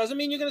 people. Doesn't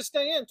mean you're gonna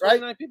stay in.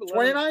 29 people.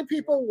 29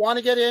 people want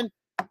to get in.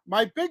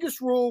 My biggest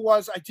rule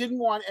was I didn't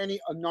want any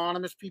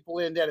anonymous people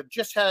in that have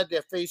just had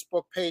their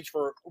Facebook page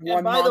for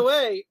 1 month. By the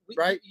way,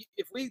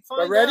 if we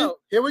find out,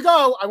 here we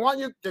go. I want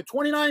you, the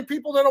 29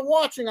 people that are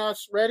watching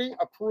us, ready?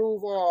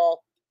 Approve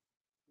all.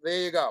 There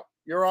you go.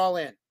 You're all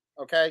in.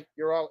 Okay,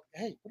 you're all.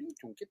 Hey, what are you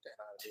doing? Get that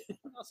out of here!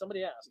 Oh,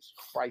 somebody asked.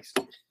 Christ,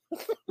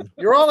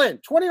 you're all in.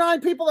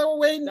 29 people that were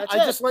waiting.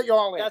 Just let you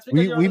all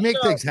in. We make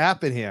things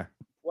happen here.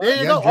 There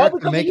you go.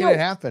 Making it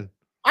happen.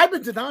 I've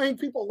been denying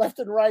people left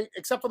and right,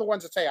 except for the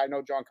ones that say, "I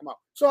know John, come up."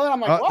 So then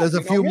I'm like, there's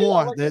a few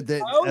more.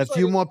 A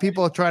few more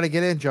people are trying to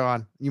get in,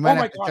 John. You might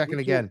have to check it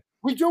again.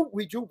 We do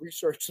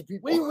research the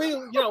people. We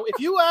if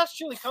you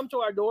actually come to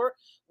our door,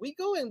 we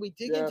go and we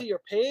dig into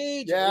your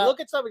page. Yeah. We look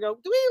at stuff. We go,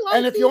 do we like?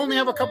 And if you only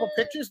have a couple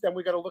pictures, then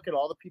we got to look at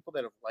all the people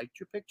that have liked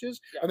your pictures,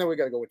 and then we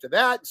got to go into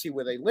that and see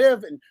where they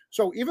live. And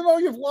so, even though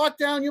you've locked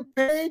down your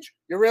page,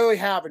 you really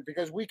haven't,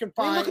 because we can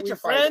find. We look at your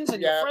friends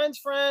and your friends'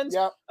 friends.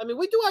 Yeah. I mean,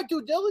 we do our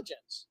due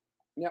diligence.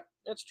 Yep,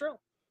 that's true.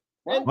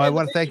 Well, I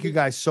want to thank you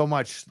guys so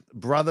much,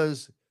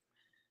 brothers.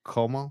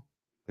 Como,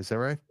 is that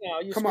right?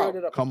 Yeah, you screwed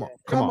it up. Come on.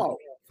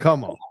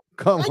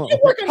 How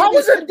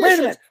is it? Wait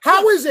a minute.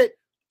 How is it?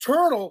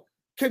 Turtle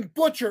can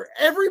butcher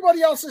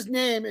everybody else's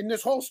name in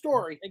this whole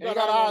story. And he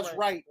got ours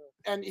right,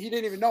 and he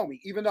didn't even know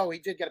me, even though he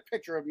did get a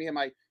picture of me and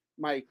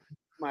my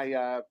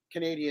my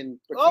Canadian.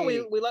 Oh,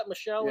 bikini. we let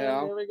Michelle in.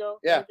 There we go.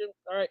 Yeah. Thank you.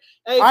 All right.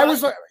 Hey, I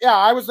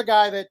was the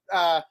guy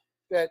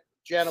that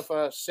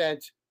Jennifer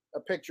sent a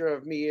picture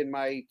of me in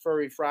my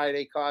Furry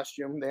Friday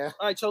costume there.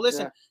 All right, so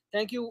listen,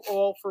 thank you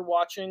all for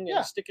watching and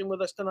Yeah. sticking with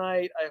us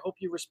tonight. I hope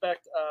you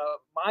respect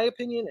my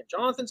opinion and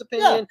Jonathan's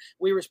opinion. Yeah.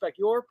 We respect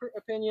your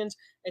opinions,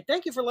 and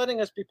thank you for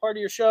letting us be part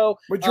of your show.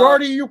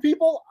 Majority of you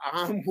people,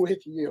 I'm with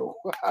you.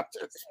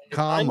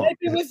 I might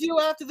be with you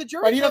after the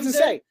jury. But he doesn't comes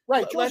in. say.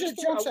 Right, Let George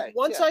the don't ju- say.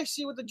 Once Yeah. I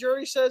see what the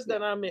jury says,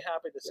 then I'll be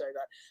happy to say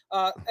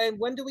that. And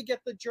when do we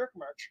get the jerk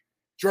merch?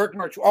 Jerk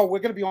merch. Oh, we're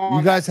gonna be on.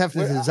 You guys have to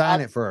We're- design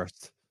it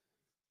first.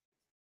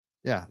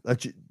 Yeah,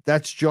 that's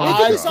John's can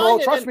job. design Bro,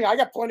 it, trust and- me, I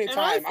got plenty of And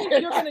I time. think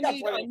you're going to got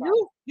need plenty a of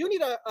time. you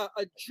need a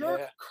jerk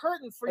Yeah.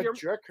 curtain for A your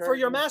jerk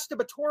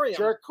masturbatorium.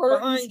 jerk curtains,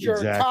 behind you. jerk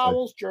Exactly.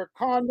 towels, jerk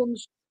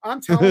condoms.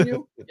 I'm telling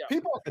you, Yeah.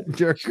 people are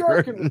Jerk jerking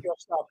curtain. with your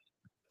stuff.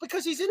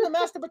 Because he's in the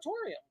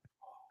masturbatorium.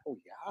 Oh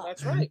yeah,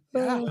 That's right.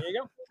 Yeah. There you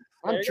go.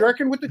 There I'm you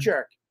jerking with the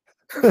jerk.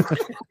 go.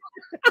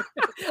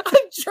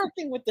 I'm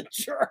jerking with the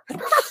jerk.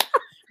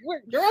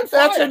 You're on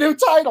fire. That's a new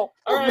title.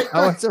 All right.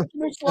 Oh, it's a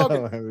New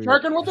slogan. Oh,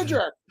 Jerking with the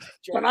jerk.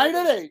 Tonight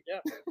at 8. Yeah.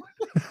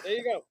 There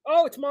you go.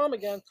 Oh, it's mom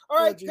again. All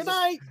right. Jesus. Good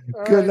night.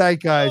 All Good right. night,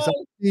 guys.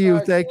 I'll see you.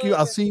 Bye. Thank you.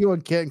 I'll see you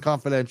on Canton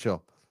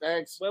Confidential.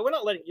 Thanks. Well, we're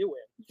not letting you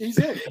in. He's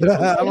in.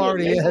 I'm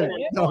already He's in.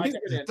 in. No, He's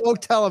been in.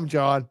 don't tell him,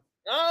 John.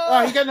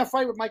 Oh, he got in a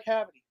fight with Mike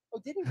Cavity. Oh,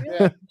 did he really? Yeah.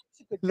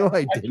 That's a good No, guy. I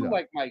I did do not.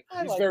 like Mike.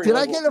 I He's like very Did I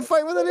liberal. get in a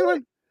fight with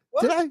anyone?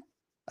 What? Did I? I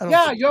don't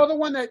Yeah, think- you're the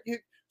one that you.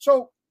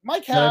 So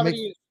Mike Did I make-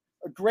 Cavity is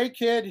a great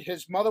kid.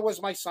 His mother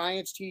was my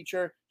science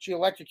teacher. She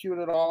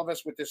electrocuted all of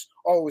us with this.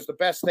 Oh, it was the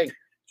best thing.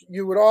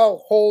 You would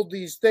all hold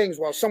these things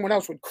while someone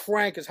else would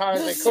crank as hard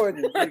as they could,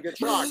 and you get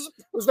shocked.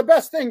 It was the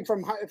best thing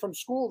from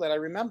school that I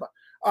remember.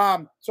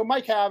 So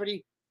Mike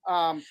Cavity. But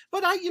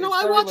I It's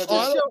I very watched liberal. the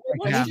I show. like I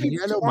watched Cavity. the-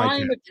 Yeah, I know Mike trying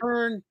Cavity. to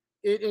turn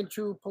it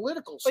into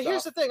political But stuff.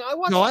 here's the thing. I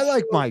watched. No, I the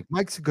like show- Mike.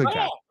 Mike's a good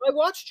guy. I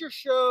watched your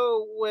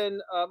show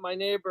when my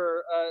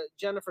neighbor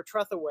Jennifer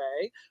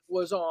Trethaway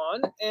was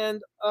on,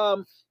 and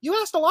you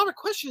asked a lot of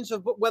questions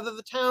of whether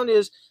the town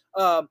is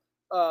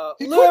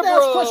He couldn't liberal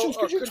ask questions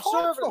or because you talked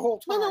conservative. the whole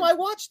time. No, I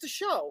watched the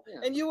show,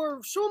 Yeah. and you were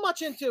so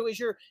much into is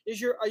your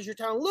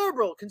town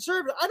liberal,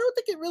 conservative? I don't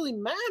think it really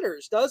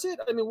matters, does it?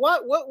 I mean,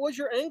 what was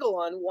your angle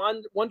on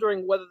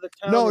wondering whether the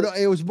town? No, is no,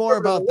 it was more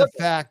conservative or about the liberal?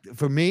 fact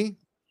for me.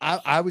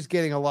 I was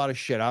getting a lot of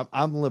shit.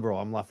 I'm liberal.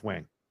 I'm left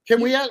wing.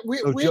 Can we? So, We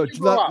John, can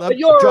grow up. But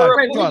you're- John,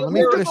 wait, John, let me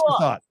you're- finish the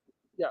thought.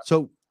 Yeah.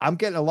 So I'm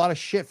getting a lot of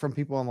shit from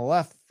people on the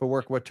left for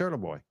working with Turtle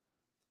Boy.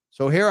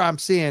 So here I'm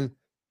seeing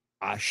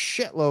a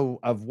shitload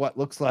of what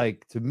looks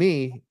like to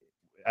me.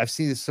 I've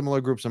seen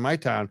similar groups in my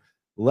town,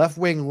 left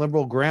wing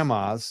liberal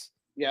grandmas,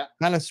 Yeah.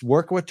 kind of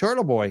working with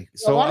Turtle Boy.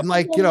 So lot of I'm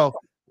like, people-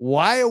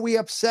 why are we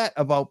upset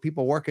about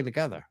people working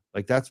together?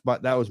 Like that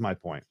was my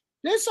point.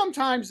 There's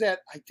sometimes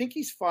that I think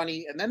he's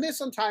funny, and then there's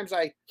sometimes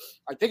I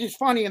think he's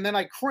funny, and then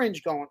I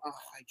cringe, going, "Oh,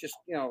 I just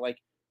like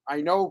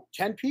I know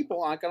 10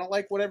 people aren't gonna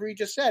like whatever he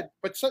just said."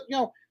 But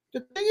the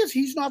thing is,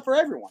 he's not for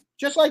everyone.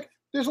 Just like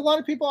there's a lot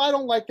of people I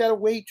don't like that are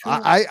way too.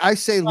 I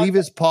say leave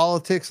his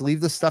politics, leave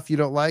the stuff you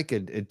don't like,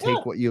 and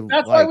take what you.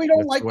 That's like. why we don't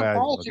That's like the way I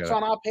look politics at it.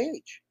 on our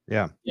page.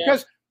 Yeah.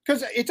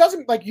 Because it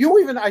doesn't like you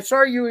even. I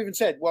saw you even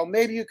said, well,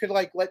 maybe you could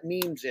like let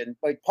memes in,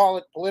 like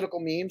political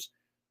memes.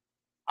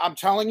 I'm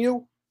telling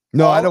you.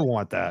 No, I all- don't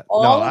want that.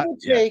 All No, it would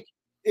take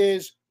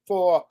is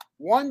for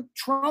one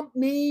Trump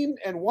meme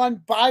and one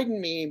Biden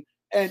meme,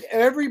 and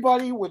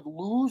everybody would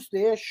lose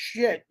their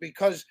shit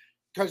because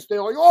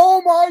they're like,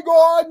 "Oh my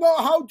God, no!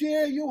 How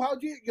dare you? How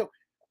dare you?"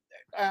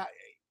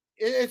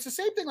 It's the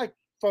same thing. Like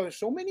for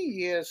so many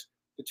years,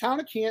 the town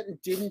of Canton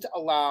didn't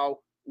allow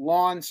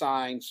lawn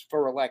signs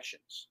for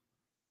elections.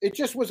 It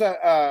just was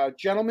a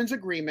gentleman's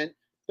agreement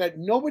that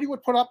nobody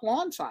would put up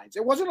lawn signs.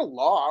 It wasn't a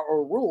law or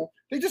a rule.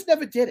 They just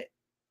never did it.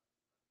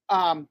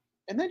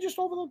 And then just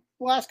over the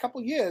last couple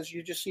of years,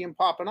 you just see them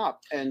popping up.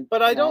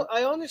 But I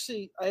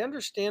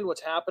understand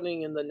what's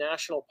happening in the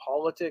national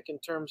politic in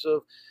terms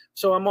of.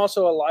 So I'm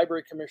also a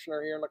library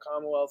commissioner here in the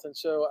Commonwealth, and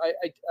so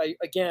I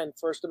again,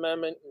 First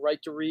Amendment, right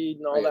to read,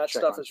 and all Right, that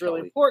check stuff on is really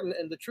Kelly. important.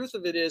 And the truth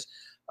of it is,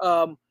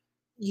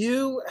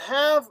 you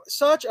have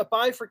such a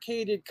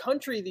bifurcated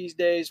country these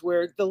days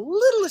where the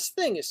littlest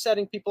thing is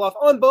setting people off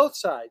on both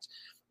sides.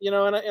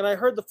 And I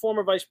heard the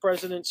former vice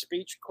president's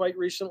speech quite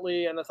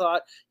recently, and I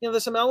thought,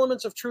 there's some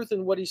elements of truth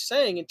in what he's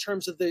saying in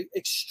terms of the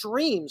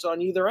extremes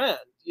on either end,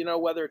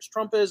 whether it's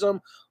Trumpism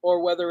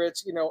or whether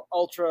it's,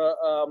 ultra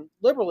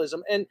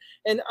liberalism. And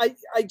I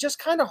just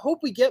kind of hope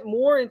we get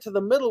more into the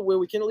middle where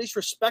we can at least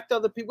respect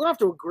other people. We don't have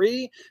to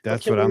agree.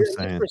 That's but what can I'm we at least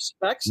saying.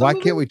 respect Why some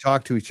of can't them? we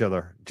talk to each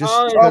other? Just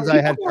Oh, because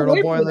I had people Turtle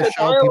wait Boy for on the the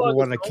show, people dialogue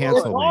want to is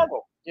cancel me.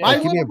 horrible. Yeah.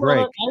 Like, give me a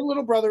break. My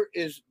little brother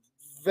is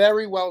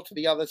very well to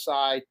the other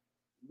side.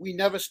 We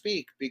never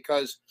speak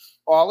because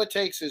all it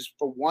takes is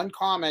for one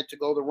comment to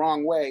go the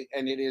wrong way,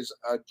 and it is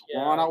a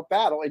drawn-out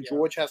battle, and Yeah.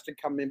 George has to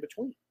come in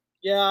between.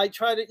 Yeah, I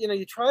try to,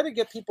 you try to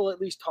get people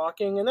at least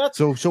talking, and that's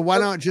So why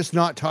not just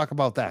not talk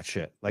about that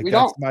shit? Like, We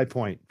that's don't. my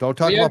point. Don't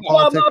talk We about have- well,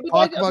 politics. no,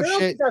 Talk but about I don't shit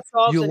think that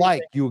solves you anything.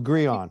 like, you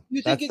agree on.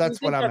 You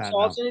That's what I'm that at now.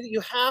 solves anything?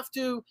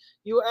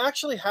 You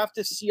actually have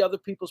to see other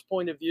people's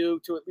point of view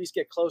to at least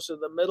get closer to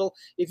the middle.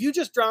 If you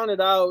just drown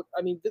it out,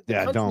 I mean, the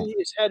Yeah, country don't.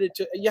 is headed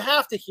to. You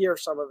have to hear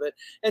some of it,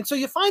 and so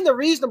you find the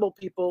reasonable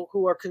people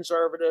who are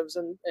conservatives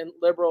and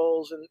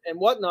liberals and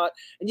whatnot,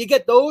 and you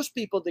get those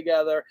people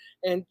together.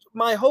 And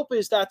my hope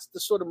is that's the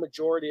sort of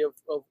majority of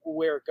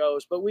where it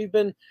goes. But we've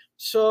been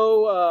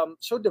so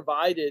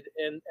divided,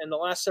 and the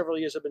last several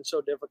years have been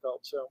so difficult.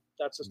 So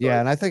that's the story. Yeah,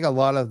 and I think a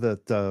lot of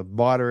the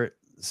moderate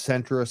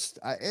centrist,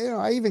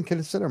 I even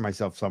consider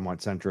myself somewhat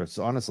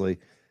centrist, honestly.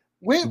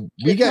 We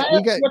get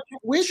where'd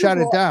you shut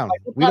grow it up? down. Like,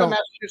 what We part of don't.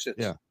 Massachusetts?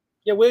 Yeah.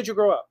 Yeah, where'd you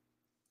grow up?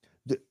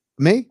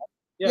 Me?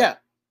 Yeah.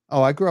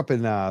 Oh, I grew up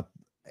in.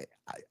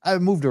 I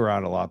moved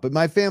around a lot, but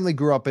my family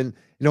grew up in.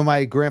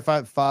 My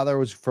grandfather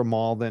was from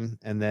Malden,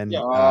 and then Yeah.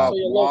 Oh, So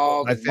you're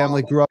local. my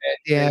family grew up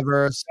in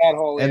Danvers, That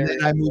whole and area.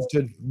 then I moved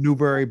to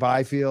Newbury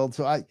Byfield.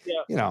 So I,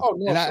 Yeah. Oh,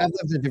 North and I Shore.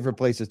 lived in different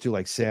places too,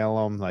 like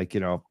Salem, like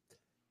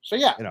So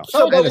yeah. So,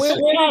 I had but a where- set-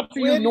 It's hard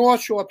for where you did-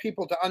 North Shore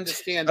people to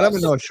understand. but I'm a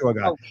us. North Shore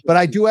guy. Oh, But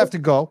I do have to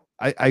go.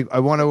 I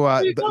want to.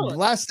 are you The going?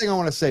 last thing I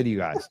want to say to you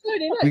guys,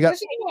 Friday night. we got-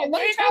 Listen, let me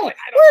Where tell you you. going?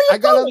 Where are you I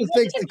got going? other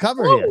things to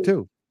cover here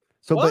too.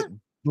 So, What? but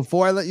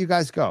before I let you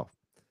guys go,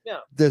 Yeah.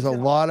 there's a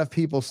lot of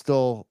people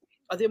still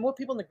Are there more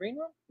people in the green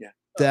room?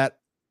 that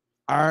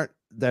aren't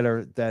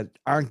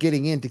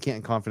getting into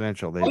Canton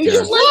Confidential. You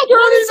just let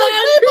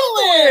 39 people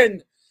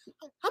in.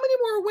 How many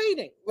more are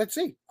waiting? Let's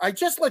see. I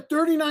just let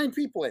 39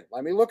 people in.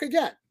 Let me look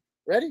again.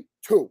 Ready?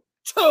 2.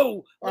 Two.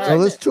 All So right.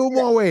 there's 2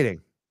 more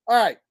waiting. All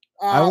right.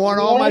 I want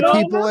all my Leona,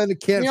 people in the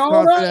Canton Leona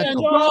and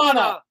Confidential.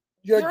 Donna.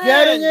 You're You're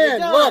getting in. You're in.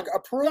 done. Look,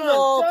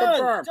 approval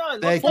confirmed.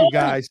 Done. Thank Look you, at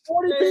that. guys.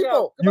 40 There you people.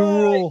 go. You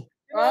Goodbye. rule.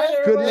 Good night, Good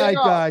Good everybody.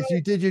 night, guys.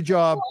 You did your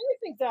job. Oh, I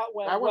think that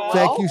went That went well.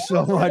 well. Thank you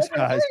so much, Okay,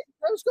 guys.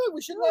 that was good.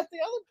 We should let the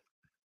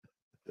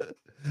other.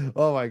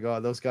 Oh my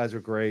God, those guys were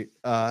great.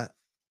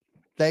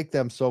 Thank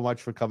them so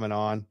much for coming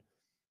on.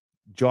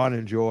 John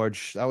and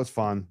George, that was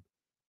fun.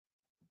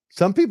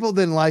 Some people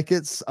didn't like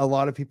it. A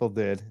lot of people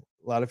did.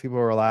 A lot of people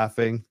were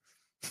laughing.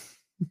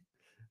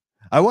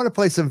 I want to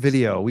play some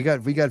video. We got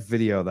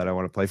video that I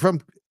want to play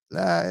from.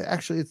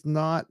 Actually, it's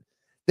not.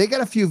 They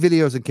got a few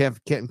videos in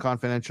Canton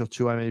Confidential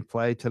too. I may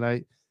play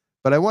tonight,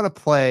 but I want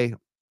to play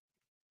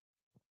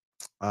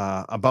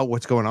about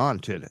what's going on.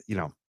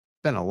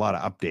 Been a lot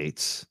of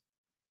updates.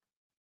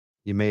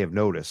 You may have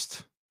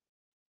noticed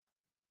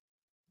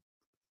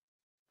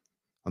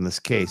on this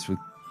case. 25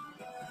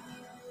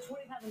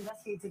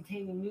 investigators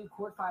obtaining new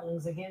court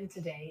filings again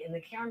today in the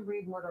Karen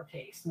Reed murder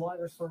case.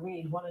 Lawyers for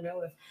Reed want to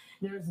know if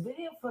there's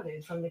video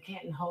footage from the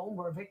Canton home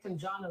where victim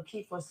John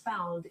O'Keefe was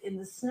found in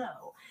the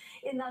snow.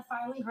 In that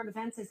filing, her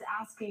defense is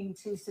asking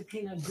to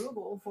subpoena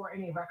Google for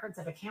any records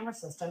of a camera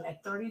system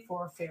at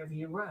 34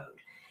 Fairview Road.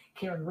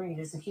 Karen Reed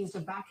is accused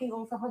of backing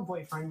over her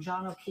boyfriend,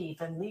 John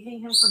O'Keefe, and leaving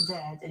him for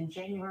dead in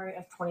January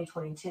of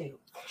 2022.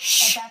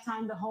 At that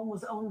time, the home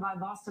was owned by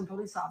Boston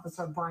police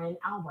officer Brian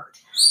Albert.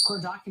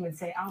 Court documents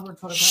say Albert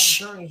told a grand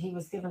jury he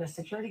was given a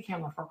security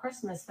camera for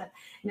Christmas but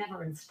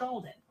never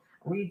installed it.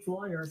 Reed's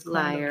lawyers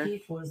claimed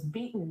O'Keefe was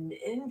beaten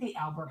in the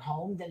Albert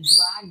home, then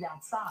dragged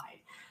outside.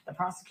 The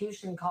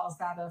prosecution calls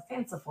that a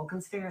fanciful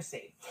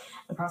conspiracy.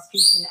 The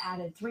prosecution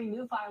added 3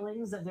 new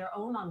filings of their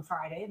own on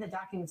Friday. The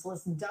documents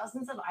list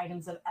dozens of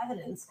items of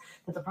evidence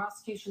that the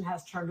prosecution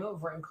has turned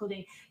over,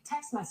 including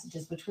text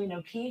messages between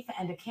O'Keefe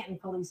and a Canton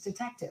police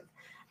detective.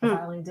 The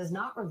filing does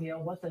not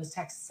reveal what those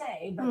texts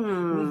say, but we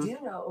do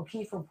know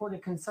O'Keefe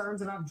reported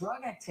concerns about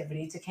drug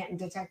activity to Canton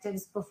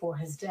detectives before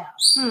his death.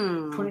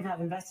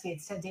 25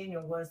 investigators said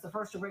Daniel was the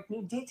first to break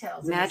new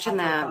details in this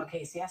high-profile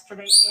case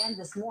yesterday and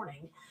this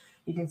morning.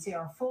 You can see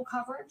our full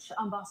coverage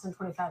on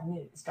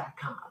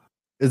Boston25news.com.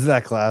 Isn't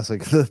that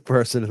classic? The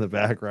person in the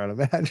background.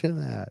 Imagine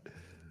that.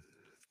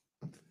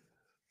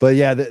 But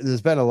yeah,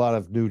 there's been a lot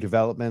of new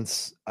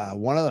developments.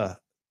 One of the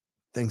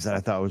things that I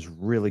thought was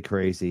really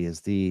crazy is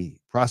the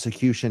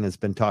prosecution has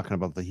been talking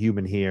about the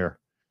human hair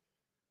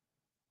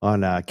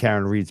on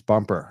Karen Reed's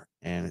bumper,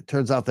 and it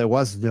turns out there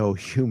was no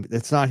human.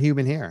 It's not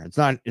human hair.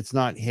 It's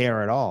not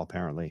hair at all,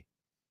 apparently.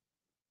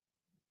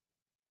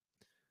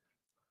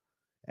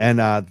 And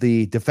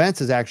the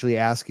defense is actually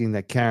asking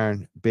that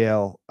Karen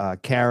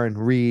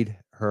Reed,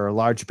 her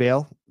large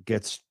bail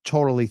gets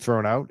totally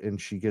thrown out, and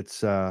she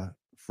gets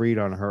freed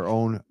on her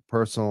own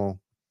personal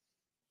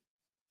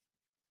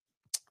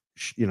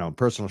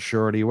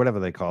surety, whatever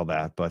they call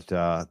that. But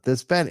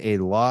there's been a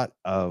lot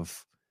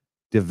of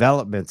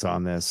developments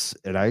on this,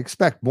 and I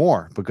expect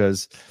more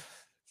because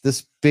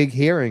this big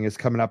hearing is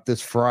coming up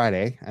this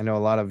Friday. I know a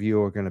lot of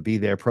you are going to be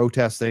there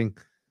protesting.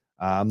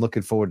 I'm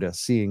looking forward to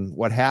seeing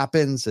what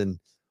happens, and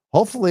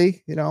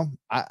hopefully,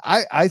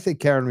 I think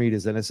Karen Reed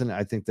is innocent.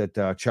 I think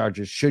that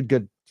charges should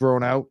get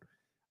thrown out.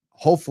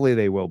 Hopefully,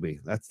 they will be.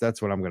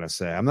 That's what I'm going to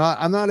say. I'm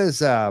not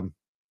as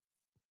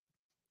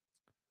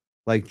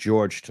like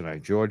George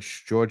tonight.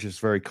 George is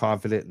very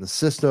confident in the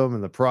system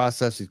and the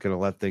process. He's going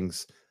to let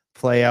things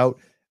play out.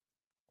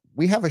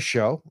 We have a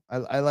show.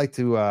 I like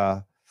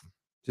to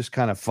just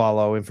kind of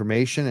follow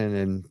information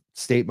and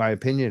state my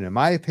opinion. In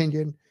my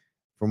opinion,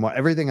 from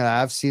everything that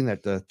I've seen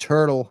that the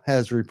turtle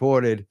has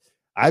reported,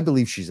 I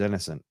believe she's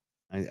innocent.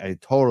 I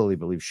totally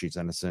believe she's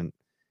innocent.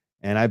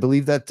 And I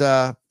believe that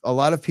a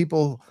lot of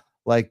people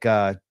like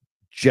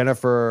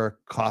Jennifer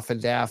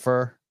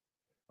Coffindaffer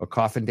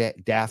or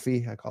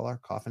Daffy, I call her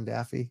Coffin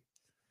Daffy,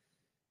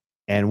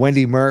 and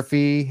Wendy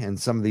Murphy and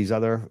some of these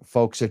other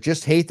folks that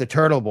just hate the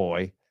turtle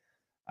boy.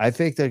 I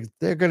think that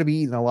they're going to be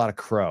eating a lot of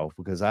crow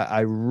because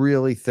I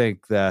really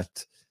think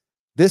that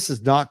this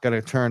is not going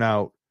to turn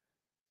out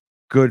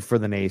good for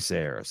the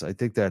naysayers. I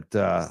think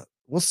that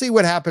we'll see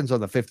what happens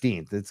on the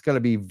 15th. It's going to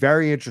be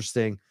very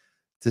interesting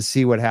to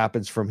see what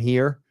happens from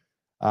here.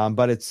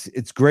 But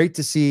it's great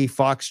to see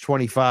Fox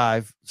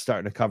 25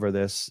 starting to cover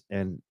this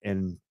and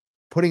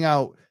putting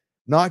out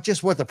not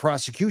just what the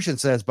prosecution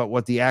says, but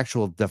what the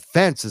actual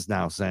defense is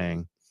now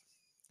saying.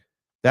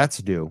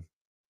 That's new.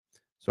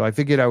 So I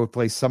figured I would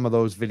play some of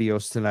those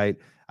videos tonight.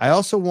 I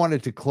also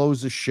wanted to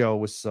close the show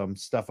with some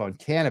stuff on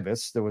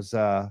cannabis. There was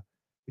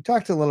we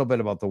talked a little bit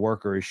about the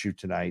worker issue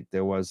tonight.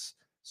 There was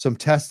some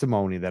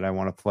testimony that I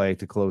want to play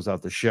to close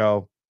out the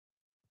show.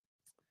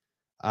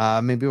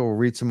 Maybe we'll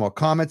read some more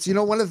comments. You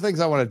know, one of the things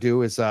I want to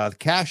do is the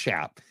Cash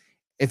App.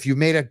 If you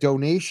made a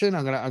donation,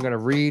 I'm gonna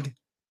read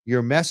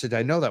your message.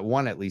 I know that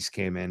one at least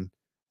came in.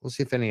 We'll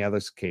see if any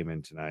others came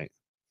in tonight.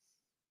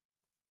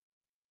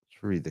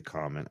 Let's read the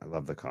comment. I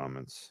love the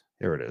comments.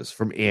 Here it is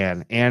from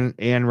Ann.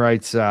 Ann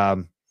writes,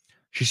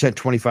 she sent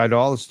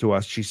 $25 to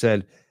us. She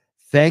said,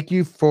 thank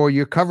you for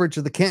your coverage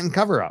of the Canton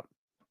cover-up.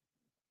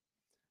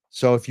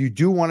 So if you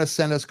do want to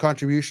send us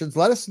contributions,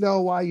 let us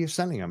know why you're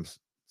sending them.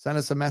 Send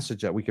us a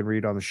message that we can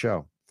read on the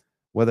show,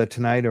 whether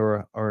tonight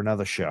or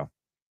another show.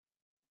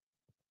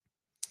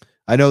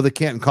 I know the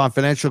Canton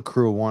Confidential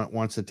crew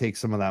wants to take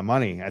some of that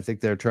money. I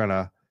think they're trying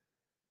to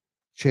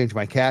change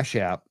my Cash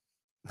App.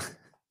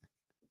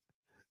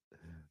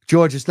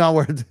 George, it's not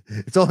worth.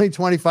 It's only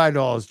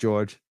 $25,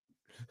 George.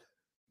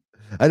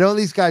 I know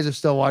these guys are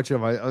still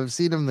watching them. I've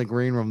seen them in the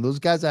green room. Those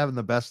guys are having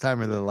the best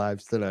time of their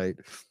lives tonight.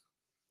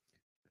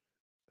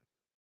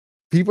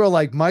 People are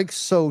like, Mike's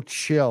so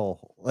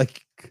chill.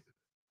 Like,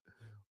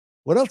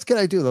 what else can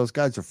I do? Those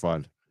guys are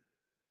fun.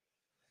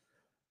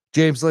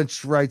 James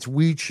Lynch writes,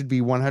 weed should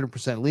be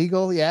 100%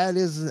 legal. Yeah, it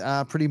is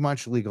pretty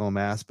much legal in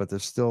Mass, but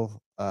there's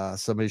still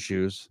some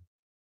issues.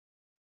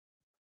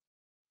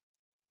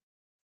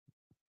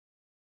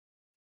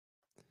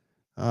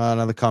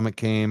 Another comment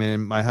came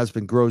in. My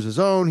husband grows his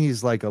own.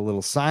 He's like a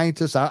little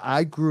scientist.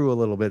 I grew a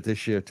little bit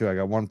this year too. I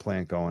got one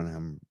plant going.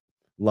 I'm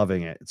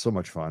loving it. It's so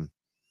much fun.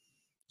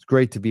 It's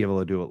great to be able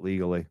to do it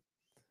legally.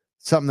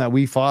 Something that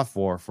we fought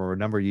for a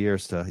number of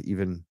years to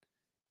even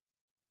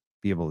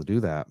be able to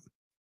do that.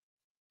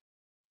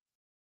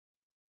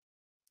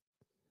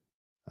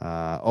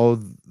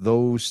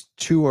 Those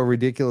two are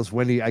ridiculous.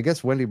 Wendy, I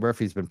guess Wendy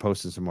Murphy's been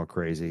posting some more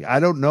crazy. I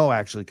don't know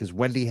actually, because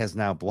Wendy has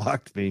now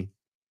blocked me.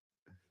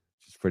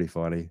 It's pretty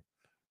funny.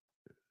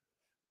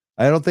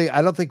 I don't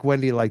think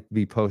Wendy liked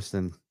me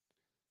posting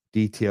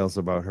details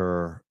about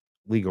her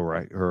legal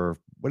right, her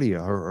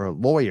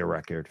lawyer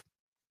record,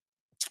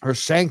 her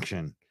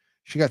sanction.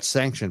 She got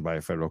sanctioned by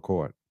a federal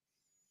court.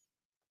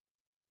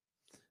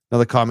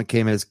 Another comment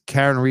came in as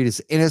Karen Reed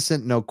is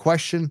innocent, no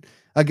question.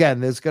 Again,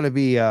 there's going to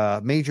be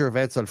major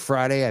events on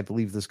Friday. I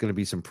believe there's going to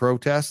be some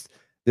protests.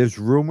 There's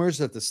rumors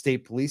that the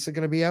state police are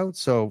going to be out.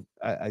 So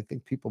I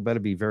think people better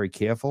be very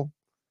careful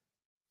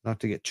not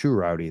to get too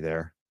rowdy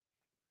there.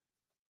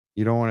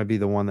 You don't want to be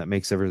the one that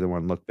makes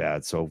everyone look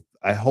bad. So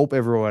I hope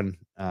everyone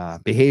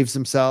behaves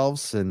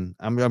themselves, and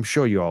I'm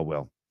sure you all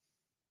will.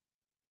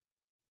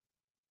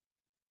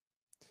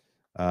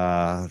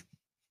 Love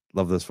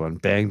this one.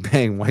 Bang,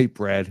 bang, white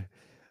bread.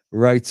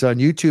 Writes on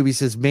YouTube, he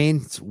says,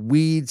 Maine's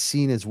weed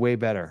scene is way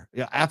better.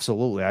 Yeah,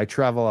 absolutely. I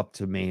travel up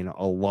to Maine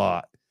a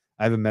lot.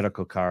 I have a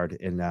medical card,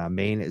 and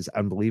Maine is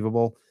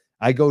unbelievable.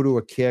 I go to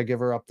a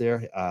caregiver up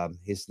there.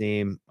 His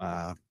name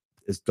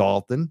is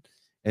Dalton,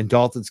 and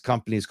Dalton's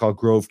company is called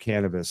Grove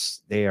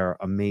Cannabis. They are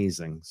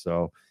amazing.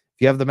 So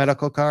if you have the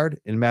medical card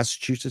in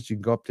Massachusetts, you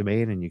can go up to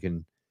Maine and you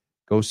can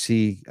go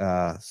see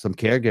some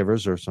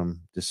caregivers or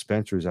some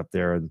dispensaries up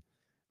there, and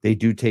they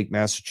do take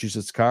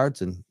Massachusetts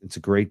cards, and it's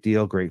a great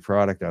deal, great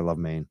product. I love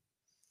Maine.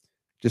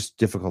 Just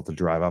difficult to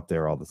drive up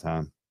there all the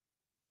time.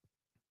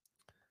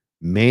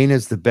 Maine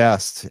is the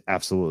best.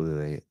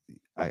 Absolutely.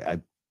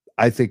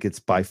 I think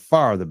it's by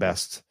far the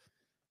best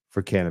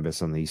for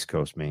cannabis on the East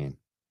Coast, Maine.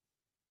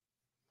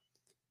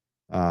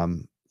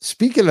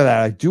 Speaking of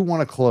that, I do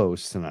want to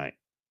close tonight.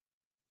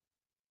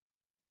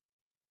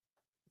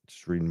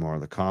 Just reading more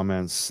of the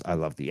comments. I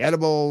love the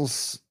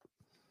edibles.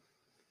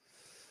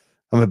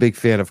 I'm a big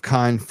fan of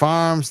Kind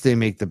Farms. They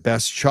make the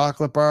best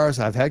chocolate bars.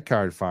 I've had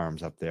Kind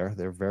Farms up there.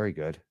 They're very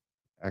good.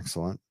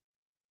 Excellent.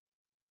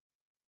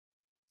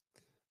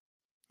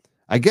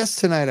 I guess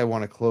tonight I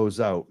want to close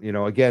out. You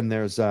know, again,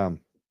 there's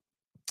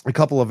a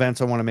couple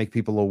events I want to make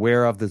people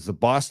aware of. There's the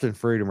Boston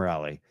Freedom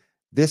Rally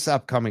this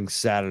upcoming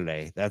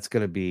Saturday. That's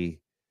going to be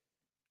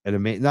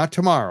not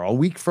tomorrow, a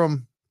week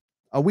from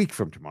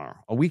tomorrow,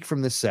 a week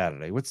from this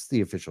Saturday. What's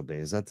the official day?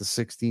 Is that the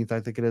 16th? I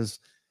think it is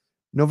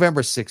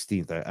November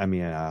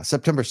 16th.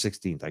 September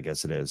 16th, I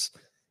guess it is.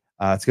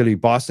 It's going to be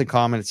Boston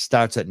Common. It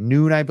starts at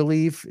noon, I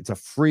believe. It's a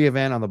free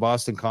event on the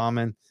Boston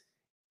Common.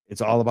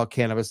 It's all about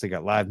cannabis. They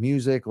got live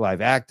music,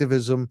 live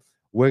activism.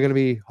 We're going to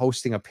be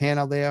hosting a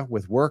panel there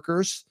with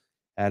workers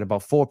at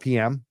about 4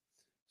 p.m.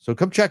 So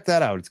come check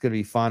that out. It's going to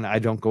be fun. I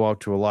don't go out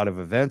to a lot of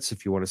events.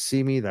 If you want to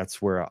see me,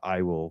 that's where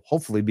I will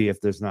hopefully be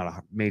if there's not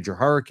a major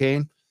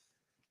hurricane.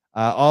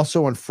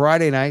 Also on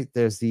Friday night,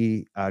 there's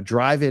the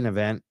drive-in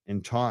event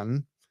in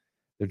Taunton.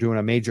 They're doing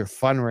a major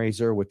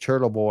fundraiser with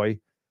Turtle Boy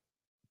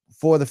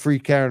for the Free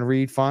Karen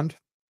Reed Fund.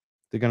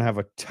 They're going to have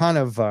a ton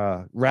of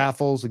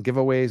raffles and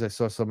giveaways. I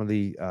saw some of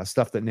the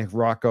stuff that Nick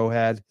Rocco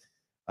had.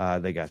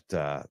 They got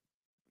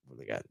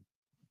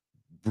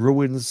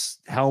Bruins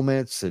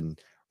helmets and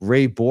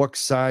Ray Bork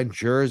signed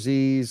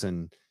jerseys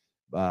and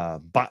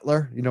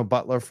Butler,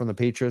 Butler from the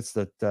Patriots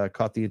that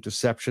caught the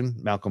interception,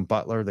 Malcolm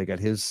Butler. They got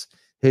his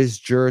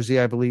jersey,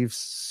 I believe,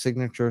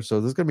 signature.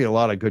 So there's going to be a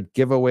lot of good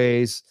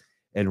giveaways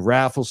and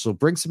raffles. So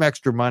bring some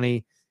extra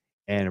money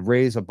and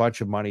raise a bunch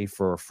of money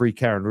for Free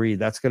Karen Reed.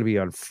 That's going to be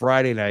on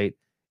Friday night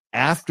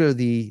after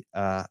the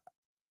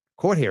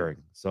court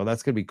hearing. So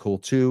that's going to be cool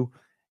too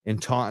in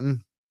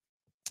Taunton.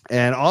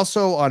 And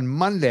also on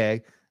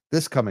Monday,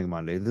 this coming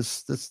Monday,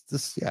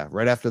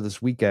 right after this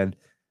weekend,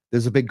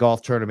 there's a big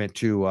golf tournament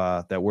too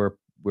that we're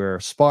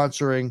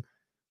sponsoring.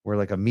 We're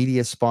like a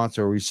media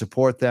sponsor. We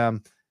support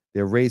them.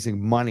 They're raising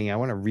money. I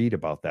want to read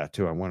about that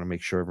too. I want to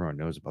make sure everyone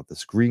knows about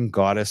this Green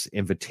Goddess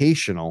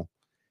Invitational.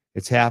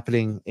 It's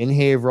happening in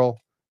Haverhill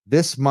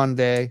this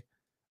Monday.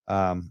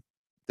 They're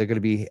going to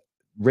be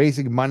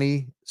raising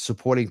money,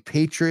 supporting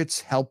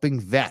Patriots, helping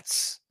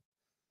vets.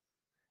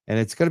 And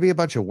it's going to be a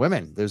bunch of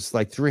women. There's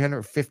like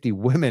 350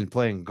 women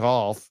playing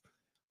golf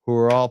who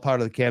are all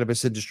part of the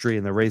cannabis industry,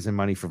 and they're raising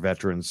money for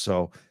veterans.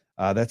 So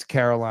that's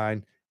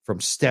Caroline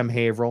from STEM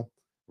Haverhill.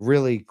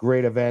 Really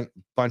great event.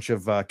 Bunch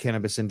of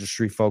cannabis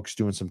industry folks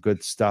doing some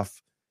good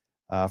stuff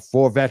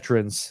for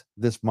veterans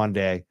this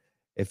Monday.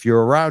 If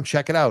you're around,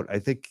 check it out. I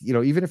think,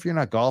 even if you're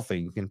not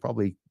golfing, you can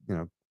probably,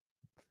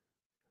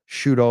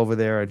 shoot over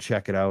there and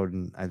check it out.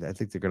 And I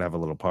think they're going to have a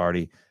little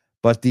party.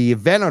 But the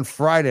event on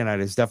Friday night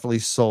is definitely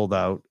sold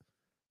out.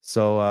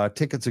 So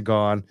tickets are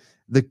gone.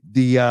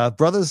 The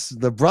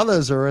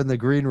brothers are in the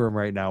green room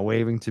right now,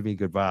 waving to me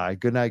goodbye.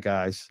 Good night,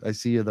 guys. I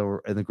see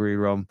you in the green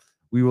room.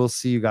 We will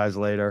see you guys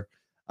later.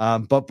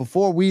 But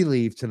before we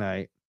leave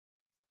tonight,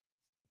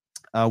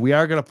 we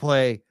are going to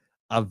play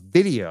a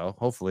video.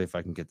 Hopefully, if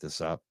I can get this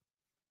up.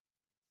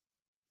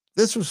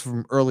 This was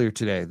from earlier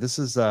today. This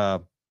is,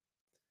 a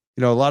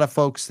lot of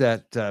folks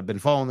that have been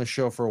following the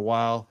show for a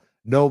while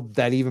know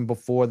that even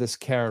before this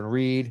Karen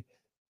Reed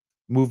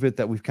movement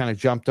that we've kind of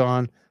jumped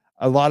on,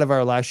 a lot of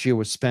our last year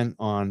was spent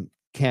on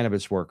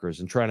cannabis workers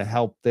and trying to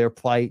help their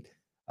plight.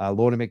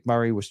 Lorna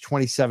McMurray was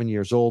 27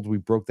 years old. We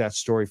broke that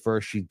story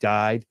first. She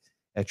died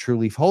at True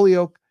Leaf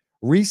Holyoke.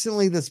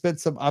 Recently, there's been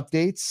some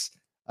updates.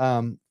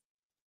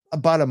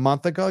 About a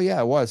month ago.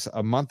 Yeah, it was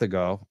a month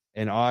ago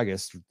in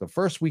August, the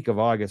first week of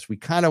August, we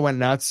kind of went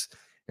nuts,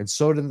 and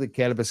so did the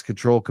Cannabis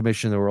Control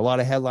Commission. There were a lot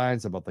of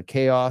headlines about the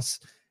chaos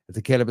at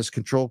the Cannabis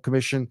Control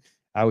Commission.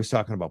 I was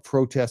talking about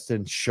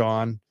protesting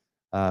Sean,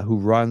 who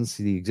runs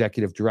the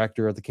executive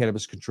director of the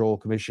Cannabis Control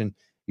Commission.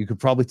 You could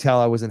probably tell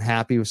I wasn't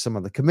happy with some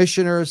of the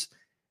commissioners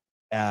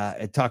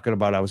and talking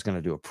about I was going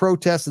to do a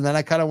protest. And then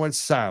I kind of went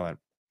silent.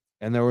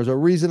 And there was a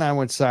reason I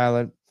went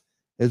silent.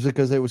 Is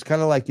because it was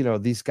kind of like,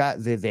 these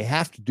guys, they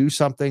have to do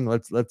something.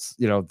 Let's,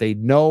 they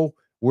know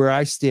where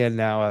I stand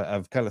now.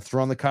 I've kind of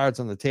thrown the cards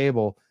on the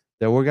table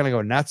that we're going to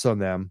go nuts on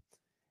them.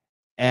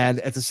 And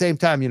at the same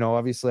time,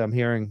 obviously I'm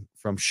hearing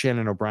from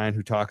Shannon O'Brien,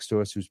 who talks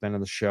to us, who's been on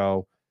the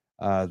show,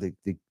 the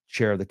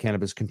chair of the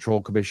Cannabis Control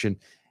Commission.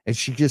 And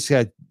she just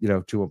said,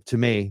 to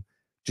me,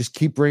 just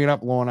keep bringing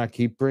up Lorna,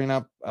 keep bringing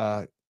up,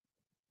 the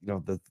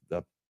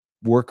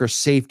worker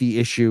safety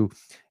issue,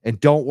 and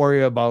don't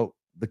worry about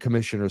the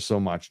commissioners so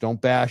much. Don't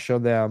bash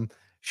on them.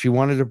 She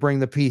wanted to bring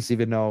the peace,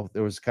 even though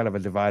there was kind of a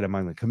divide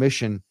among the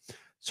commission.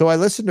 So I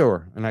listened to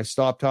her and I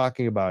stopped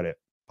talking about it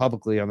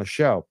publicly on the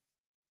show.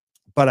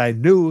 But I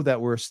knew that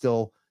we're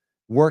still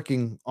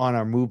working on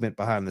our movement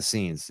behind the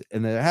scenes.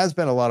 And there has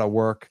been a lot of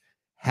work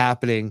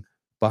happening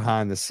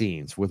behind the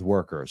scenes with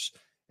workers,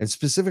 and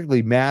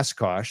specifically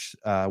Mascosh,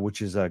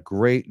 which is a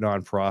great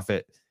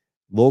nonprofit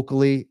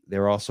locally.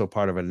 They're also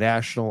part of a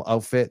national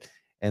outfit,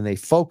 and they're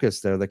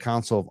the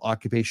Council of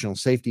Occupational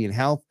Safety and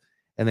Health,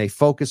 and they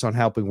focus on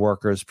helping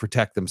workers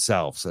protect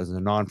themselves as a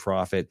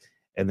nonprofit,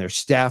 and they're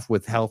staffed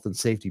with health and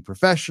safety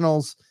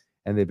professionals,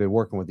 and they've been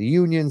working with the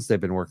unions, they've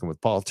been working with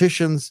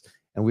politicians,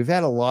 and we've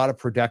had a lot of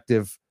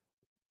productive,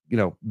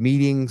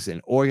 meetings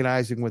and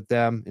organizing with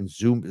them, and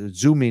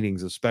Zoom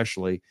meetings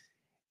especially,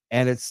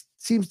 and it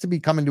seems to be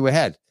coming to a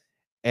head.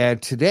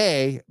 And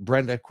today,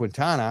 Brenda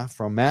Quintana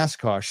from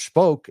Mascosh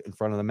spoke in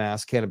front of the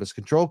Mass Cannabis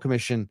Control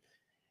Commission,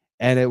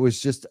 and it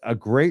was just a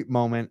great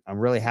moment. I'm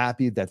really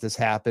happy that this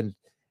happened.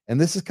 And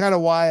this is kind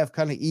of why I've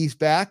kind of eased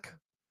back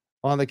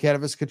on the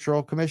Cannabis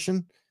Control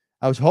Commission.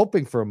 I was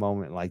hoping for a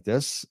moment like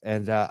this,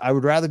 and I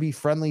would rather be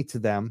friendly to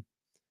them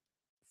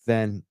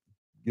than,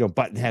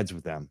 button heads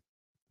with them.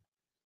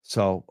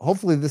 So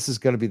hopefully this is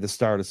going to be the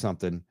start of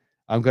something.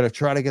 I'm going to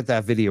try to get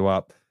that video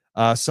up.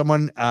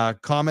 Someone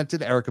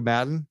commented, Erica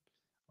Madden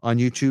on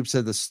YouTube,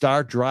 said the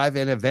Star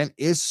Drive-In event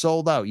is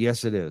sold out.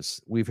 Yes, it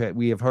is. We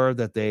have heard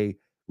that they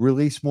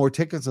released more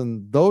tickets,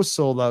 and those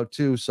sold out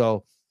too.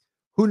 So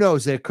who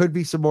knows? There could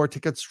be some more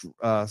tickets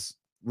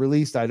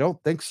released. I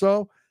don't think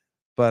so,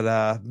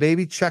 but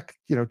maybe check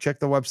the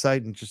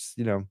website and just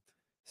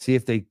see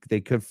if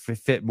they could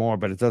fit more.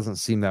 But it doesn't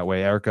seem that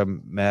way. Erica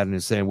Madden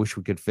is saying, wish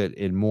we could fit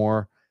in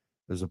more.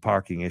 There's a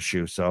parking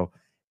issue, so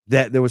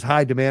that there was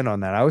high demand on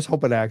that. I was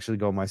hoping to actually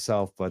go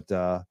myself, but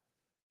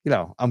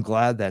I'm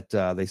glad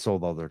that they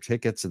sold all their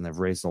tickets and they've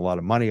raised a lot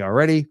of money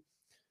already.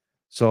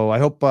 So I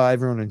hope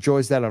everyone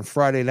enjoys that on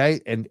Friday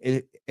night. And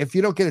if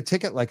you don't get a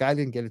ticket, like I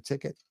didn't get a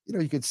ticket,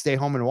 you could stay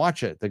home and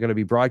watch it. They're going to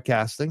be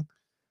broadcasting,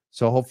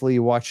 so hopefully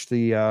you watch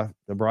the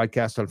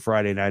broadcast on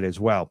Friday night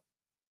as well.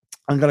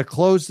 I'm going to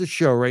close the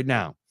show right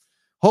now.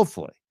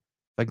 Hopefully,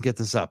 if I can get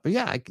this up. But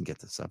yeah, I can get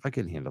this up. I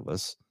can handle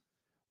this.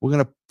 We're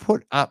going to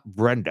put up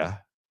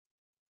Brenda,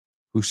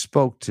 who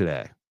spoke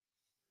today.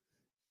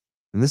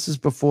 And this is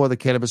before the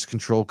Cannabis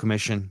Control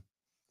Commission.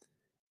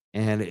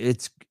 And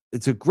it's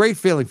a great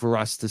feeling for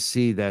us to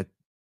see that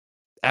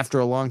after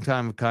a long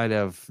time of kind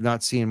of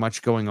not seeing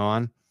much going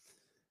on,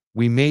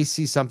 we may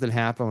see something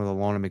happen with the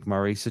Lorna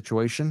McMurray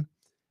situation.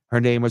 Her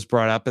name was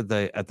brought up at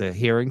the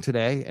hearing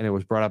today, and it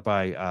was brought up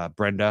by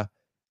Brenda.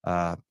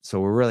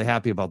 So we're really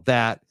happy about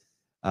that.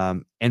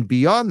 And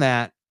beyond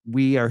that,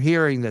 we are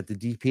hearing that the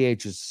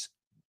DPH is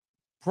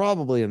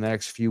probably in the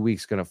next few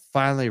weeks going to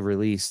finally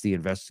release the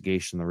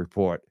investigation, the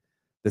report.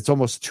 That's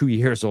almost 2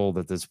 years old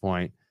at this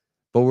point,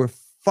 but we're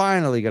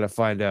finally going to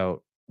find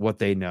out what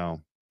they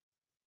know.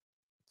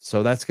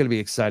 So that's going to be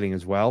exciting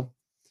as well.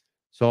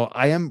 So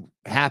I am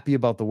happy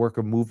about the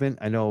worker movement.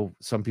 I know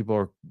some people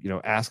are,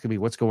 asking me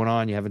what's going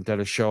on. You haven't done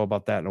a show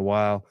about that in a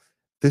while.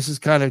 This is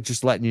kind of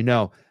just letting you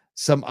know.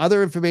 Some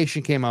other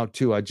information came out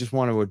too. I just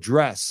want to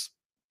address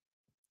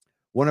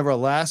one of our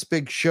last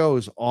big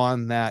shows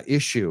on that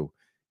issue.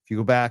 If you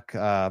go back,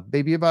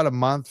 maybe about a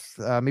month,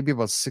 maybe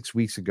about 6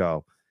 weeks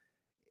ago,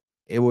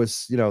 it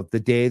was, the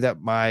day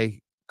that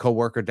my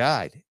coworker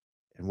died.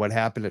 And what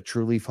happened at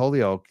True Leaf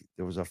Holyoke,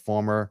 there was a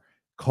former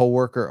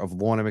coworker of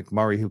Lorna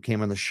McMurray who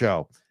came on the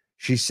show.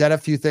 She said a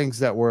few things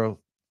that were,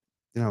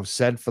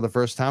 said for the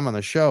first time on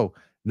the show.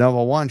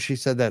 Number one, she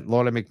said that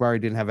Lorna McMurray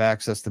didn't have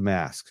access to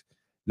masks.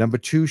 Number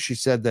two, she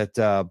said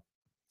that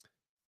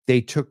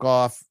they took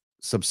off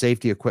some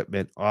safety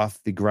equipment off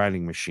the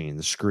grinding machine,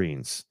 the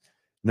screens.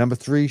 Number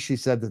three, she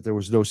said that there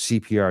was no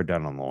CPR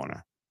done on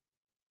Lorna.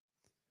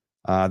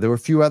 There were a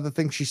few other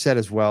things she said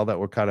as well that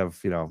were kind of,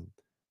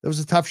 it was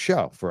a tough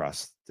show for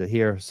us to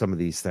hear some of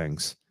these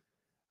things.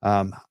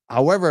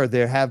 However,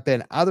 there have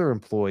been other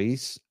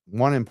employees,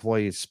 one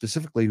employee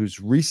specifically who's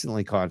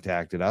recently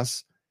contacted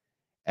us,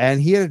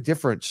 and he had a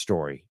different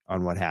story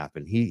on what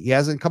happened. He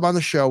hasn't come on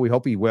the show. We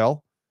hope he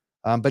will.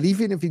 But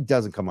even if he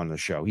doesn't come on the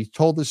show, he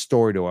told this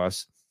story to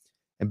us.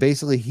 And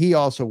basically, he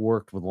also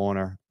worked with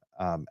Lorna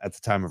at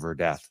the time of her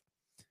death.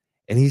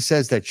 And he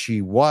says that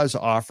she was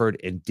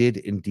offered and did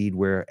indeed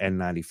wear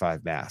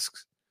N95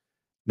 masks.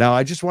 Now,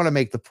 I just want to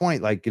make the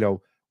point,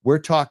 we're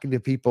talking to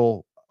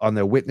people on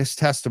their witness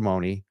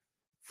testimony,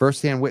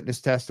 firsthand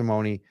witness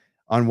testimony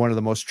on one of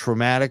the most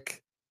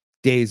traumatic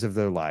days of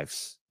their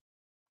lives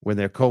when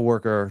their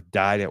coworker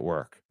died at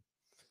work.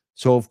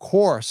 So, of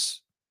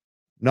course,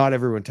 not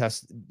everyone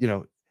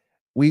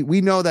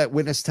we know that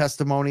witness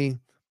testimony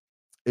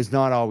is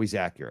not always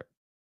accurate.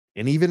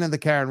 And even in the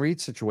Karen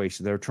Reed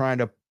situation, they're trying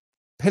to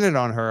pin it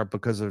on her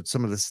because of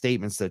some of the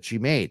statements that she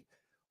made.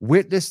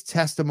 Witness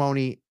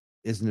testimony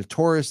is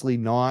notoriously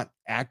not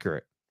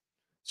accurate.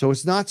 So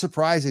it's not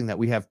surprising that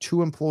we have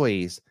two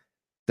employees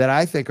that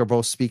I think are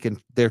both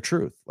speaking their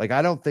truth.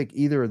 I don't think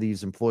either of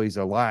these employees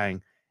are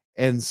lying,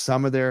 and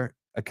some of their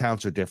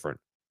accounts are different.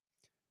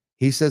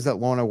 He says that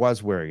Lorna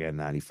was wearing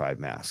N95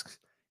 masks.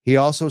 He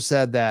also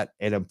said that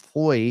an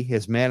employee,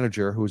 his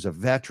manager, who's a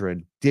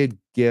veteran, did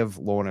give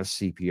Lorna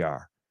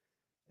CPR,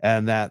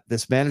 and that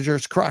this manager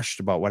is crushed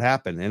about what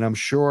happened. And I'm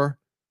sure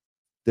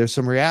there's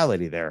some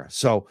reality there.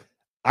 So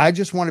I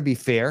just want to be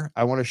fair.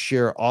 I want to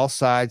share all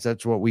sides.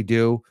 That's what we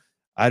do.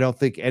 I don't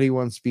think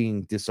anyone's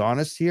being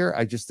dishonest here.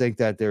 I just think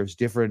that there's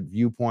different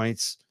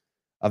viewpoints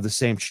of the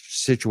same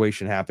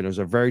situation happened. It was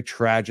a very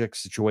tragic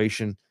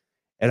situation.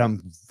 And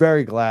I'm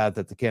very glad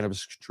that the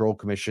Cannabis Control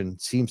Commission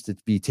seems to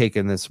be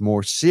taking this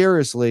more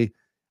seriously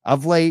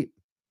of late,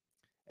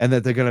 and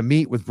that they're going to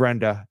meet with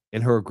Brenda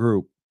and her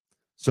group.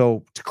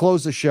 So to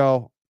close the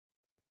show,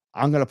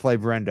 I'm going to play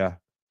Brenda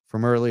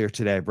from earlier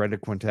today, Brenda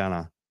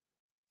Quintana,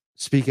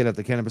 speaking at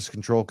the Cannabis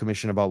Control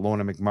Commission about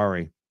Lorna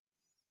McMurray.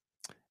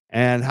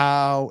 And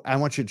how I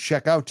want you to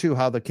check out too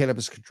how the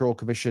Cannabis Control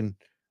Commission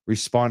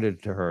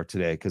responded to her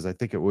today, because I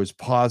think it was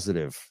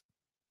positive.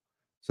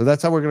 So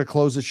that's how we're going to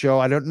close the show.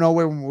 I don't know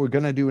when we're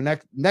going to do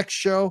next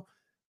show,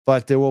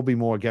 but there will be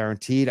more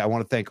guaranteed. I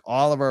want to thank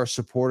all of our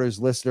supporters,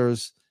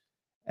 listeners,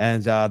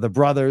 and the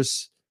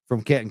brothers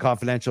from Canton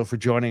Confidential for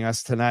joining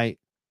us tonight.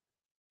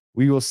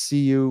 We will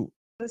see you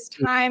this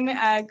time.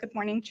 Good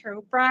morning, Chair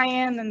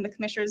O'Brien and the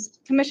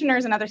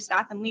commissioners and other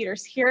staff and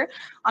leaders here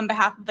on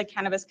behalf of the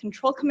Cannabis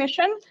Control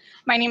Commission.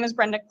 My name is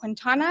Brenda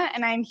Quintana,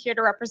 and I'm here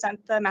to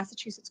represent the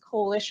Massachusetts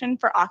Coalition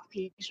for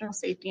Occupational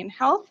Safety and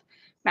Health,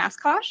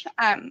 MASCOSH.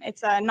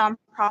 It's a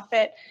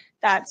nonprofit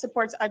that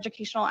supports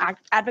educational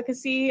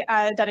advocacy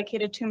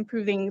dedicated to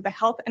improving the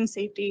health and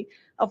safety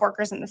of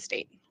workers in the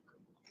state.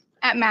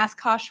 At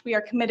MASCOSH, we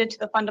are committed to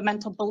the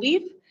fundamental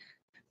belief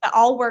that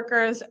all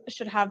workers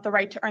should have the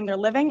right to earn their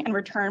living and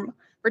return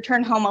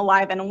home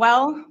alive and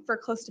well. For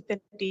close to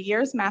 50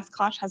 years,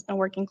 MASCOSH has been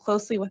working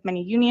closely with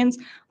many unions,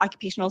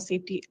 occupational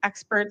safety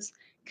experts,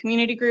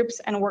 community groups,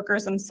 and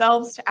workers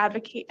themselves to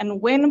advocate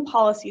and win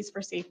policies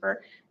for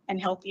safer and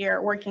healthier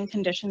working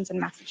conditions in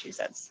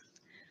Massachusetts.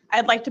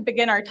 I'd like to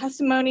begin our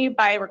testimony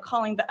by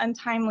recalling the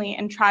untimely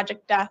and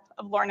tragic death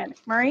of Lorna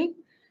McMurray,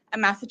 a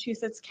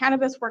Massachusetts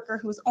cannabis worker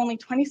who was only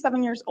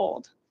 27 years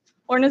old.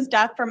 Lorna's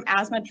death from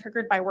asthma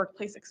triggered by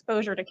workplace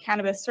exposure to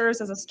cannabis serves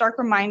as a stark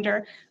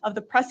reminder of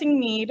the pressing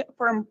need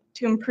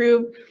to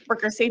improve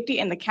worker safety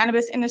in the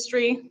cannabis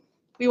industry.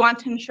 We want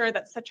to ensure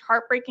that such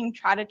heartbreaking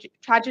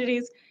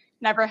tragedies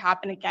never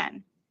happen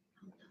again.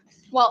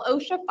 While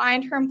OSHA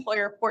fined her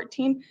employer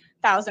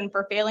 $14,000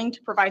 for failing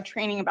to provide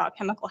training about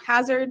chemical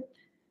hazard,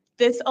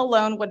 this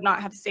alone would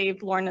not have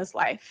saved Lorna's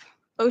life.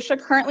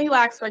 OSHA currently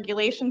lacks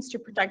regulations to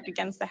protect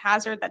against the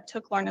hazard that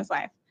took Lorna's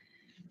life.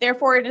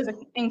 Therefore, it is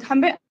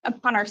incumbent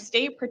upon our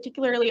state,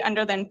 particularly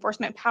under the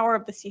enforcement power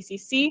of the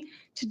CCC,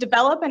 to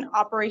develop and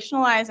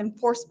operationalize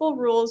enforceable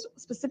rules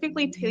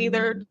specifically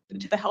tailored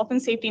to the health and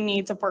safety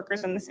needs of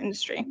workers in this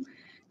industry.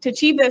 To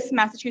achieve this,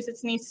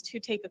 Massachusetts needs to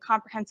take a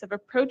comprehensive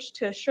approach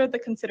to assure the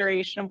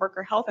consideration of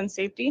worker health and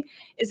safety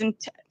is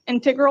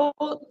integral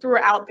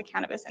throughout the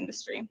cannabis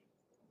industry.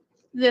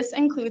 This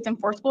includes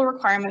enforceable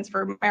requirements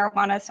for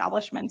marijuana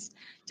establishments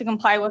to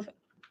comply with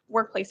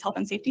workplace health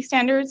and safety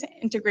standards,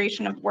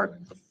 integration of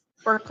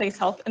workplace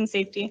health and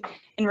safety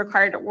in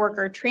required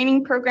worker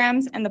training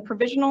programs, and the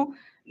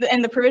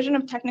provision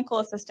of technical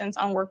assistance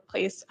on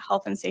workplace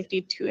health and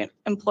safety to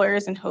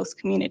employers and host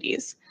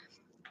communities.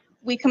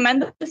 We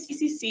commend the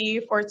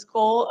CCC for its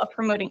goal of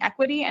promoting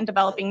equity and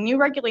developing new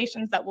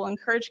regulations that will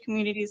encourage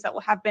communities that will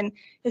have been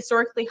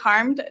historically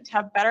harmed to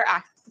have better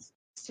access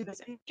to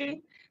this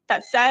industry.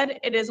 That said,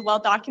 it is well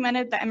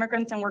documented that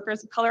immigrants and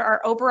workers of color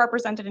are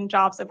overrepresented in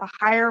jobs of a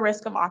higher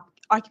risk of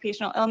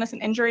occupational illness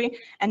and injury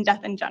and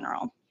death in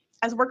general.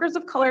 As workers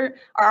of color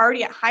are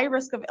already at high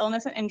risk of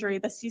illness and injury,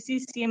 the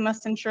CCC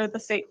must ensure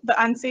the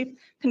unsafe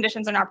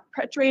conditions are not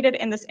perpetuated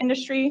in this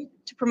industry.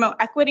 To promote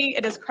equity,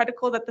 it is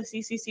critical that the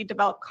CCC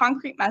develop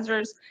concrete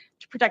measures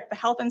to protect the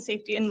health and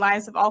safety and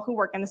lives of all who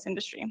work in this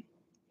industry.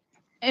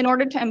 In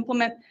order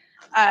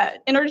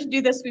to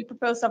do this, we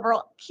propose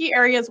several key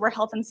areas where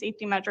health and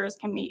safety measures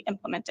can be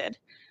implemented.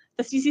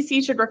 The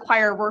CCC should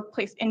require a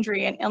workplace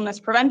injury and illness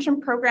prevention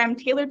program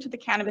tailored to the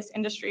cannabis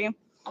industry.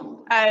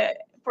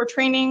 For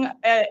training,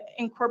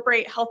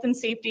 incorporate health and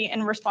safety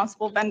and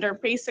responsible vendor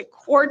basic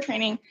core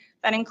training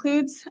that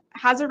includes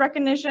hazard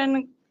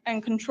recognition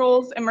and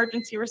controls,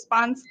 emergency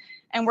response,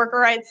 and worker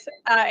rights,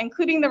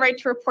 including the right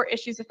to report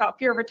issues without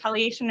fear of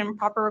retaliation and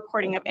proper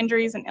recording of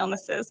injuries and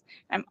illnesses.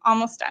 I'm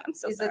almost done. I'm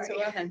so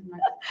sorry.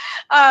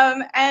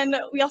 And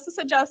we also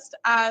suggest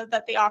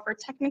that they offer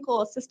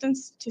technical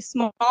assistance to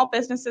small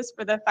businesses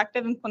for the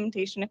effective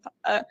implementation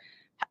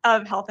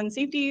of health and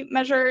safety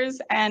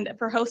measures. And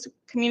for host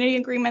community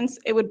agreements,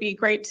 it would be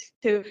great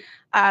to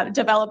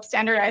develop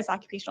standardized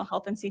occupational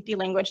health and safety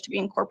language to be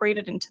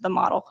incorporated into the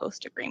model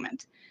host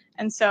agreement.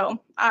 And so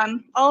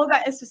all of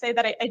that is to say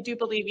that I do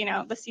believe,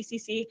 the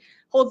CCC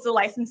holds the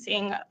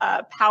licensing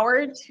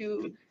power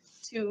to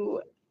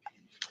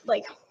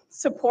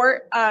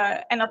support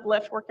and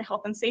uplift worker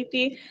health and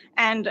safety.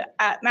 And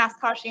at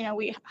MassCosh,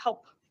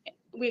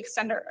 we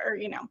extend our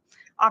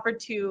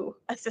offered to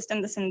assist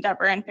in this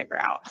endeavor and figure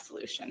out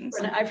solutions.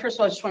 And I first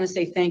of all just want to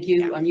say thank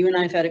you. You and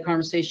I have had a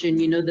conversation.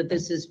 You know that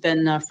this has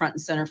been front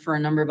and center for a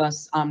number of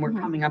us. We're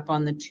coming up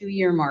on the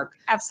 2-year mark.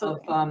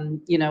 Absolutely.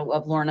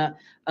 Of Lorna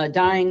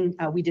dying.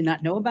 We did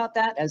not know about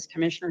that as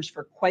commissioners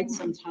for quite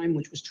some time,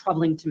 which was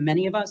troubling to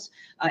many of us.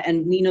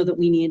 And we know that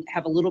we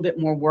have a little bit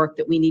more work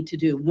that we need to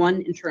do.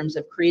 One, in terms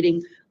of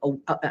creating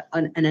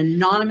an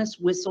anonymous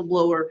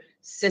whistleblower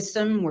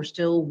system. We're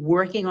still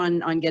working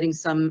on getting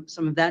some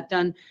of that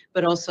done,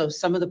 but also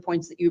some of the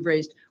points that you've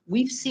raised.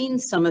 We've seen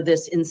some of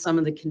this in some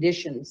of the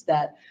conditions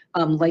that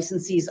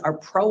licensees are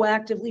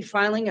proactively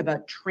filing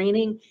about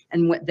training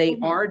and what they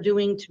are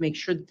doing to make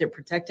sure that they're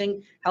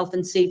protecting health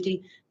and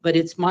safety. But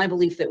it's my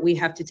belief that we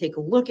have to take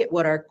a look at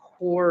what our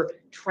core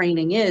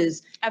training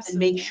is and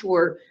make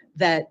sure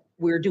that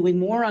we're doing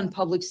more on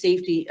public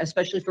safety,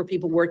 especially for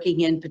people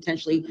working in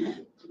potentially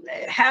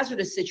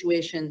hazardous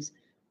situations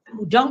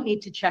who don't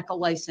need to check a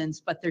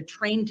license, but they're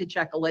trained to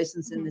check a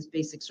license in this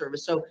basic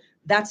service. So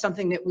that's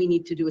something that we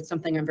need to do. It's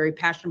something I'm very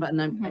passionate about,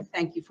 and I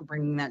thank you for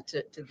bringing that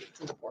to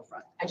the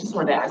forefront. I just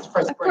wanted to ask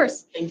first. Of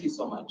course. Thank you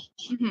so much.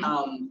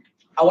 Mhm.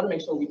 I want to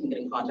make sure we can get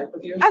in contact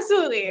with you.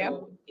 Absolutely.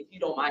 So if you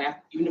don't mind,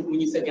 even if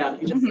when you sit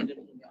down, you just send an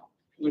email.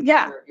 You would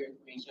Yeah. share your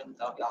information.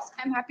 That would be awesome.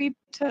 I'm happy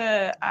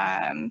to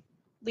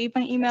leave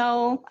my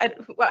email.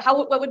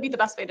 What would be the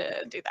best way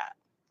to do that?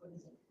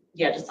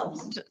 Yeah, just tell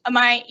us.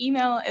 My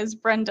email is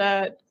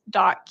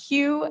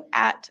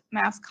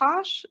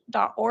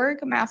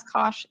brenda.q@masskosh.org.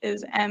 Masskosh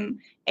is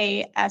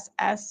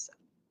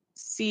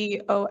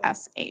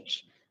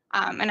MASSCOSH.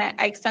 And I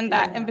extend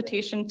that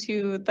invitation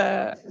to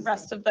the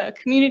rest of the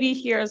community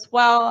here as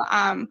well.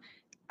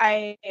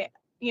 I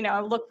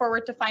look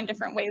forward to find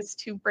different ways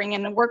to bring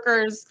in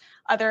workers,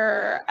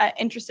 other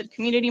interested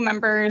community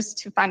members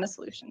to find a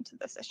solution to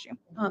this issue.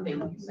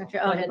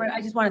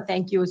 I just want to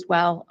thank you as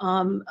well.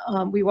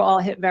 We were all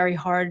hit very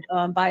hard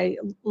by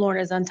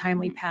Lorna's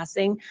untimely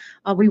passing.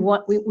 We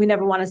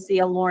never want to see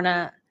a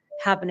Lorna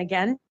happen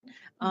again.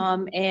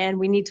 And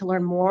we need to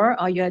learn more.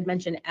 You had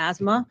mentioned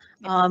asthma.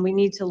 We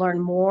need to learn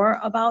more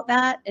about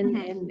that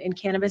in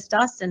cannabis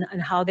dust and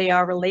how they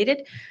are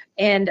related.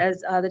 And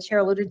as the chair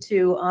alluded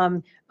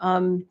to,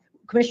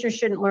 commissioners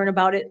shouldn't learn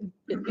about it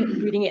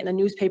reading it in a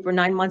newspaper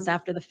 9 months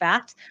after the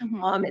fact.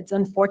 It's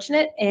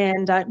unfortunate,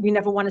 and we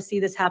never want to see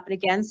this happen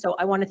again. So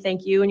I want to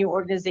thank you and your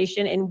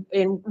organization, and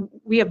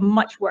we have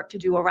much work to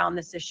do around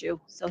this issue.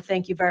 So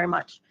thank you very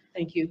much.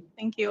 Thank you.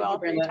 Thank you all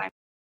for your time.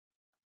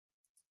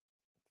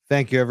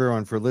 Thank you,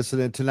 everyone, for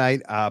listening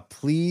tonight.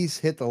 Please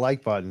hit the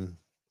like button.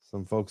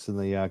 Some folks in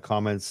the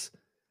comments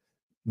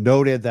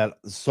noted that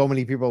so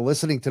many people are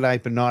listening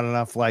tonight, but not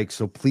enough likes.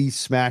 So please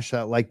smash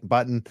that like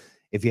button.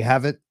 If you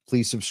haven't,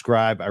 please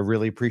subscribe. I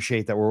really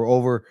appreciate that. We're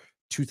over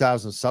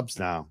 2,000 subs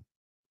now.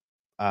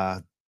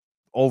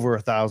 Over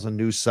 1,000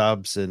 new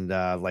subs in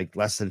like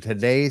less than 10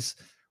 days.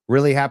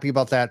 Really happy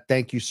about that.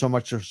 Thank you so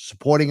much for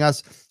supporting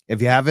us.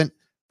 If you haven't,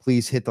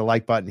 please hit the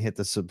like button, hit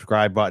the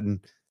subscribe button.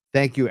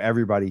 Thank you,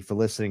 everybody, for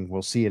listening.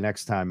 We'll see you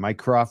next time. Mike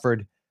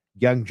Crawford,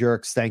 Young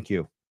Jerks, thank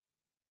you.